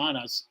authorities on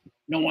us.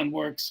 No one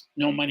works,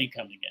 no money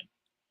coming in."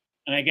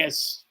 And I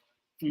guess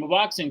from a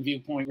boxing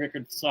viewpoint,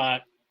 Rickard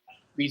thought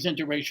these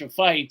interracial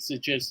fights,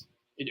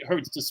 it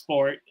hurts the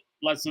sport,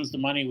 lessens the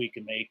money we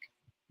can make.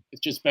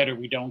 It's just better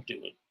we don't do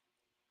it.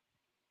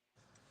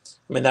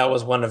 I mean, that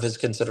was one of his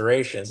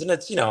considerations, and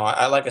it's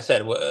like I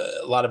said,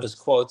 a lot of his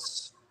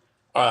quotes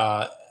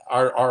uh,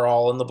 are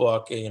all in the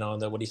book.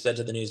 What he said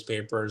to the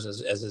newspapers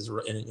as his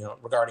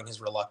regarding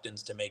his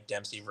reluctance to make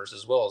Dempsey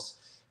versus Wills.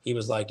 He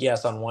was like,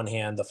 yes, on one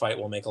hand, the fight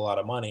will make a lot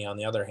of money. On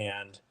the other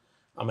hand,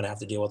 I'm going to have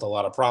to deal with a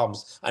lot of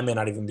problems. I may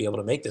not even be able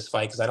to make this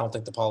fight because I don't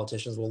think the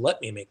politicians will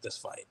let me make this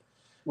fight.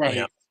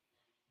 Right.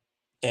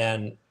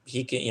 And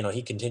he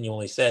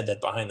continually said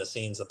that behind the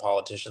scenes, the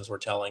politicians were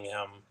telling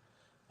him,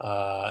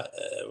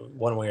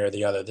 one way or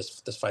the other,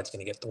 this fight's going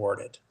to get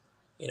thwarted,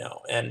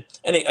 and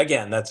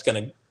again, that's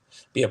going to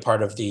be a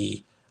part of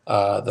the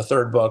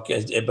third book,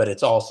 but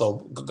it's also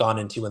gone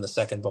into in the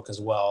second book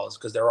as well, is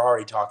because they're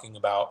already talking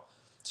about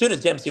as soon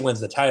as Dempsey wins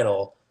the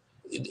title,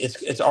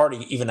 it's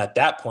already even at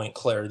that point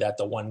clear that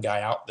the one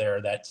guy out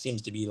there that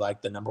seems to be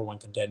like the number one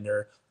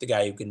contender, the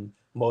guy who can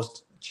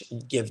most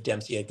give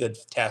Dempsey a good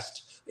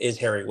test, is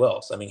Harry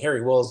Wills. I mean,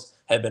 Harry Wills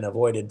had been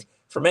avoided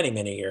for many,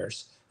 many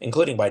years,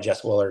 including by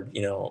Jess Willard.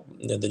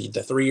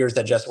 The 3 years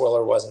that Jess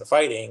Willard wasn't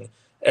fighting,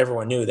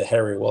 everyone knew that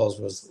Harry Wills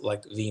was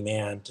like the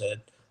man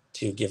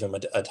to give him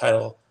a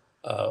title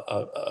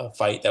a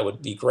fight that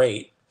would be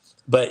great.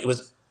 But it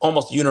was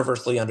almost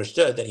universally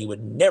understood that he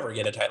would never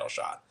get a title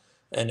shot.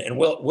 And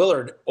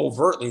Willard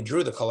overtly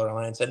drew the color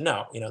line and said,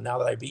 no, now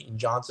that I've beaten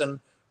Johnson,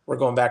 we're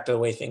going back to the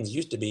way things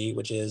used to be,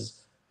 which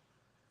is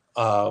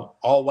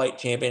all white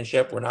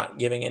championship. We're not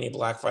giving any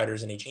black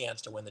fighters any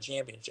chance to win the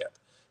championship.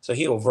 So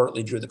he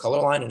overtly drew the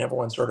color line, and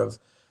everyone sort of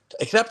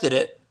accepted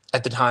it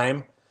at the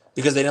time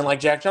because they didn't like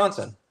Jack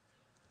Johnson.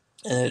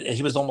 And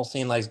he was almost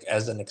seen like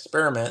as an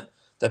experiment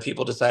that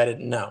people decided,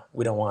 no,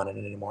 we don't want it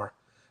anymore.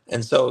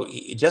 And so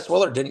Jess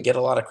Willard didn't get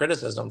a lot of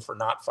criticism for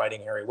not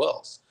fighting Harry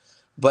Wills.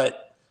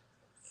 But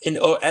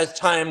as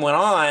time went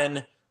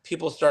on,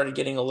 people started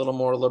getting a little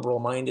more liberal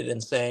minded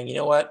and saying, you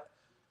know what,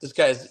 this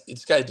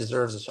guy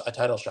deserves a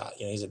title shot.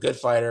 He's a good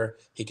fighter.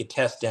 He could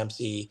test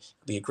Dempsey.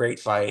 It'd be a great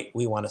fight.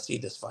 We want to see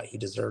this fight. He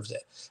deserves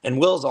it. And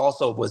Wills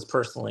also was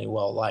personally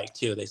well liked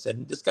too. They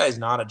said, this guy's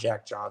not a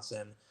Jack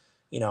Johnson.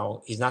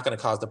 He's not going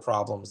to cause the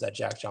problems that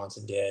Jack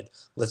Johnson did.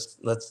 Let's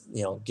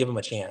give him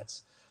a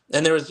chance.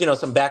 And there was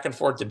some back and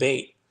forth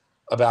debate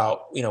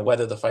about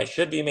whether the fight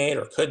should be made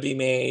or could be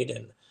made,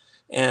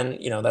 and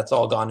that's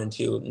all gone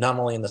into not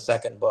only in the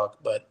second book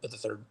but the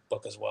third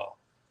book as well.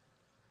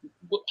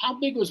 How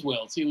big was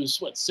Wills? He was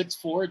what,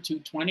 6'4",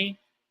 220?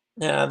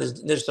 Yeah,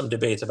 there's some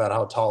debates about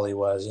how tall he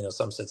was.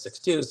 Some said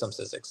 6'2", some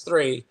said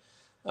 6'3".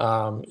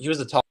 He was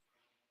a tall,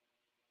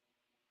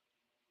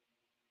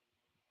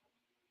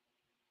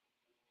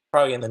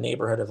 probably in the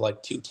neighborhood of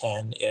like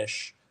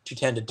 210-ish,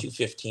 210 to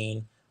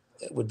 215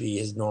 would be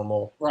his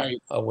normal right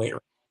weight.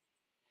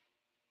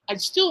 I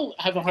still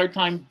have a hard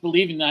time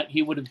believing that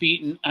he would have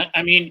beaten.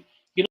 I mean,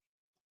 he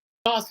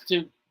lost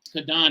to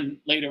Kadan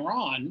later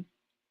on,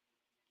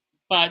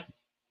 but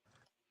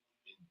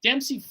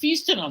Dempsey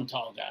feasted on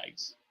tall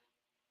guys.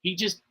 He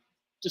just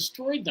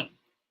destroyed them.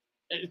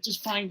 I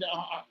just find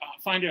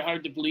it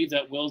hard to believe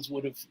that Wills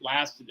would have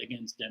lasted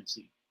against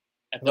Dempsey.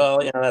 Well,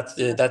 that's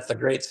the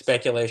great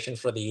speculation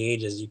for the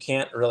ages. You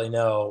can't really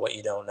know what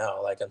you don't know.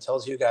 Like until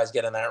you guys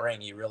get in that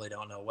ring, you really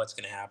don't know what's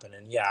going to happen.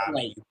 And yeah, I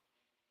mean,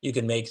 you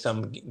can make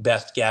some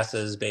best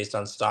guesses based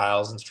on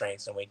styles and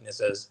strengths and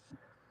weaknesses.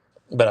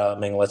 But I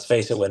mean, let's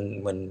face it.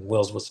 When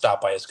Wills was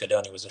stopped by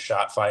Escudero, he was a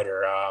shot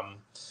fighter.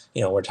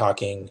 We're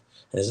talking,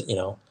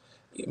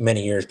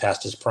 many years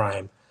past his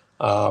prime.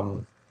 But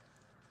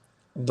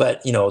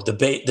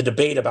the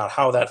debate about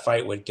how that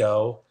fight would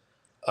go,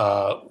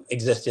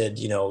 existed,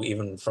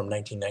 even from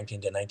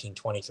 1919 to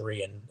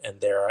 1923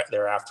 and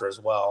thereafter as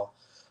well.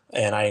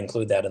 And I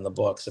include that in the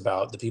books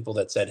about the people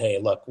that said, "Hey,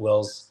 look,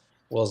 Wills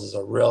is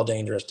a real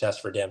dangerous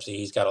test for Dempsey.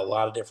 He's got a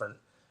lot of different,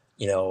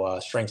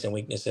 strengths and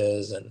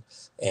weaknesses, and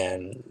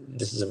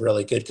this is a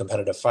really good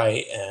competitive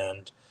fight."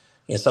 And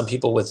some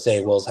people would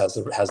say Wills has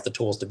the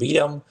tools to beat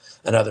him,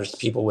 and others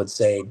people would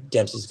say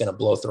Dempsey's going to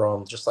blow through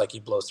him just like he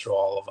blows through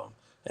all of them,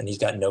 and he's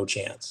got no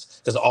chance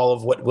because all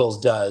of what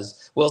Will's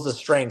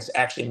strengths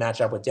actually match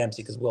up with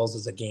Dempsey because Wills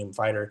is a game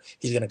fighter.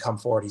 He's going to come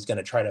forward. He's going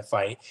to try to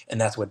fight, and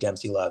that's what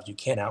Dempsey loves. You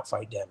can't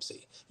outfight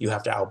Dempsey. You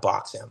have to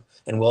outbox him,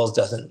 and Wills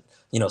doesn't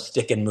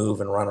stick and move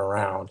and run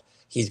around.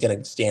 He's going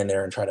to stand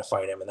there and try to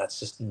fight him, and that's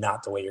just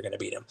not the way you're going to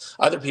beat him.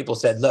 Other people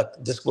said, look,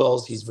 this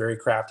Wills, he's very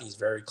crafty, he's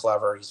very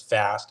clever, he's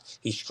fast,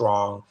 he's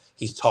strong,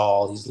 he's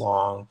tall, he's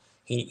long.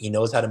 He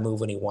knows how to move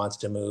when he wants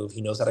to move.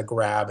 He knows how to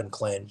grab and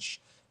clinch,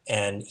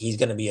 and he's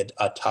going to be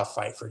a tough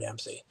fight for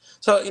Dempsey.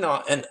 So,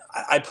 and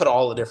I put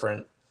all the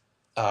different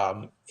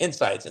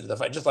insights into the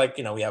fight, just like,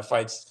 we have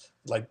fights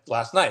like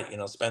last night,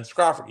 Spence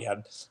Crawford. You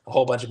had a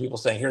whole bunch of people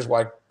saying, here's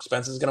why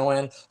Spence is going to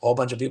win. A whole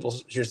bunch of people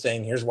here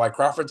saying, here's why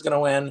Crawford's going to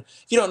win.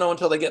 You don't know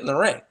until they get in the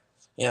ring.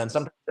 And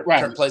sometimes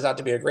it plays out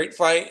to be a great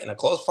fight and a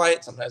close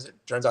fight. Sometimes it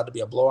turns out to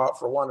be a blowout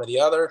for one or the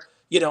other.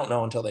 You don't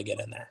know until they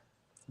get in there.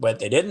 But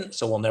they didn't,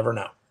 so we'll never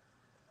know.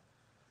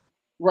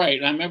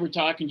 Right. I remember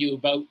talking to you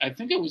about, I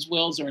think it was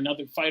Wills or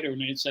another fighter,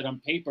 and it said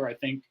on paper, I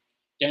think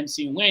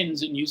Dempsey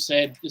wins. And you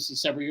said, this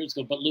is several years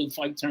ago, but Lou,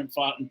 fights aren't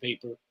fought in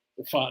paper.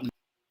 They're fought in.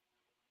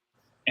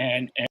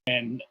 And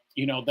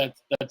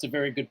that's a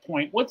very good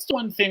point. What's the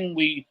one thing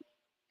we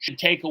should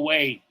take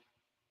away,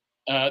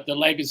 the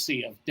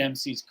legacy of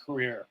Dempsey's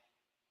career?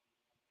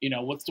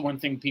 What's the one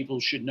thing people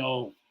should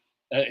know,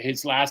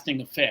 his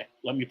lasting effect?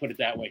 Let me put it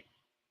that way.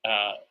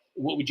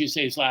 What would you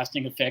say his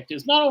lasting effect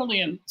is, not only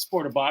in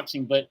sport of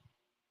boxing, but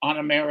on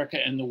America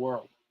and the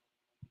world?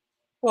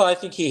 Well, I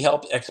think he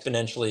helped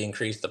exponentially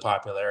increase the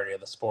popularity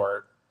of the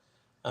sport.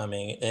 I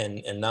mean,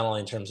 and not only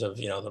in terms of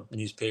the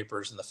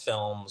newspapers and the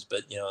films,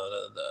 but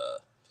the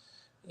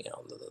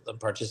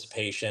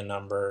participation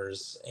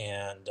numbers,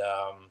 and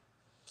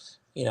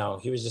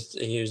he was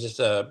just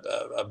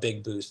a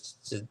big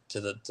boost to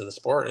the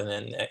sport, and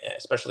then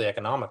especially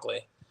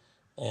economically.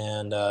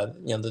 And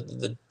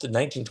the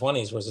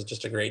 1920s was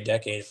just a great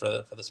decade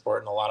for the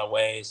sport in a lot of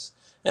ways,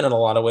 and in a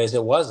lot of ways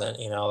it wasn't.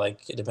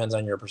 Like, it depends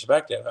on your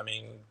perspective. I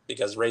mean,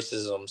 because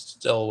racism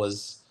still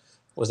was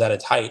at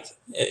its height.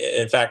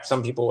 In fact,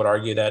 some people would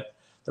argue that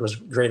there was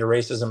greater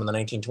racism in the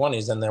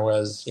 1920s than there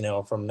was,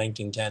 from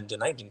 1910 to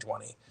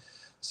 1920.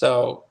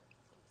 So,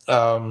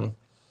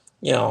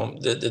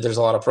 there's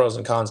a lot of pros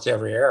and cons to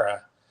every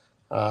era,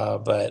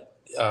 but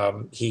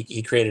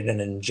he created an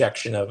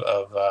injection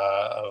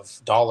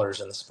of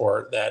dollars in the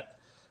sport that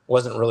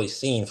wasn't really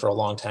seen for a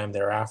long time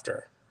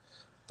thereafter.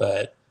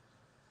 But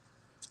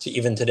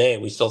even today,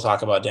 we still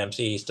talk about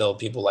Dempsey. Still,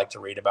 people like to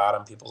read about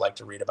him. People like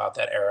to read about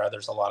that era.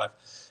 There's a lot of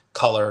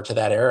color to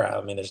that era.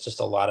 I mean, there's just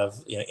a lot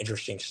of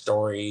interesting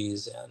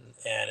stories,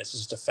 and it's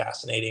just a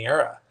fascinating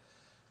era.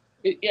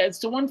 It's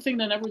the one thing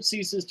that never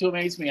ceases to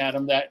amaze me,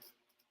 Adam, that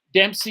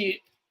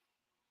Dempsey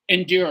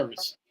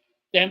endures.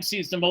 Dempsey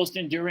is the most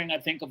enduring, I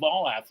think, of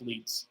all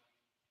athletes,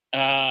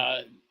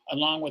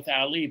 along with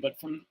Ali. But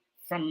from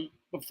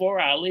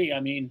before Ali, I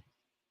mean,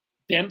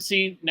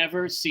 Dempsey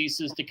never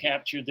ceases to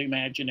capture the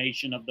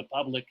imagination of the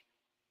public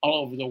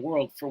all over the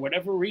world. For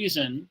whatever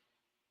reason,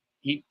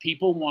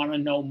 people want to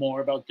know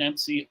more about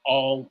Dempsey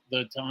all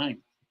the time.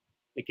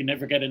 They can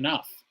never get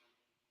enough.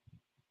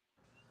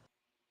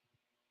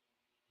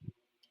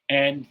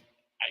 And,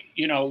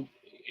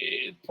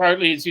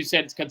 partly, as you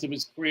said, it's because of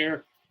his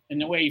career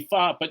and the way he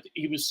fought, but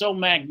he was so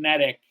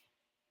magnetic.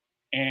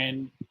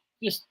 And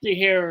just to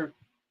hear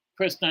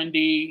Chris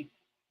Dundee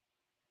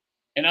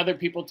and other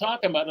people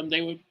talking about him,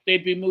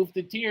 they'd be moved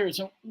to tears.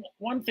 And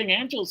one thing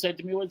Angela said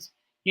to me was,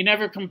 he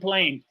never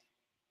complained.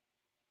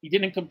 He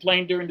didn't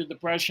complain during the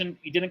Depression.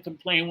 He didn't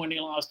complain when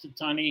he lost to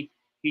Tunney.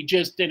 He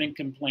just didn't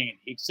complain.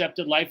 He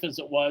accepted life as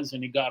it was,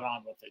 and he got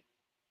on with it.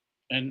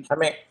 And I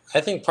mean, I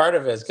think part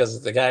of it is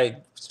because the guy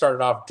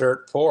started off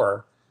dirt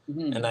poor,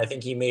 and I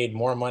think he made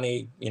more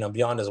money,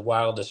 beyond his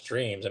wildest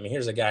dreams. I mean,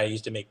 here's a guy who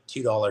used to make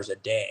 $2 a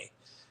day.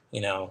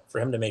 For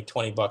him to make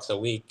 $20 a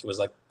week was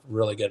like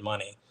really good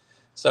money.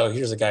 So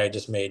here's a guy who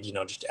just made,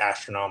 just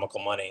astronomical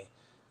money.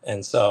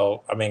 And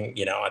so, I mean,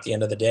 at the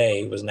end of the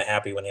day, he wasn't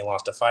happy when he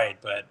lost a fight.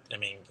 But I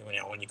mean,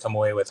 when you come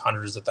away with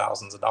hundreds of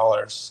thousands of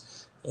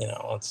dollars,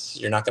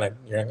 you're not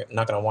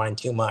gonna whine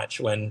too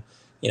much when,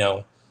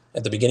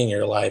 at the beginning of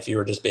your life, you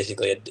were just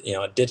basically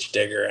a ditch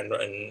digger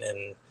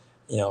and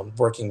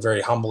working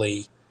very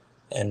humbly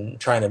and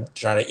trying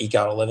to eke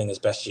out a living as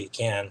best you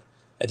can.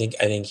 I think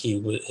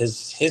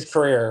his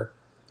career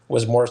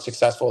was more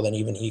successful than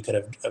even he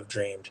could have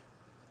dreamed.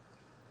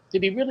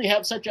 Did he really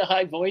have such a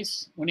high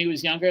voice when he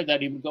was younger that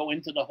he would go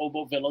into the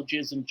hobo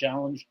villages and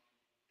challenge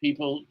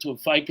people to a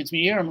fight? Because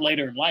when you hear him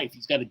later in life,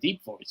 he's got a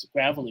deep voice, a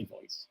gravelly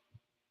voice.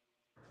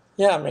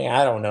 Yeah, I mean,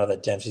 I don't know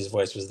that Dempsey's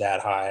voice was that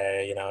high.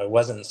 It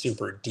wasn't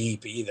super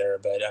deep either,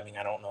 but I mean,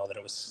 I don't know that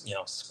it was,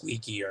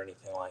 squeaky or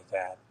anything like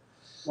that.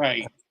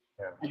 Right.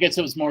 Yeah. I guess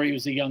it was more he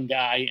was a young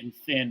guy and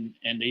thin,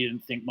 and they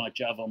didn't think much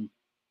of him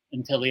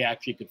until he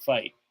actually could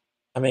fight.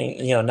 I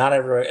mean, not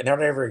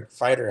every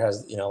fighter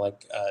has,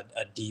 like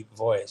a deep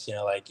voice.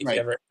 Like if you Right.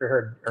 ever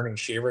heard Ernie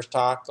Shivers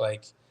talk,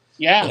 like,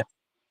 you Yeah.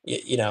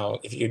 know,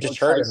 if you Or just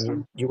heard him,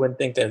 Tyson. you wouldn't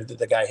think that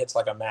the guy hits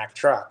like a Mack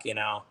truck.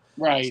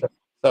 Right. So,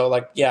 so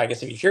like, yeah, I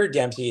guess if you hear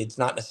Dempsey, it's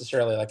not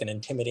necessarily like an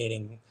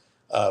intimidating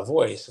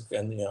voice,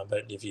 and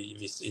but if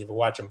you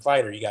watch him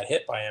fight or you got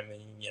hit by him,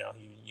 and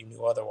you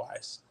knew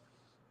otherwise.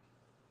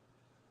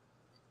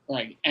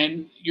 Right.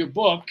 And your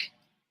book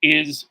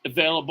is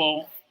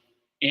available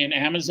in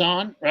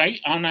Amazon, right?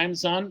 On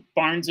Amazon,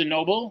 Barnes and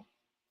Noble.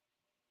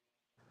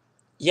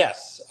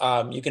 Yes,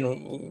 you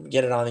can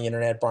get it on the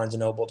internet,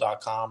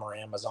 barnesandnoble.com or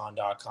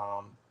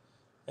amazon.com,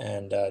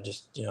 and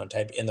just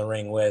type "In the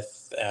Ring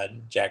with"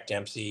 Jack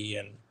Dempsey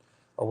and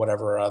or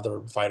whatever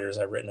other fighters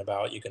I've written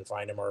about. You can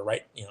find him, or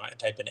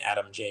type in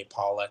Adam J.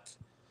 Pollack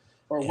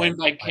Or and Win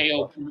by find the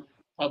KO book.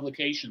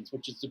 Publications,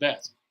 which is the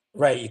best.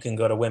 Right, you can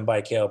go to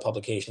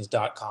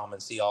winbykopublications.com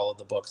and see all of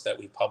the books that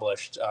we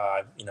published.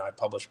 I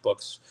published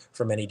books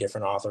from many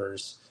different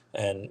authors,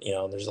 and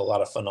there's a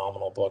lot of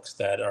phenomenal books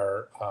that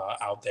are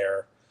out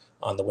there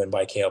on the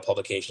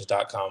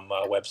winbykopublications.com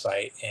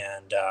website,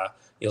 and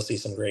you'll see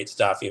some great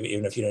stuff.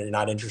 Even if you're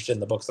not interested in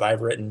the books that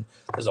I've written,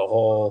 there's a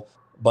whole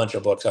bunch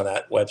of books on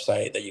that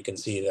website that you can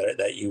see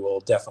that you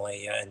will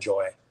definitely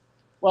enjoy.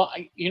 Well,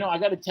 I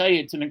got to tell you,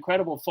 it's an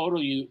incredible photo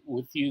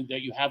with you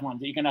that you have on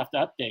that you're gonna have to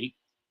update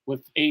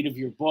with 8 of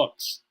your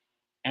books.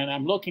 And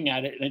I'm looking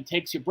at it, and it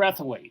takes your breath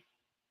away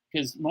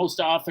because most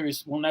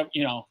authors will never,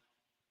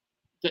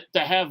 to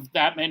have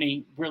that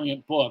many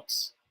brilliant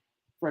books.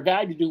 For a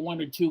guy to do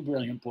 1 or 2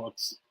 brilliant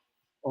books,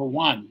 or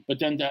 1, but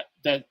then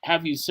that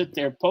have you sit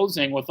there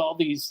posing with all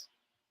these,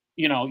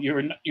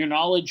 your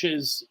knowledge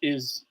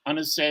is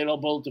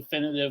unassailable,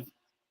 definitive,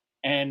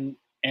 and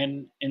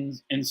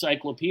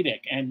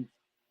encyclopedic. And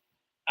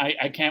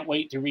I can't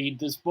wait to read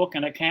this book,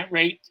 and I can't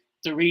wait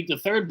to read the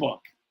 3rd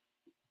book.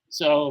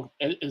 So,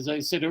 as I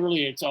said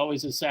earlier, it's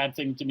always a sad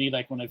thing to me,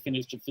 like when I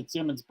finished a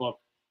Fitzsimmons book,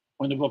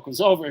 when the book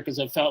was over, because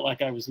I felt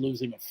like I was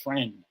losing a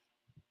friend.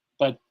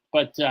 But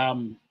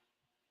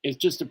it's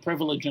just a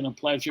privilege and a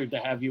pleasure to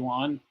have you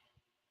on,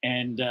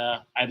 and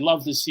I'd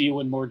love to see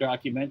you in more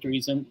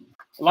documentaries, and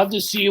I'd love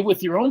to see you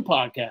with your own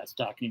podcast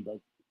talking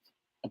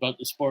about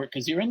the sport,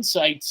 because your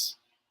insights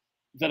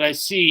that I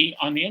see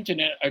on the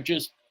internet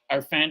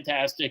are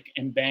fantastic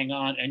and bang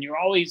on, and you're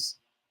always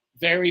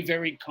very,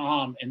 very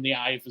calm in the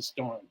eye of a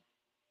storm.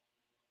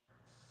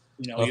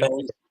 Well, You thank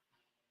always.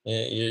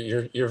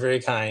 you. You're very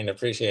kind.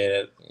 Appreciate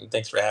it.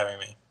 Thanks for having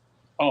me.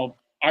 Oh,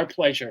 our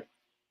pleasure.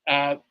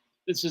 Uh,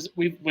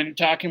 we've been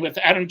talking with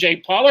Adam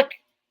J. Pollack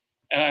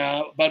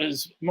about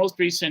his most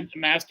recent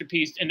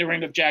masterpiece, In the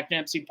Ring of Jack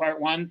Dempsey, Part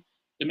 1,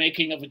 The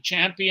Making of a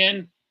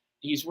Champion.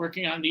 He's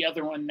working on the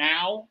other one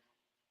now,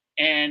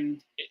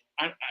 and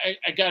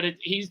I got it.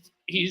 He's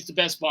the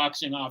best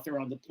boxing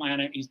author on the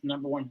planet. He's the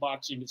 #1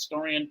 boxing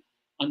historian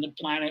on the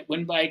planet.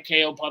 Win by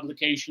KO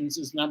Publications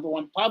is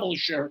 #1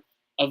 publisher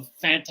of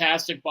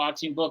fantastic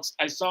boxing books.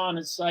 I saw on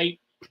his site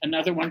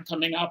another one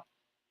coming up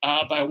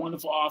by a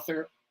wonderful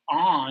author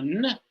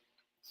on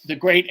the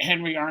great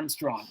Henry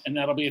Armstrong, and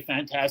that'll be a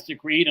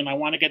fantastic read. And I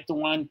want to get the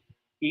one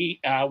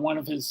one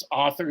of his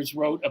authors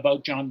wrote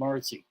about John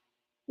Morrissey,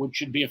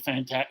 which is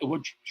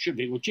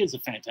a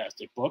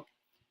fantastic book.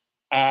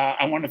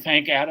 I want to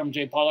thank Adam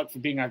J. Pollack for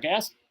being our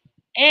guest.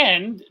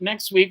 And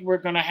next week, we're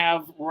going to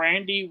have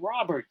Randy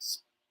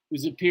Roberts,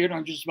 who's appeared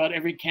on just about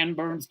every Ken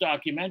Burns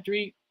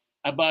documentary,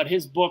 about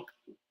his book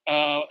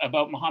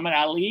about Muhammad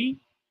Ali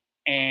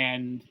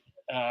and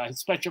his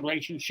special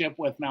relationship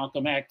with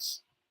Malcolm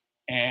X,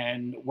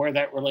 and where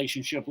that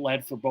relationship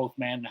led for both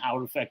men and how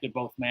it affected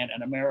both men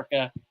and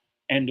America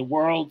and the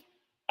world.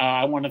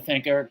 I want to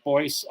thank Eric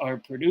Boyce, our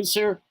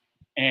producer,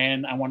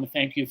 and I want to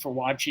thank you for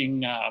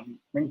watching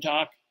Ring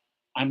Talk.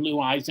 I'm Lou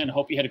Eisen.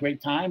 Hope you had a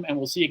great time, and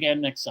we'll see you again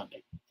next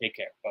Sunday. Take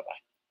care. Bye-bye.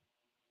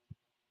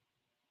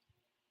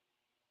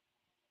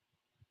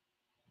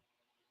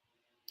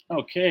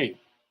 Okay.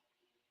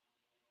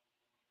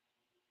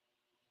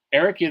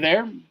 Eric, you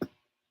there?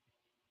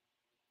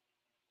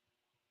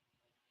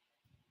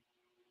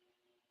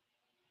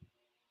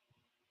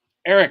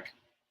 Eric.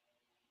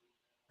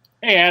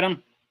 Hey,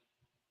 Adam.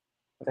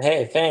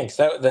 Hey, thanks.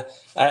 I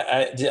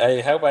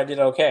hope I did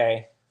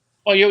okay.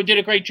 Oh, you did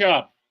a great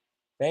job.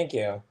 Thank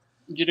you.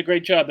 You did a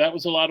great job. That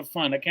was a lot of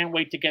fun. I can't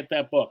wait to get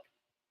that book.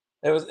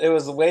 It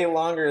was way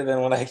longer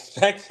than what I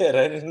expected.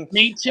 I didn't.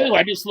 Me too.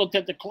 I just looked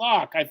at the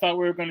clock. I thought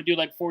we were going to do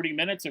like 40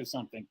 minutes or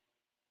something.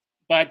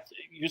 But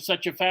you're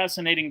such a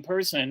fascinating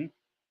person,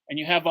 and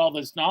you have all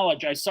this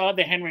knowledge. I saw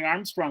the Henry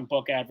Armstrong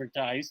book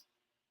advertised.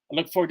 I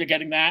look forward to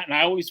getting that, and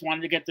I always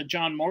wanted to get the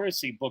John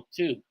Morrissey book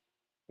too.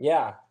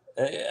 Yeah.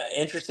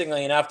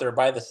 Interestingly enough, they're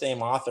by the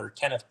same author,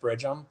 Kenneth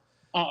Bridgham.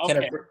 Oh,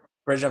 Kenneth, okay.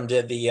 Bridgham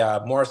did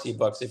the Morrissey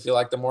books. If you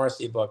like the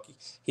Morrissey book,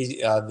 he's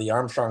the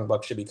Armstrong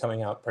book should be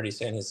coming out pretty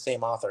soon. He's the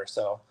same author,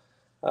 so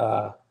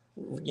uh,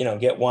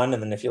 get one,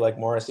 and then if you like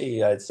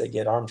Morrissey, I'd say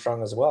get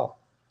Armstrong as well.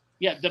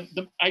 Yeah,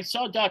 I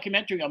saw a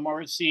documentary on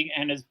Morrissey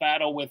and his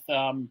battle with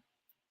Bill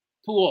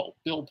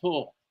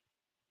Poole,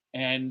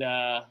 and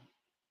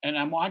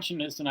I'm watching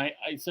this, and I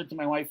said to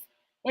my wife,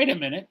 "Wait a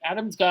minute,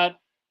 Adams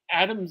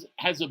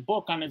has a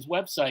book on his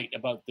website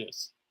about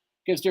this."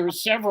 Because there were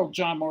several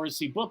John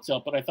Morrissey books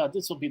out, but I thought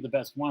this will be the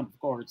best one, of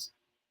course.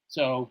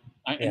 So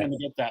I'm going to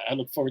get that. I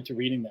look forward to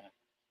reading that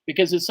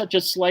because it's such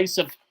a slice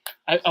of.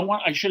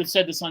 I should have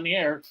said this on the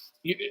air.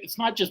 It's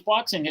not just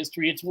boxing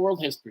history; it's world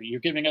history.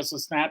 You're giving us a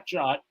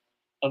snapshot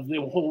of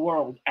the whole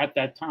world at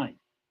that time.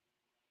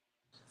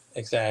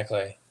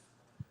 Exactly.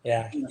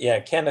 Yeah.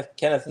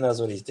 Kenneth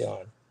knows what he's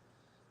doing.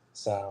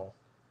 So.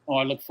 Oh,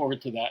 I look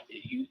forward to that.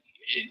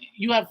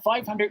 You have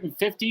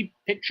 550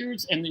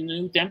 pictures in the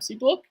new Dempsey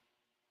book.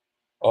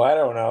 Oh, I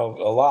don't know,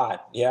 a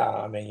lot. Yeah,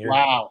 I mean,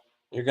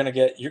 you're gonna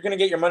get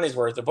your money's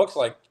worth. The book's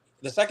like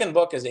the second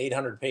book is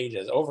 800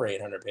 pages, over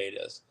 800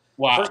 pages.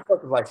 Wow. The first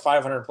book is like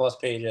 500 plus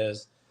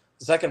pages.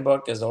 The second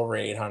book is over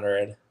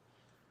 800.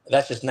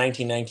 That's just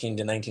 1919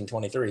 to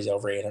 1923 is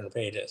over 800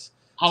 pages.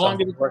 How long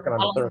did it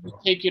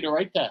take you to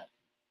write that?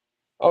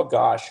 Oh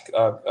gosh,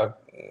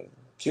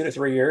 2 to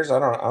 3 years. I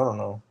don't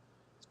know.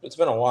 It's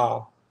been a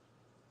while.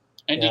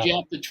 And did you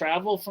have to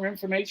travel for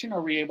information,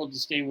 or were you able to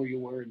stay where you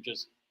were and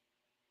just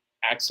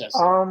access?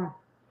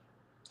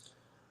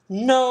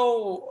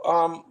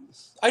 No.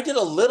 I did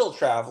a little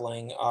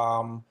traveling.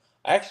 I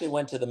actually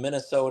went to the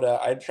Minnesota.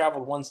 I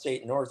traveled one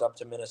state north up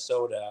to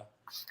Minnesota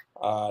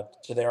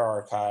to their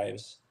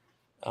archives,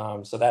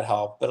 so that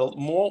helped. But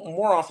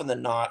more often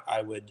than not,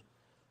 I would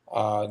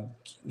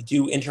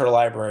do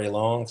interlibrary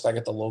loan because I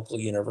got the local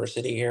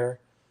university here,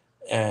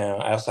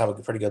 and I also have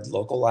a pretty good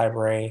local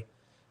library,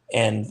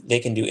 and they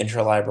can do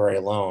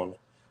interlibrary loan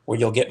where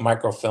you'll get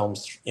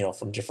microfilms,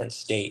 from different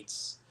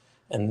states.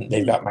 And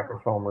they've got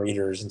microfilm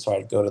readers, and so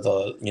I'd go to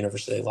the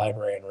university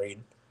library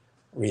and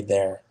read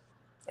there,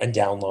 and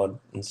download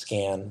and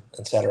scan,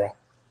 etc.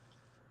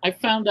 I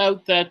found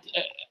out that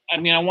I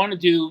want to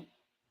do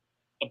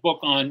a book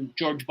on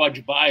George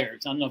Budge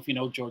Byers. I don't know if you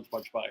know George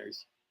Budge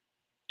Byers,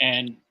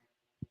 and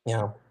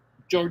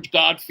George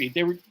Godfrey.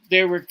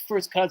 They were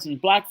first cousins,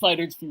 black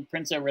fighters from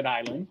Prince Edward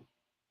Island,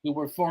 who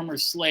were former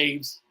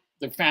slaves.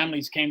 Their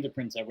families came to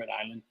Prince Edward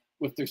Island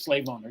with their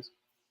slave owners.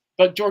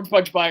 But George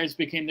Budge Byers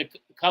became the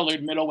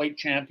colored middleweight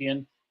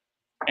champion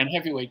and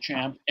heavyweight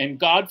champ. And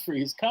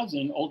Godfrey's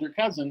older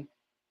cousin,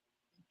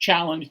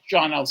 challenged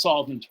John L.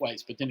 Sullivan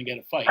twice, but didn't get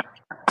a fight.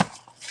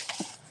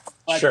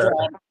 But sure.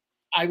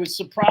 I was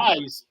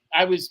surprised.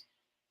 I was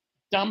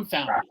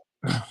dumbfounded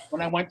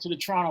when I went to the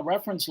Toronto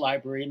Reference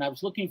Library and I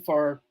was looking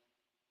for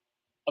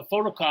a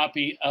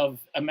photocopy of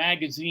a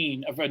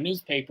magazine, of a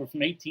newspaper from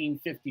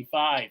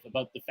 1855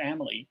 about the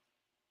family,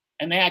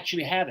 and they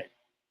actually had it.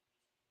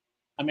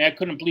 I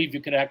couldn't believe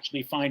you could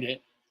actually find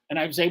it. And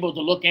I was able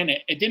to look in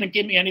it. It didn't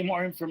give me any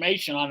more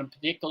information on a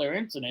particular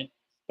incident,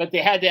 but they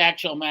had the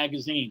actual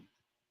magazine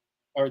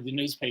or the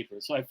newspaper.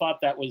 So I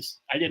thought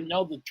I didn't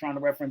know the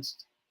Toronto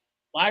Reference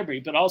Library,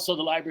 but also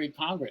the Library of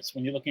Congress.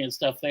 When you're looking at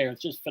stuff there,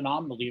 it's just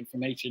phenomenal, the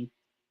information,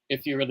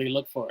 if you really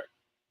look for it.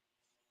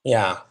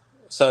 Yeah.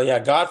 So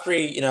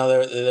Godfrey,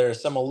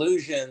 there's some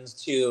allusions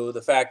to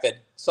the fact that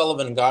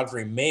Sullivan and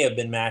Godfrey may have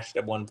been matched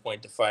at one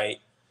point to fight,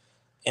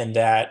 and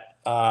that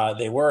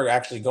they were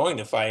actually going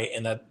to fight,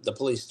 and that the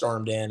police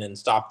stormed in and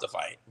stopped the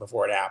fight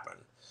before it happened.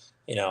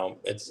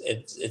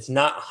 It's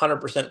not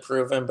 100%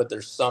 proven, but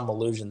there's some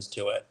allusions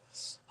to it.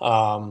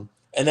 And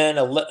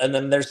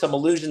then there's some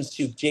allusions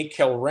to Jake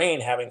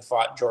Kilrain having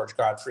fought George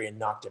Godfrey and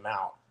knocked him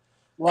out.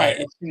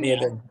 Right.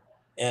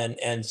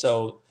 And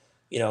so,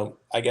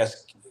 I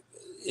guess,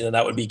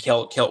 that would be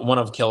one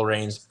of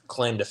Kilrain's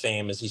claim to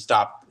fame is he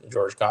stopped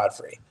George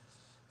Godfrey.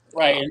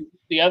 Right. And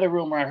the other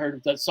rumor I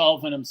heard that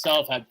Sullivan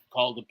himself had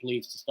called the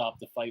police to stop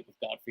the fight with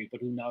Godfrey,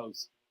 but who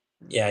knows?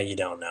 Yeah, you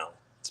don't know.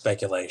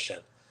 Speculation.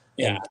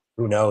 Yeah. And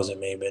who knows? It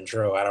may have been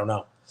true. I don't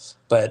know.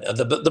 But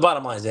the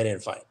bottom line is they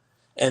didn't fight.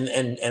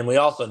 And we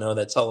also know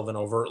that Sullivan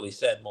overtly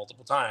said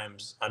multiple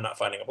times, "I'm not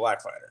fighting a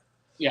black fighter."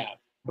 Yeah.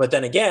 But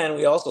then again,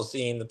 we also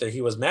seen that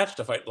he was matched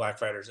to fight black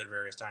fighters at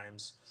various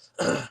times.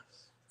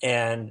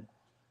 And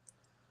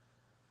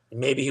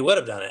maybe he would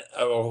have done it.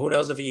 Or who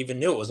knows if he even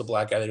knew it was a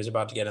black guy that he was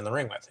about to get in the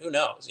ring with. Who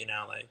knows,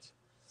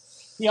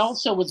 He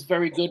also was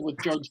very good with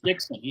George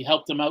Dixon. He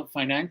helped him out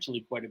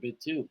financially quite a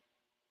bit too.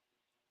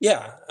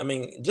 Yeah,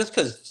 just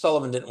because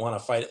Sullivan didn't want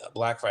to fight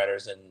black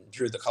fighters and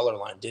drew the color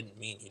line didn't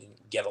mean he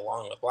didn't get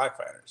along with black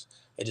fighters.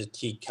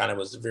 He kind of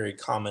was very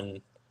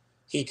common.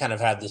 He kind of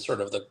had this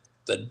sort of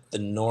the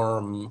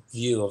norm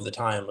view of the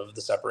time of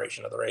the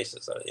separation of the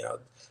races.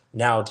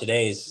 Now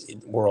today's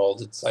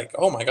world, it's like,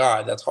 oh my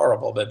God, that's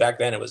horrible. But back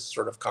then it was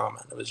sort of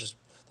common. That's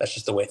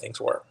just the way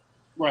things were.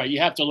 Right. You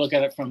have to look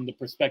at it from the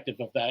perspective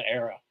of that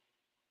era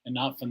and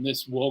not from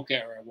this woke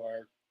era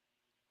where,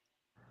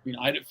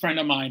 I had a friend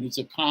of mine who's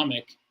a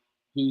comic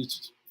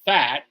who's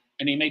fat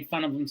and he made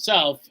fun of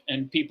himself,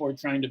 and people were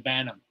trying to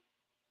ban him.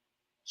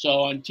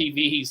 So on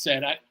TV, he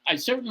said, I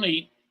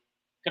certainly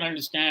can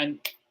understand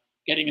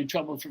getting in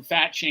trouble for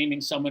fat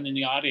shaming someone in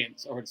the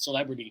audience or a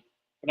celebrity,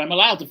 but I'm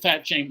allowed to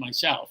fat shame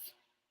myself.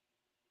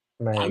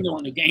 I'm Right. the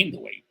one who gained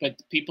the weight,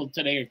 but people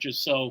today are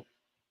just so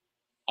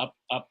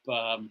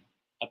uptight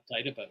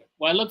about it.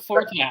 Well, I look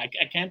forward to that.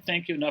 I can't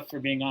thank you enough for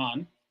being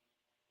on,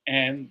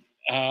 and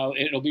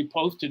it'll be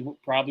posted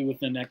probably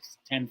within the next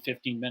 10,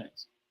 15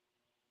 minutes.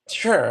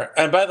 Sure.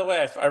 And by the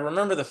way, I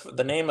remember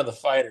the name of the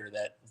fighter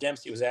that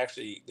Dempsey was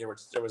actually there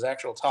was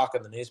actual talk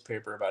in the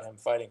newspaper about him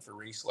fighting for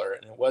Riesler,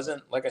 and it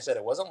wasn't, like I said,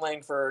 it wasn't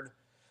Langford.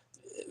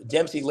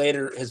 Dempsey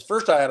later, his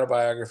first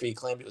autobiography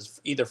claimed it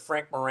was either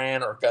Frank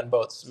Moran or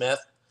Gunboat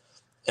Smith,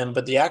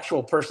 but the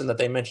actual person that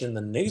they mentioned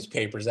in the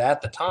newspapers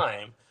at the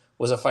time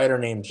was a fighter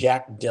named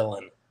Jack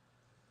Dillon.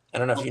 I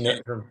don't know if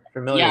Okay. you're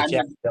familiar Yeah, with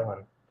Jack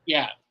Dillon.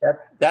 yeah,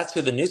 That's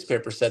who the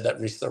newspaper said that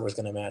Riesler was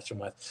going to match him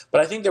with.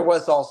 But I think there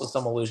was also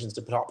some allusions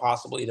to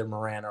possible either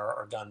Moran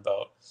or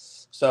Gunboat.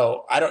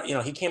 So I don't,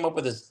 he came up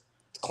with his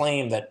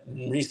claim that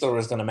Riesler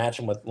was going to match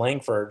him with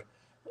Langford,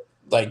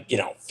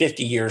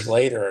 50 years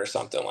later or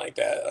something like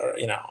that. Or,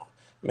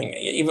 I mean,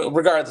 even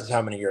regardless of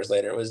how many years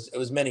later, it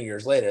was many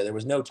years later. There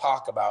was no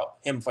talk about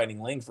him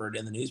fighting Langford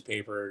in the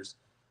newspapers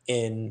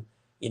in,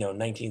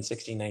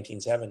 1916,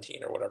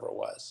 1917 or whatever it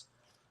was.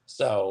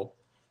 So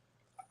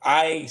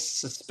I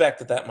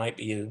suspect that might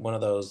be one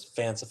of those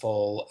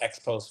fanciful ex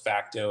post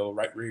facto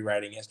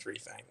rewriting history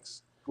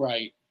things.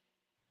 right.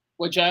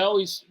 Which I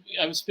was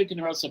speaking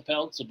to Russell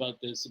Peltz about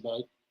this,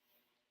 about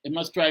it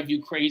must drive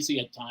you crazy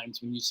at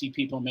times when you see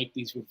people make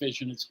these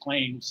revisionist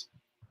claims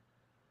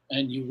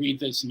and you read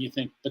this and you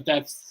think, but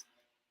that's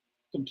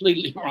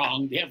completely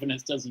wrong. The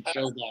evidence doesn't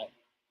show that.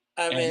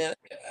 I And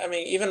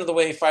mean, even the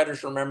way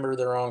fighters remember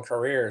their own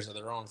careers or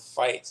their own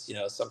fights,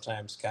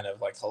 sometimes kind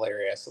of like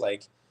hilarious.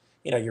 Like,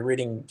 you're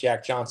reading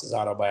Jack Johnson's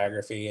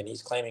autobiography, and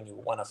he's claiming he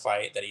won a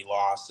fight that he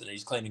lost, and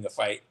he's claiming a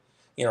fight,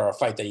 a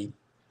fight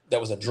that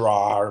was a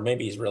draw, or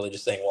maybe he's really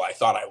just saying, "Well, I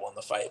thought I won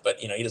the fight," but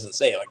he doesn't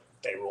say like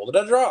they ruled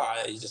it a draw.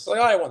 He's just like,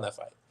 "Oh, I won that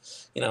fight."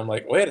 I'm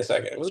like, wait a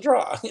second, it was a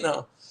draw.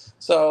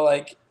 So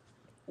like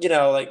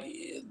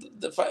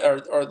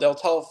or they'll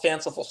tell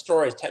fanciful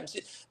stories.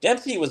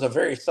 Dempsey was a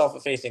very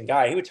self-effacing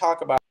guy. He would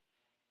talk about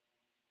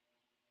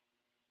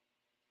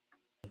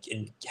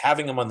and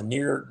having him on the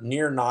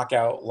near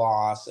knockout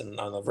loss and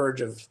on the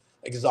verge of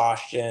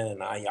exhaustion.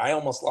 And I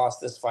almost lost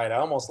this fight. I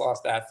almost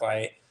lost that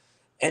fight.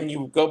 And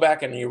you go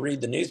back and you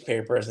read the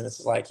newspapers, and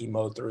it's like he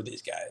mowed through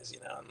these guys,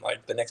 and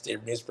like the next day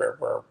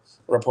newspaper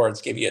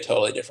reports give you a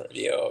totally different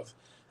view of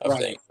right,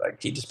 things.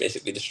 Like he just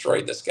basically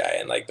destroyed this guy.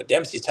 And but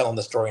Dempsey's telling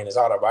the story in his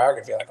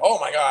autobiography, like, oh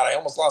my God, I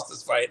almost lost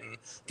this fight, and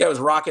the guy was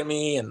rocking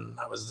me, and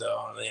I was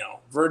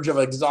verge of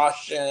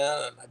exhaustion,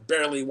 and I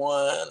barely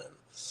won.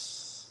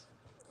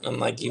 And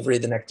like you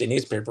read the next day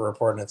newspaper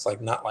report, and it's like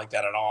not like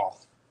that at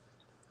all.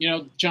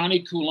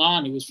 Johnny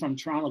Coulon, who was from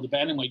Toronto, the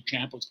bantamweight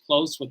champ, was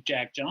close with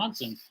Jack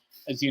Johnson,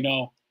 as you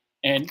know,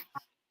 and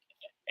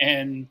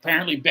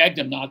apparently begged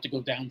him not to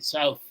go down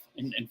south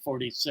in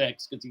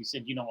 46 because he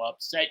said, how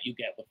upset you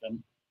get with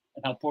them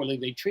and how poorly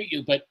they treat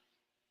you. But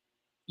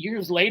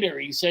years later,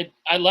 he said,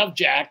 I love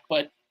Jack,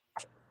 but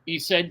he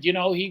said,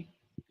 he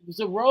was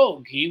a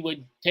rogue. He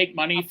would take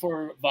money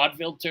for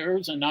vaudeville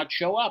tours and not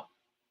show up.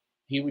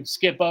 He would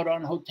skip out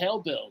on hotel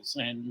bills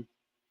and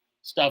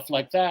stuff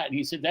like that. And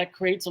he said that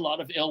creates a lot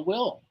of ill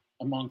will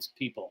amongst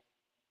people.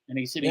 And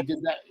he said he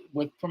did that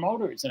with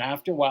promoters. And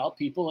after a while,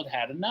 people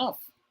had enough.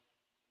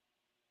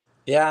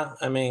 Yeah.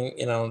 I mean,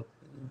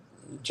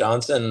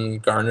 Johnson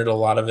garnered a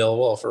lot of ill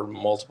will for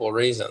multiple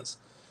reasons.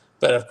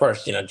 But of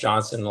course,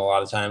 Johnson a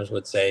lot of times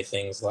would say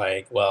things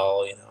like,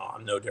 well,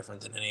 I'm no different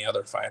than any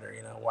other fighter.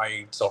 Why are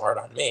you so hard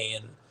on me?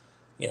 And,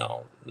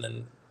 and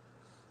then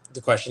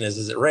the question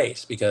is it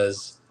race?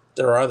 Because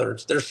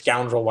there's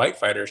scoundrel white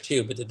fighters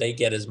too, but did they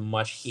get as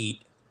much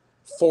heat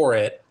for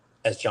it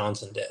as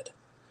Johnson did?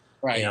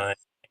 Right. I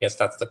guess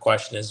that's the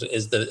question: is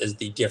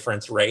the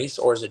difference race,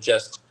 or is it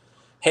just,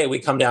 hey, we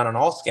come down on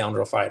all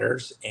scoundrel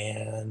fighters,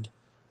 and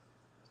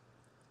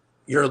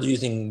you're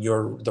using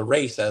the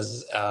race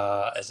as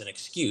an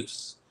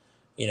excuse,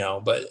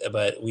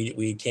 But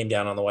we came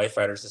down on the white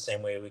fighters the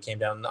same way we came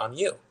down on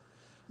you,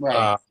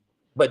 right?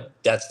 But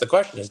that's the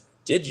question: is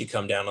did you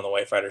come down on the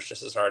white fighters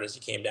just as hard as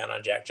you came down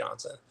on Jack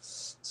Johnson?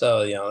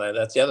 So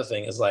that's the other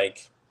thing is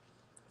like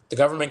the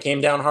government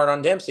came down hard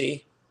on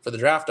Dempsey for the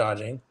draft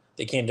dodging.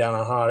 They came down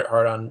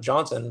hard on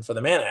Johnson for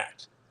the Mann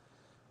Act.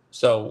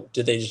 So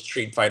did they just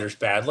treat fighters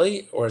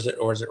badly, or is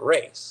it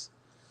race?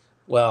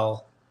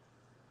 Well,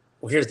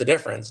 here's the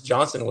difference.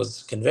 Johnson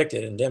was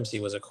convicted and Dempsey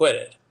was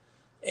acquitted.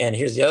 And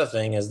here's the other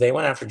thing is they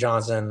went after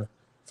Johnson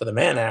for the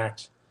Mann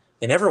Act.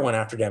 They never went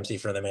after Dempsey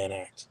for the Mann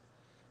Act.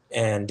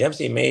 And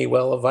Dempsey may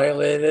well have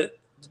violated it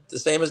the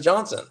same as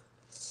Johnson.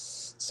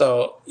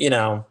 So,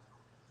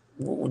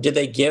 did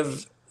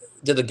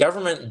the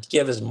government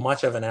give as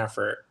much of an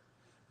effort?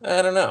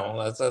 I don't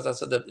know. That's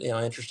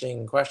a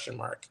interesting question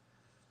mark.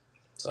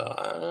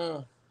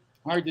 So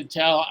Hard to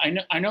tell.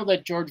 I know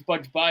that George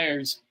Budge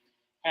Byers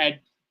had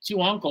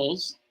two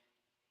uncles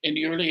in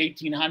the early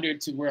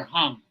 1800s who were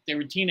hung. They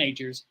were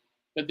teenagers,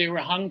 but they were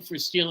hung for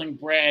stealing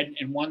bread,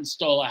 and one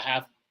stole a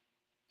half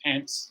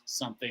pence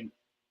something.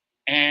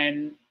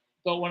 And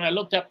but when I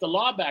looked up the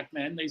law back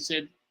then, they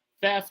said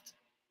theft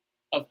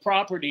of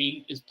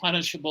property is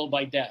punishable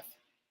by death.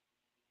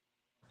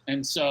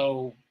 And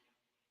so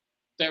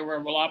there were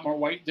a lot more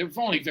white. There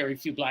were only very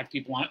few black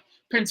people on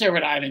Prince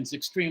Edward Island. Is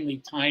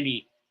extremely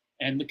tiny,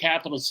 and the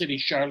capital city,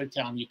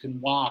 Charlottetown, you can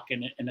walk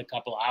in a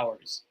couple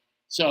hours.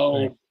 So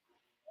Right.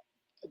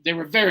 there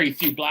were very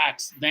few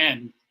blacks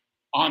then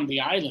on the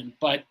island,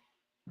 but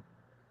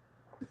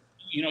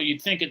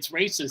you'd think it's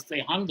racist. They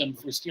hung them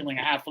for stealing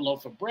a half a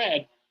loaf of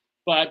bread,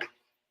 but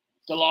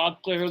the law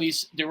clearly,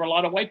 there were a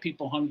lot of white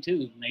people hung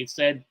too, and they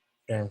said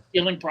Yeah.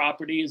 stealing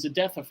property is a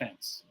death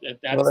offense.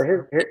 Well,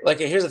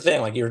 here's the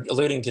thing. Like you're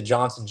alluding to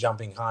Johnson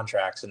jumping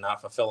contracts and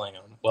not fulfilling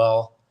them.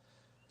 Well,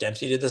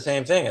 Dempsey did the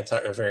same thing at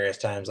various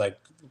times. Like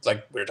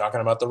we were talking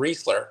about the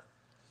Riesler.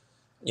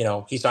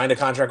 He signed a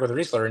contract with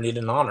Riesler and he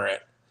didn't honor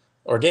it,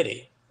 or did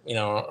he?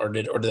 Or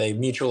did they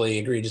mutually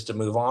agree just to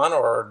move on,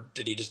 or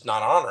did he just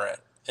not honor it?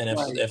 And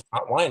if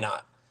not, why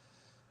not?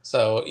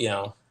 So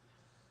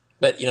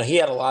but he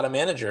had a lot of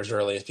managers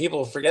early.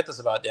 People forget this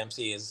about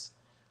Dempsey is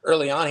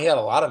early on he had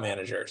a lot of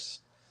managers,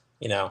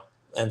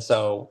 and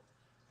so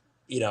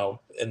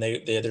and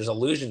there's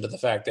allusion to the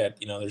fact that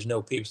there's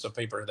no piece of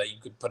paper that you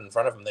could put in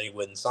front of him that he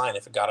wouldn't sign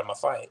if it got him a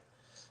fight.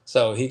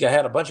 So he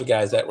had a bunch of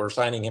guys that were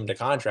signing him to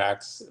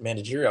contracts,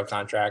 managerial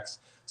contracts.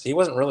 So he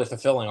wasn't really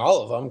fulfilling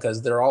all of them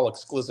because they're all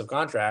exclusive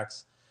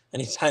contracts,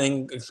 and he's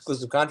signing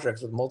exclusive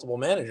contracts with multiple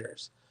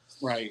managers.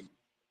 Right.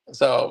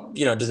 So,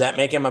 does that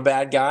make him a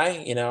bad guy?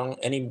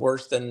 Any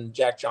worse than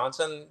Jack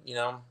Johnson?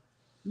 No,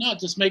 it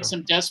just makes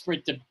him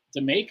desperate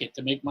to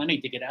make money,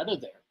 to get out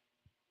of there.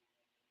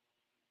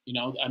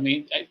 I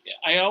mean,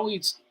 I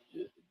always,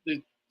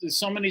 there's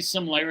so many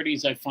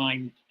similarities I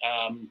find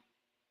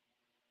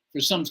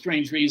for some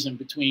strange reason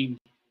between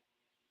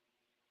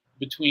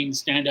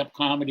stand-up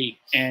comedy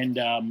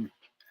and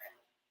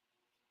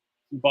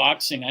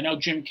boxing. I know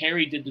Jim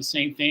Carrey did the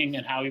same thing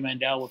and Howie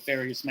Mandel with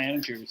various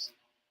managers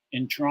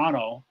in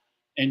Toronto,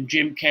 and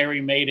Jim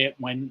Carrey made it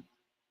when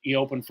he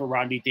opened for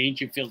Rodney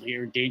Dangerfield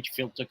here, and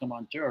Dangerfield took him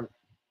on tour.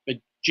 But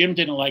Jim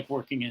didn't like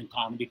working in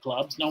comedy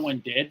clubs. No one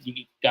did.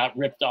 You got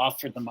ripped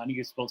off for the money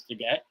you're supposed to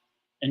get.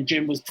 And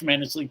Jim was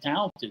tremendously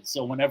talented.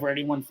 So whenever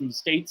anyone from the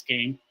States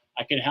came,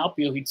 I can help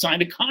you, he'd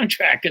sign a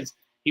contract because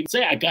he would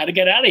say, I got to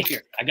get out of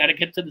here. I got to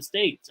get to the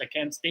States. I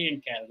can't stay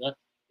in Canada.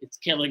 It's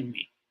killing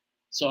me.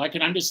 So I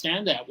can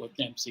understand that with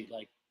Dempsey.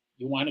 Like,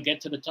 you want to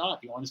get to the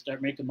top. You want to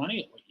start making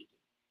money at what you do.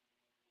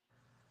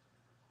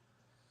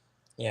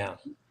 Yeah.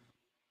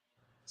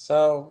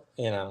 So,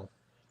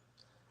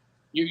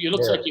 You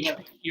looks like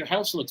your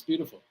house looks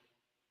beautiful.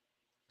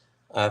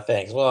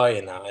 Thanks. Well,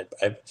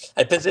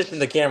 I positioned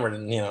the camera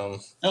to,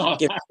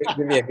 give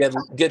me a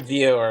good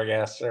view, I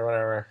guess, or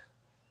whatever.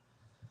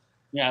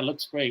 Yeah, it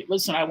looks great.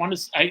 Listen, I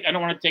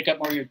don't want to take up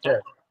more of your time.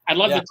 Sure. I'd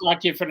love to talk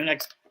to you for the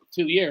next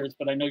 2 years,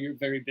 but I know you're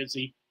very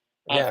busy.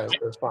 Yeah,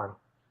 it was fun.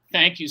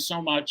 Thank you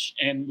so much,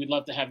 and we'd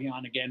love to have you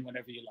on again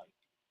whenever you like.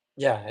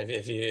 Yeah,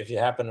 if you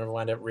happen to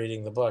wind up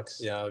reading the books,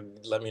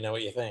 let me know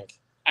what you think.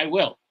 I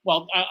will.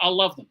 Well, I'll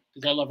love them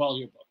because I love all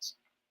your books.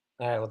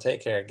 All right. Well,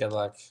 take care. Good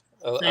luck.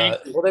 You.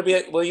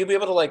 Will you be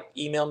able to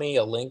email me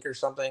a link or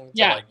something?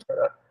 Yeah.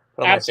 To,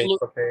 put on my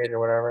Facebook page or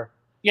whatever.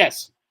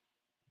 Yes.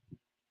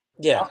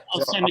 Yeah.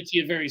 I'll send it to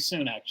you very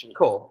soon. Actually.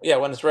 Cool. Yeah.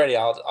 When it's ready,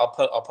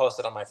 I'll post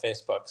it on my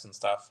Facebooks and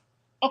stuff.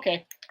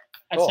 Okay.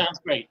 That sounds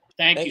great.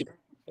 Thank you.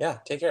 Yeah.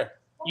 Take care.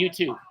 You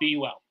too. Be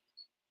well.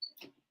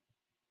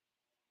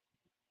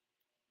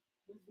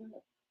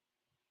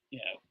 Yeah.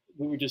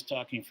 We were just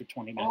talking for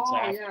 20 minutes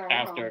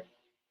after.